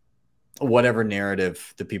whatever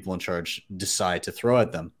narrative the people in charge decide to throw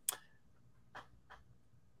at them.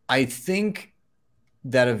 I think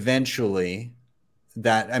that eventually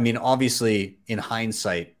obviously in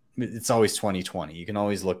hindsight, it's always 2020. You can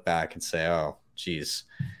always look back and say, oh, geez,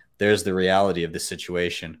 there's the reality of the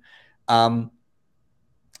situation.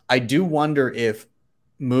 I do wonder if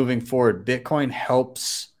moving forward, Bitcoin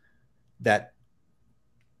helps that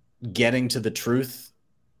getting to the truth,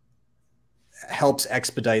 helps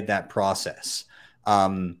expedite that process.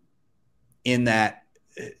 In that,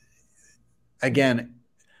 again,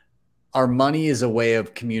 our money is a way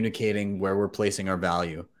of communicating where we're placing our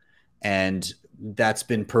value. And that's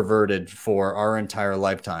been perverted for our entire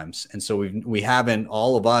lifetimes. And so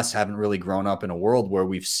all of us haven't really grown up in a world where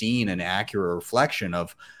we've seen an accurate reflection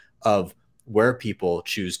of where people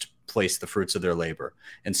choose to place the fruits of their labor.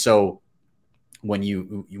 And so when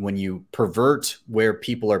you pervert where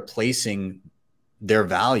people are placing their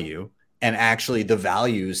value and actually the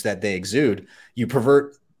values that they exude, you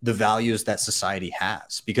pervert the values that society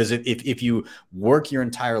has. Because if you work your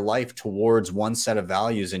entire life towards one set of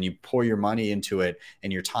values and you pour your money into it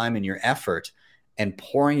and your time and your effort, and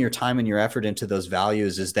pouring your time and your effort into those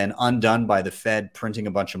values is then undone by the Fed printing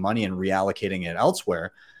a bunch of money and reallocating it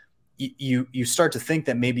elsewhere, you start to think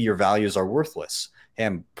that maybe your values are worthless. Hey,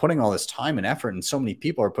 I'm putting all this time and effort, and so many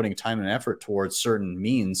people are putting time and effort towards certain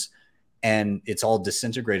means, and it's all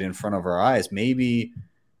disintegrated in front of our eyes. Maybe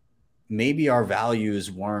our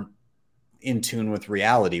values weren't in tune with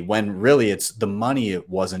reality, when really it's the money it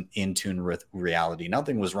wasn't in tune with reality.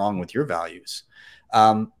 Nothing was wrong with your values.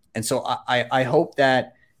 And so I hope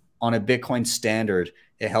that on a Bitcoin standard,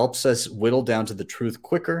 it helps us whittle down to the truth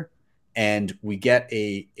quicker, and we get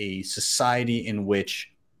a society in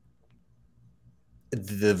which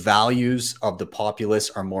the values of the populace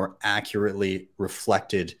are more accurately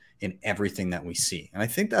reflected in everything that we see. And I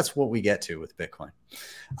think that's what we get to with Bitcoin.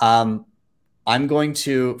 I'm going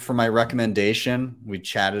to, for my recommendation, we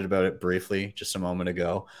chatted about it briefly just a moment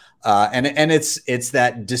ago. And it's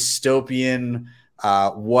that dystopian,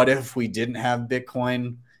 what if we didn't have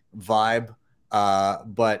Bitcoin vibe.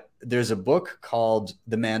 But there's a book called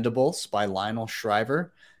The Mandibles by Lionel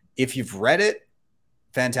Shriver. If you've read it,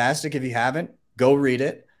 fantastic. If you haven't, go read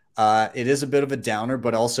it. It is a bit of a downer,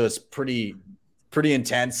 but also it's pretty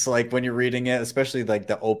intense. Like when you're reading it, especially like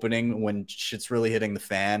the opening when shit's really hitting the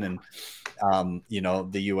fan, and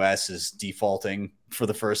the US is defaulting for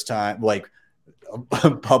the first time, like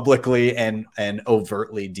publicly and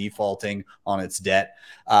overtly defaulting on its debt.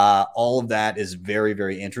 All of that is very,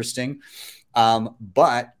 very interesting.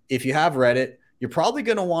 But if you have read it, you're probably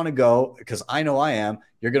going to want to go, because I know I am,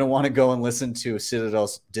 you're going to want to go and listen to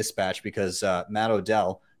Citadel's Dispatch, because Matt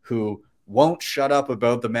Odell, who won't shut up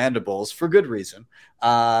about the Mandibles for good reason,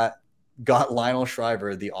 got Lionel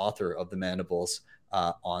Shriver, the author of the Mandibles,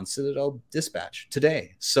 on Citadel Dispatch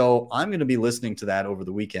today. So I'm going to be listening to that over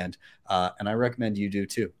the weekend, and I recommend you do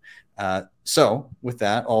too. So with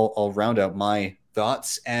that, I'll round out my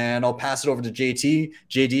thoughts, and I'll pass it over to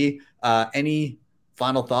JD. Any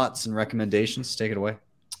final thoughts and recommendations? Take it away.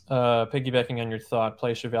 Piggybacking on your thought,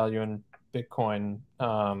 place your value in Bitcoin.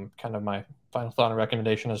 Kind of my final thought and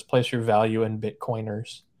recommendation is place your value in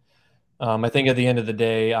Bitcoiners. I think at the end of the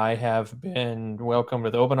day, I have been welcomed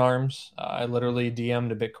with open arms. I literally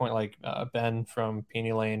DM'd a Bitcoin, like Ben from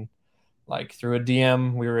Penny Lane, like through a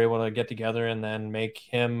DM, we were able to get together and then make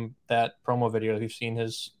him that promo video. We've seen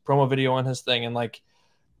his promo video on his thing, and like,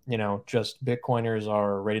 just Bitcoiners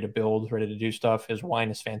are ready to build, ready to do stuff. His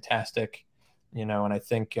wine is fantastic, and I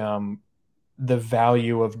think the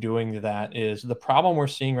value of doing that is the problem we're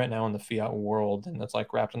seeing right now in the fiat world. And that's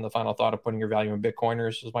like wrapped in the final thought of putting your value in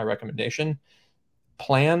Bitcoiners is my recommendation.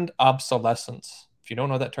 Planned obsolescence. If you don't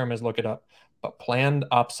know what that term is, look it up. But planned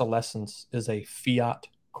obsolescence is a fiat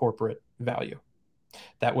corporate value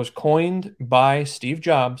that was coined by Steve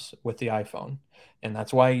Jobs with the iPhone. And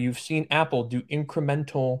that's why you've seen Apple do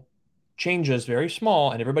incremental changes, very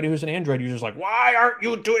small. And everybody who's an Android user is like, why aren't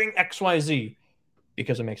you doing XYZ?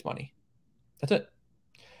 Because it makes money. That's it.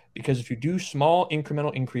 Because if you do small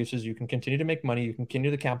incremental increases, you can continue to make money. You can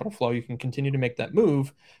continue the capital flow. You can continue to make that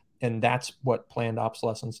move. And that's what planned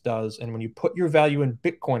obsolescence does. And when you put your value in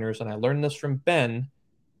Bitcoiners, and I learned this from Ben,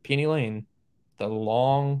 Penny Lane, the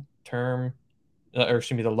low time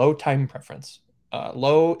preference.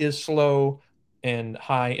 Low is slow and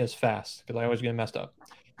high is fast, because I always get messed up.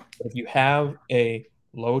 But if you have a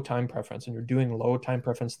low time preference and you're doing low time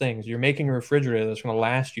preference things, you're making a refrigerator that's going to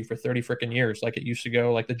last you for 30 freaking years, like it used to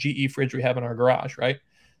go, like the GE fridge we have in our garage, right?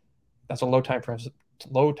 That's a low time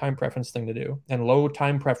preference thing to do. And low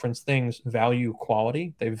time preference things value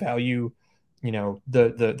quality. They value,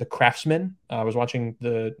 the craftsman. I was watching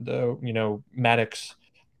the Maddox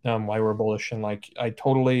why we're bullish, and like I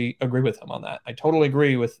totally agree with him on that. I totally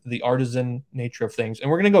agree with the artisan nature of things,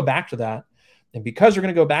 and we're going to go back to that. And because we're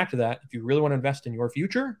going to go back to that, if you really want to invest in your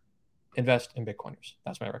future, invest in Bitcoiners.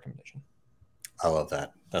 That's my recommendation. I love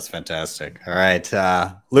that. That's fantastic. All right,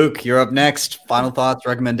 Luke, you're up next. Final thoughts,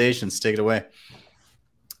 recommendations. Take it away.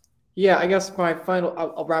 Yeah, I guess my final,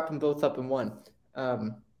 I'll wrap them both up in one.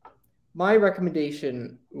 My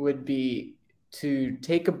recommendation would be to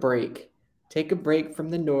take a break from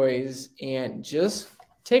the noise and just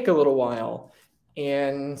take a little while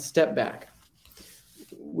and step back.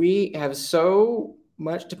 We have so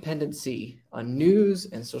much dependency on news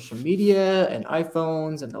and social media and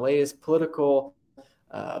iPhones and the latest political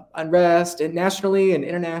unrest, and nationally and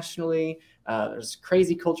internationally. There's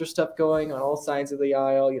crazy culture stuff going on all sides of the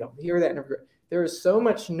aisle. You don't hear that. There is so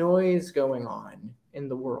much noise going on in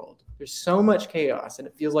the world. There's so much chaos, and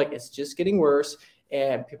it feels like it's just getting worse.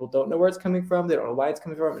 and people don't know where it's coming from. They don't know why it's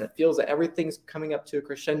coming from. And it feels that everything's coming up to a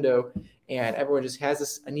crescendo, and everyone just has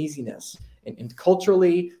this uneasiness. And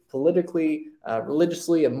culturally, politically,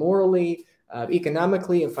 religiously, and morally,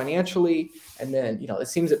 economically and financially. And then, it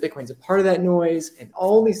seems that Bitcoin's a part of that noise. And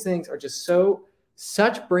all these things are just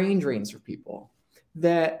such brain drains for people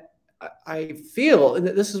that I feel, and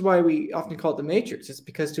this is why we often call it the Matrix. It's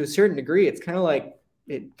because to a certain degree, it's kind of like,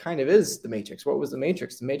 it kind of is the Matrix. What was the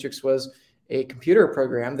Matrix? The Matrix was a computer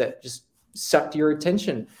program that just sucked your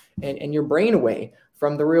attention and your brain away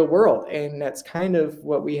from the real world. And that's kind of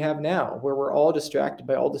what we have now, where we're all distracted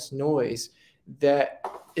by all this noise that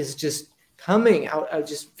is just coming out.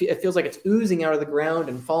 It feels like it's oozing out of the ground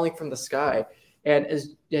and falling from the sky. And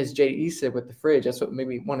as JD said with the fridge, that's what made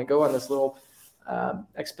me want to go on this little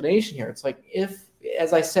explanation here. It's like,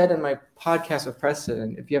 as I said in my podcast with Preston,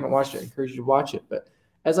 and if you haven't watched it, I encourage you to watch it. But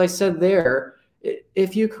as I said there,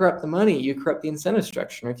 if you corrupt the money, you corrupt the incentive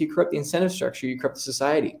structure. And if you corrupt the incentive structure, you corrupt the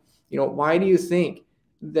society. Why do you think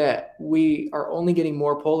that we are only getting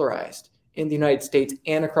more polarized in the United States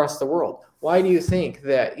and across the world? Why do you think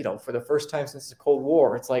that, for the first time since the Cold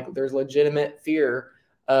War, it's like there's legitimate fear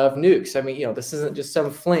of nukes? I mean, this isn't just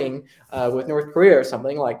some fling with North Korea or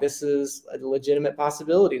something. Like, this is a legitimate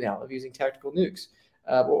possibility now of using tactical nukes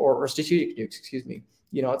or strategic nukes, excuse me.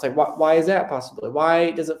 It's like, why is that possible?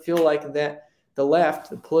 Why does it feel like that the left,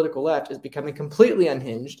 the political left, is becoming completely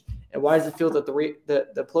unhinged? And why does it feel that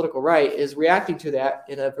the political right is reacting to that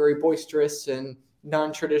in a very boisterous and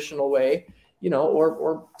non-traditional way?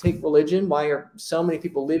 Or take religion. Why are so many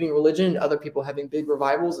people leaving religion and other people having big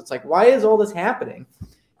revivals? It's like, why is all this happening?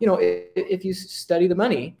 If you study the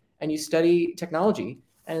money and you study technology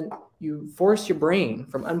and you force your brain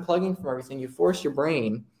from unplugging from everything, you force your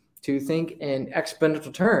brain to think in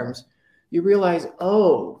exponential terms, you realize,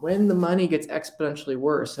 when the money gets exponentially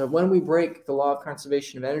worse, so when we break the law of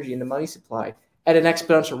conservation of energy in the money supply at an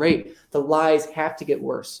exponential rate, the lies have to get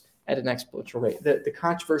worse at an exponential rate. The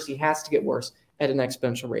controversy has to get worse at an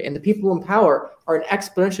exponential rate. And the people in power are in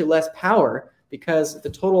exponentially less power because the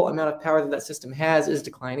total amount of power that system has is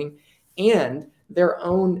declining, and their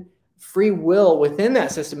own free will within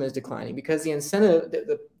that system is declining because the incentive,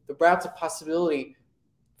 the routes of possibility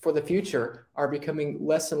for the future are becoming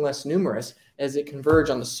less and less numerous as it converge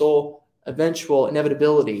on the sole eventual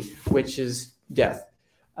inevitability, which is death.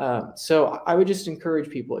 So I would just encourage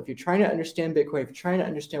people, if you're trying to understand Bitcoin, if you're trying to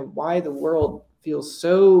understand why the world feels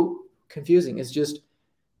so confusing, is just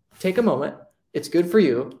take a moment. It's good for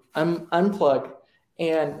you. Unplug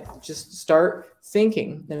and just start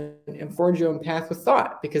thinking and forge your own path with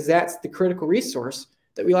thought, because that's the critical resource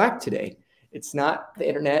that we lack today. It's not the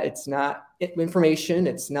internet. It's not information.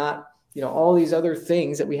 It's not, all these other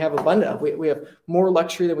things that we have abundant of. We have more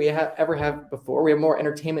luxury than we ever have before. We have more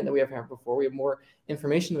entertainment than we ever have before. We have more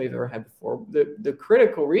information than we've ever had before. The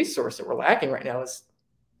critical resource that we're lacking right now is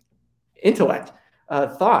intellect,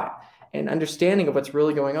 thought, and understanding of what's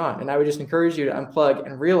really going on. And I would just encourage you to unplug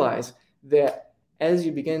and realize that as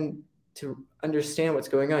you begin to understand what's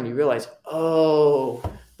going on, you realize,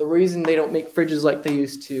 the reason they don't make fridges like they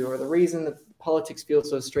used to, or the reason that politics feels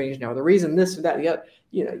so strange now, or the reason this or that, the other,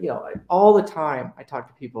 all the time I talk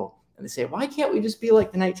to people and they say, why can't we just be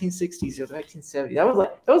like the 1960s or the 1970s?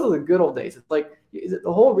 Those were the good old days. It's like the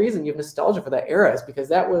whole reason you have nostalgia for that era is because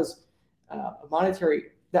that was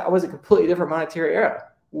a completely different monetary era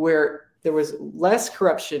where there was less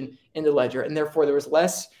corruption in the ledger, and therefore there was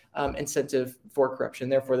less incentive for corruption.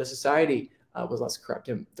 Therefore, the society was less corrupt.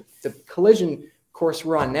 And the collision course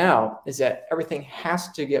we're on now is that everything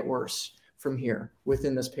has to get worse from here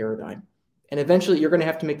within this paradigm. And eventually you're going to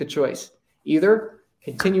have to make the choice. Either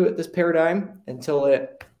continue at this paradigm until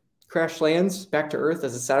it crash lands back to Earth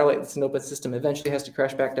as a satellite that's an open system eventually has to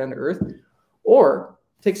crash back down to Earth, or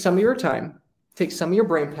take some of your time, take some of your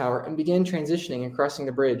brain power, and begin transitioning and crossing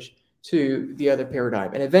the bridge to the other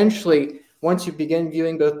paradigm. And eventually, once you begin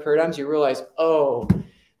viewing both paradigms, you realize,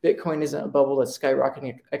 Bitcoin isn't a bubble that's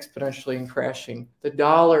skyrocketing exponentially and crashing. The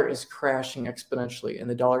dollar is crashing exponentially, and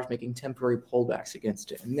the dollar is making temporary pullbacks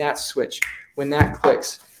against it. And that switch, when that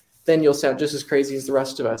clicks, then you'll sound just as crazy as the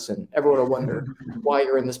rest of us, and everyone will wonder why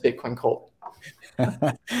you're in this Bitcoin cult.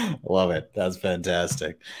 Love it. That's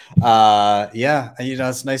fantastic. It's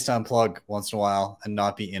nice to unplug once in a while and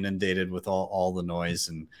not be inundated with all the noise,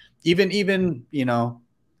 and even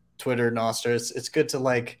Twitter, Nostr. It's good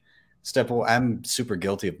to step away. I'm super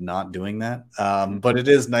guilty of not doing that. But it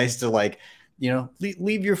is nice to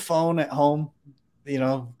leave your phone at home,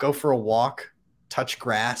 go for a walk, touch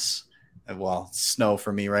grass. Well, it's snow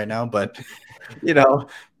for me right now, but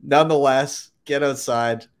nonetheless, get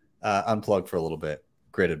outside, unplug for a little bit.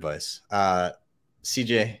 Great advice.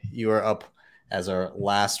 CJ, you are up as our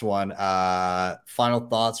last one. Final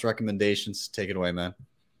thoughts, recommendations. Take it away, man.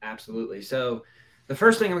 Absolutely. So the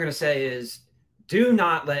first thing I'm going to say is do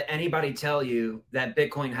not let anybody tell you that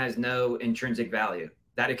Bitcoin has no intrinsic value,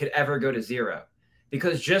 that it could ever go to zero.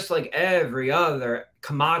 Because just like every other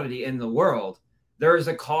commodity in the world, there is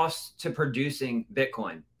a cost to producing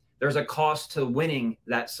Bitcoin. There's a cost to winning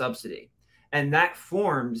that subsidy. And that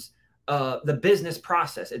forms the business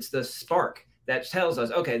process. It's the spark that tells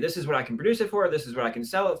us, okay, this is what I can produce it for. This is what I can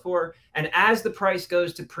sell it for. And as the price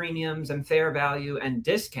goes to premiums and fair value and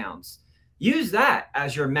discounts, use that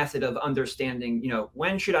as your method of understanding,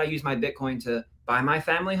 when should I use my Bitcoin to buy my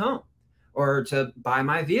family home or to buy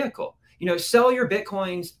my vehicle? Sell your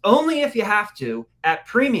Bitcoins only if you have to at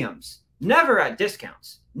premiums, never at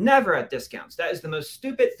discounts. Never at discounts. That is the most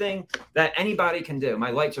stupid thing that anybody can do.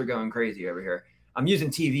 My lights are going crazy over here. I'm using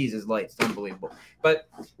TVs as lights. It's unbelievable. But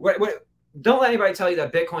don't let anybody tell you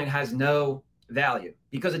that Bitcoin has no value,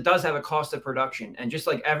 because it does have a cost of production. And just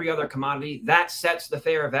like every other commodity, that sets the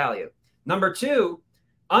fair value. Number two,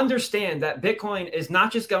 understand that Bitcoin is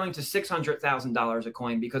not just going to $600,000 a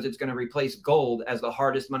coin because it's going to replace gold as the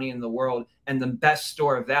hardest money in the world and the best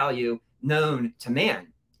store of value known to man.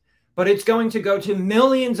 But it's going to go to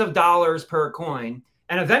millions of dollars per coin.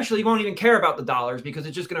 And eventually you won't even care about the dollars because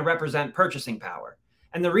it's just going to represent purchasing power.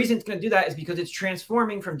 And the reason it's going to do that is because it's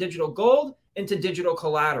transforming from digital gold into digital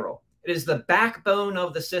collateral. It is the backbone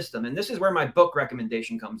of the system. And this is where my book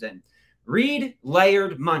recommendation comes in. Read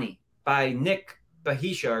Layered Money by Nick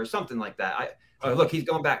Bahisha or something like that. Look, he's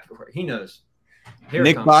going back. He knows. Here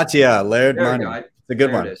Nick Bhatia, Layered Money. It's a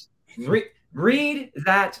good one. It is. Read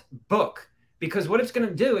that book. Because what it's going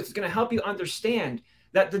to do, it's going to help you understand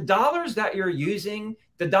that the dollars that you're using,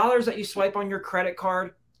 the dollars that you swipe on your credit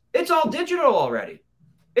card, it's all digital already.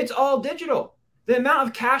 It's all digital. The amount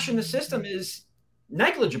of cash in the system is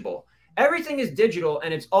negligible. Everything is digital,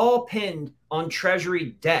 and it's all pinned on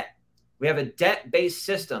treasury debt. We have a debt-based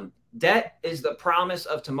system. Debt is the promise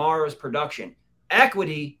of tomorrow's production.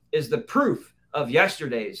 Equity is the proof of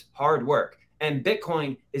yesterday's hard work. And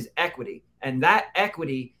Bitcoin is equity. And that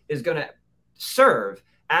equity is going to serve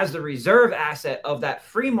as the reserve asset of that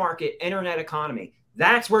free market internet economy.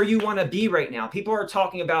 That's where you want to be right now. People are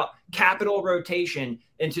talking about capital rotation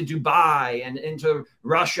into Dubai and into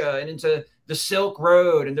Russia and into the Silk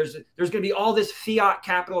Road. And there's going to be all this fiat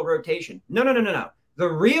capital rotation. No. The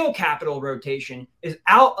real capital rotation is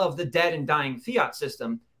out of the dead and dying fiat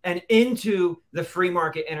system and into the free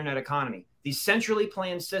market internet economy. These centrally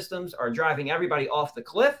planned systems are driving everybody off the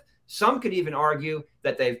cliff. Some could even argue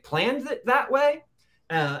that they've planned it that way.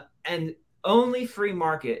 And only free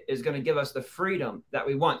market is going to give us the freedom that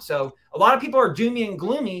we want. So a lot of people are doomy and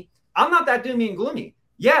gloomy. I'm not that doomy and gloomy.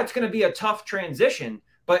 Yeah, it's going to be a tough transition,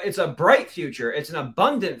 but it's a bright future. It's an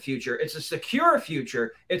abundant future. It's a secure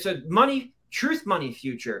future. It's a truth money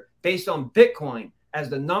future based on Bitcoin as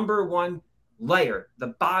the number one layer,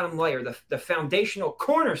 the bottom layer, the foundational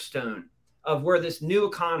cornerstone of where this new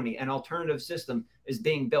economy and alternative system is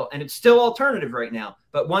being built. And it's still alternative right now,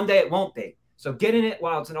 but one day it won't be. So get in it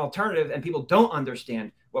while it's an alternative and people don't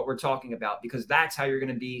understand what we're talking about, because that's how you're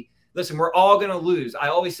going to be. Listen, we're all going to lose. I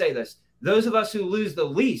always say this. Those of us who lose the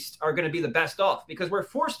least are going to be the best off because we're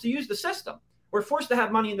forced to use the system. We're forced to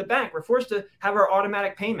have money in the bank. We're forced to have our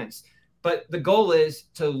automatic payments. But the goal is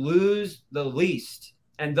to lose the least.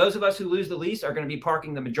 And those of us who lose the least are going to be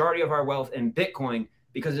parking the majority of our wealth in Bitcoin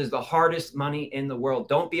because it is the hardest money in the world.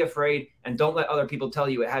 Don't be afraid, and don't let other people tell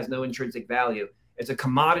you it has no intrinsic value. It's a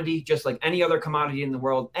commodity just like any other commodity in the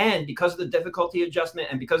world. And because of the difficulty adjustment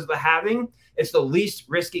and because of the halving, it's the least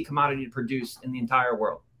risky commodity to produce in the entire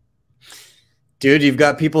world. Dude, you've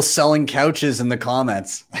got people selling couches in the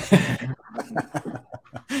comments.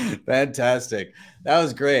 Fantastic. That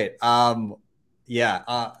was great. I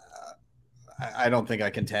don't think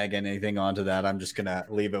I can tag anything onto that. I'm just going to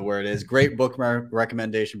leave it where it is. Great book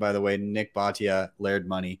recommendation, by the way. Nick Bhatia, Layered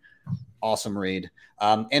Money. Awesome read.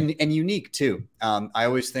 And unique too. I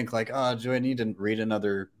always think like, do I need to read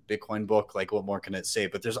another Bitcoin book? Like, what more can it say?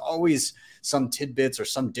 But there's always some tidbits or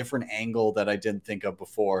some different angle that I didn't think of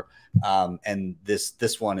before. And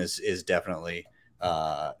this one is definitely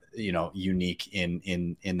unique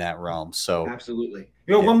in that realm. So absolutely.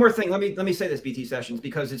 One more thing. Let me say this, BT Sessions,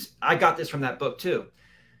 because I got this from that book too.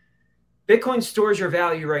 Bitcoin stores your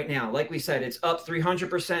value right now. Like we said, it's up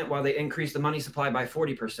 300% while they increase the money supply by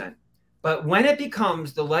 40%. But when it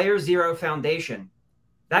becomes the layer zero foundation,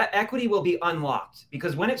 that equity will be unlocked,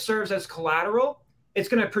 because when it serves as collateral, it's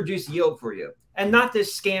going to produce yield for you. And not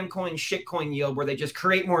this scam coin, shit coin yield where they just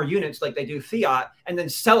create more units like they do fiat and then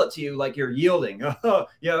sell it to you like you're yielding.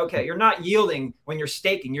 Yeah, okay. You're not yielding when you're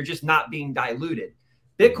staking. You're just not being diluted.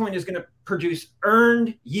 Bitcoin is going to produce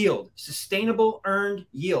earned yield, sustainable earned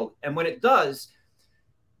yield. And when it does,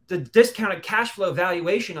 the discounted cash flow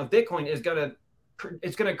valuation of Bitcoin is going to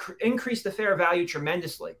increase the fair value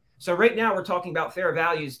tremendously. So right now we're talking about fair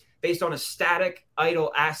values based on a static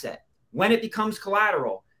idle asset. When it becomes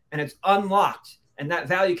collateral and it's unlocked and that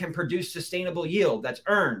value can produce sustainable yield that's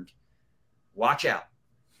earned, watch out.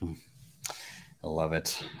 I love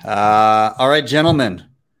it. All right, gentlemen,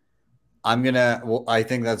 I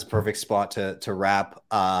think that's a perfect spot to wrap.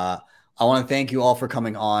 I want to thank you all for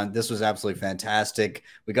coming on. This was absolutely fantastic.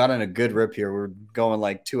 We got in a good rip here. We're going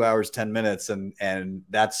like 2 hours, 10 minutes, and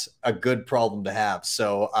that's a good problem to have.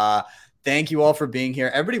 So, thank you all for being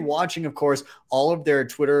here. Everybody watching, of course, all of their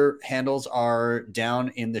Twitter handles are down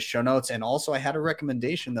in the show notes. And also, I had a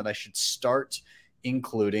recommendation that I should start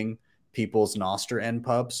including people's Nostr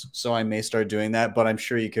NPubs. So I may start doing that, but I'm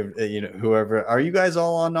sure you could, whoever, are you guys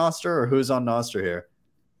all on Nostr or who's on Nostr here?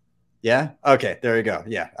 Yeah. Okay. There you go.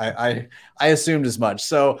 Yeah. I assumed as much.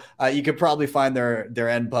 So you could probably find their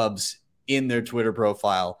NPubs in their Twitter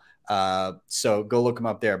profile. So go look them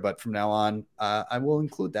up there. But from now on, I will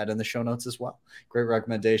include that in the show notes as well. Great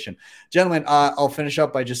recommendation. Gentlemen, I'll finish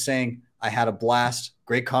up by just saying I had a blast.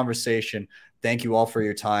 Great conversation. Thank you all for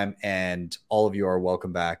your time, and all of you are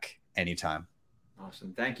welcome back anytime.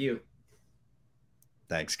 Awesome. Thank you.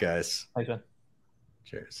 Thanks, guys. Thanks, man.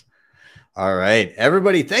 Cheers. All right,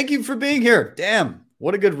 everybody. Thank you for being here. Damn,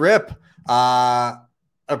 what a good rip.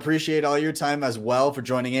 Appreciate all your time as well for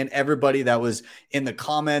joining in. Everybody that was in the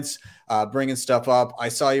comments, bringing stuff up. I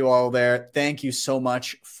saw you all there. Thank you so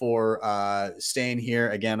much for staying here.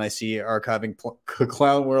 Again, I see archiving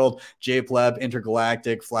Clown World, JPleb,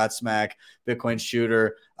 Intergalactic, Flat Smack, Bitcoin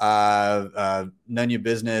Shooter, None Your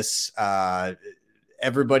Business,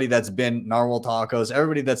 everybody that's been Narwhal Tacos,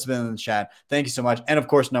 everybody that's been in the chat. Thank you so much. And of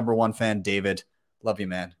course, number one fan, David. Love you,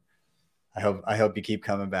 man. I hope you keep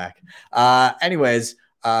coming back. Anyways,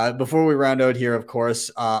 before we round out here, of course,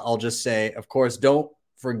 I'll just say, of course, don't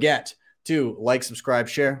forget to like, subscribe,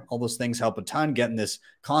 share. All those things help a ton getting this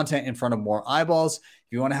content in front of more eyeballs.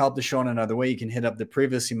 If you want to help the show in another way, you can hit up the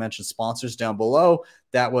previously mentioned sponsors down below.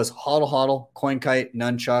 That was Hodl Hodl, CoinKite,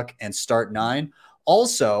 Nunchuck, and Start9.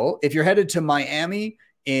 Also, if you're headed to Miami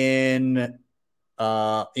in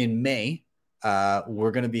May,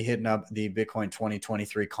 we're going to be hitting up the Bitcoin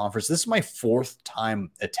 2023 conference. This is my fourth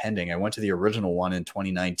time attending. I went to the original one in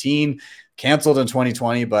 2019, canceled in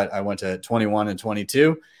 2020, but I went to 21 and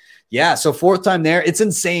 22. Yeah, so fourth time there. It's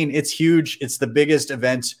insane. It's huge. It's the biggest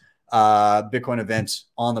event, Bitcoin event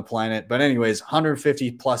on the planet. But anyways,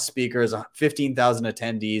 150 plus speakers, 15,000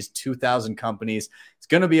 attendees, 2,000 companies. It's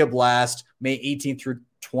going to be a blast. May 18th through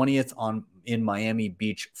 20th in Miami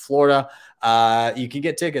Beach, Florida. You can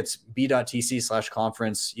get tickets,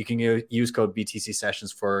 b.tc/conference. You can use code BTC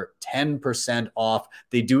Sessions for 10% off.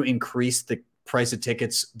 They do increase the price of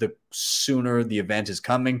tickets the sooner the event is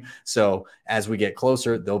coming. So as we get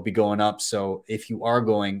closer, they'll be going up. So if you are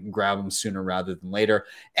going, grab them sooner rather than later.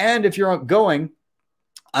 And if you're going,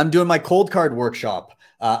 I'm doing my cold card workshop.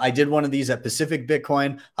 I did one of these at Pacific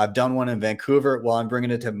Bitcoin. I've done one in Vancouver. Well, I'm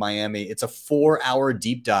bringing it to Miami. It's a 4-hour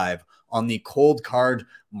deep dive on the Cold Card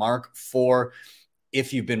Mark IV.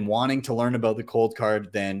 If you've been wanting to learn about the Cold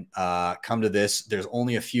Card, then come to this. There's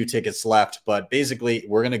only a few tickets left, but basically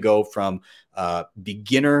we're going to go from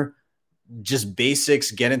beginner, just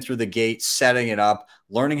basics, getting through the gate, setting it up,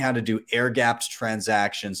 learning how to do air-gapped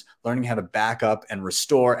transactions, learning how to back up and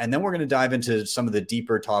restore. And then we're going to dive into some of the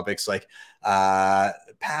deeper topics like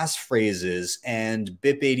passphrases and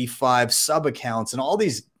BIP85 sub-accounts and all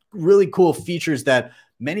these really cool features that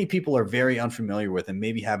many people are very unfamiliar with and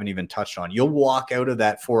maybe haven't even touched on. You'll walk out of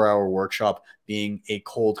that 4-hour workshop being a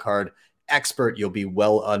cold card expert. You'll be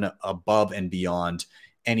well above and beyond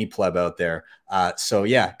any pleb out there. So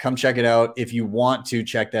yeah, come check it out. If you want to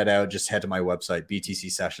check that out, just head to my website,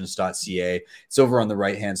 btcsessions.ca. It's over on the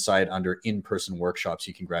right-hand side under in-person workshops.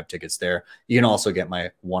 You can grab tickets there. You can also get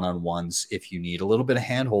my one-on-ones if you need a little bit of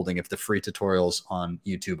hand-holding if the free tutorials on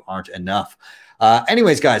YouTube aren't enough.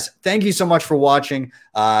 Anyways, guys, thank you so much for watching.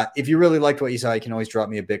 If you really liked what you saw, you can always drop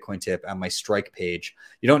me a Bitcoin tip on my Strike page.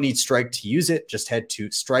 You don't need Strike to use it. Just head to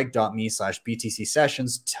strike.me/BTC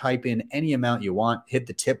Sessions. Type in any amount you want. Hit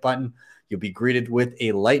the tip button. You'll be greeted with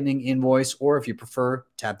a Lightning invoice, or if you prefer,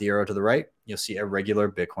 tap the arrow to the right. You'll see a regular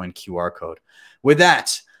Bitcoin QR code. With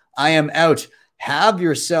that, I am out. Have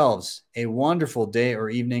yourselves a wonderful day or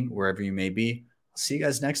evening, wherever you may be. I'll see you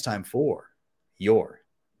guys next time for your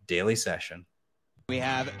daily session. We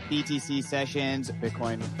have BTC sessions.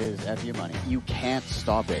 Bitcoin is FU money. You can't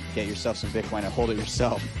stop it. Get yourself some Bitcoin and hold it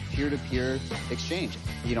yourself. Peer-to-peer exchange.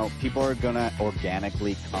 You know, people are going to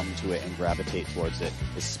organically come to it and gravitate towards it,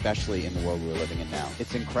 especially in the world we're living in now.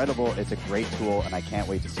 It's incredible. It's a great tool, and I can't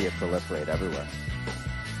wait to see it proliferate everywhere.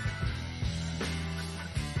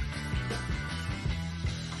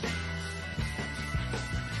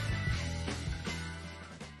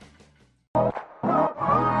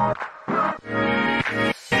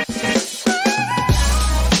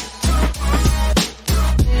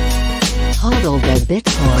 Hodl the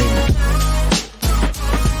Bitcoin.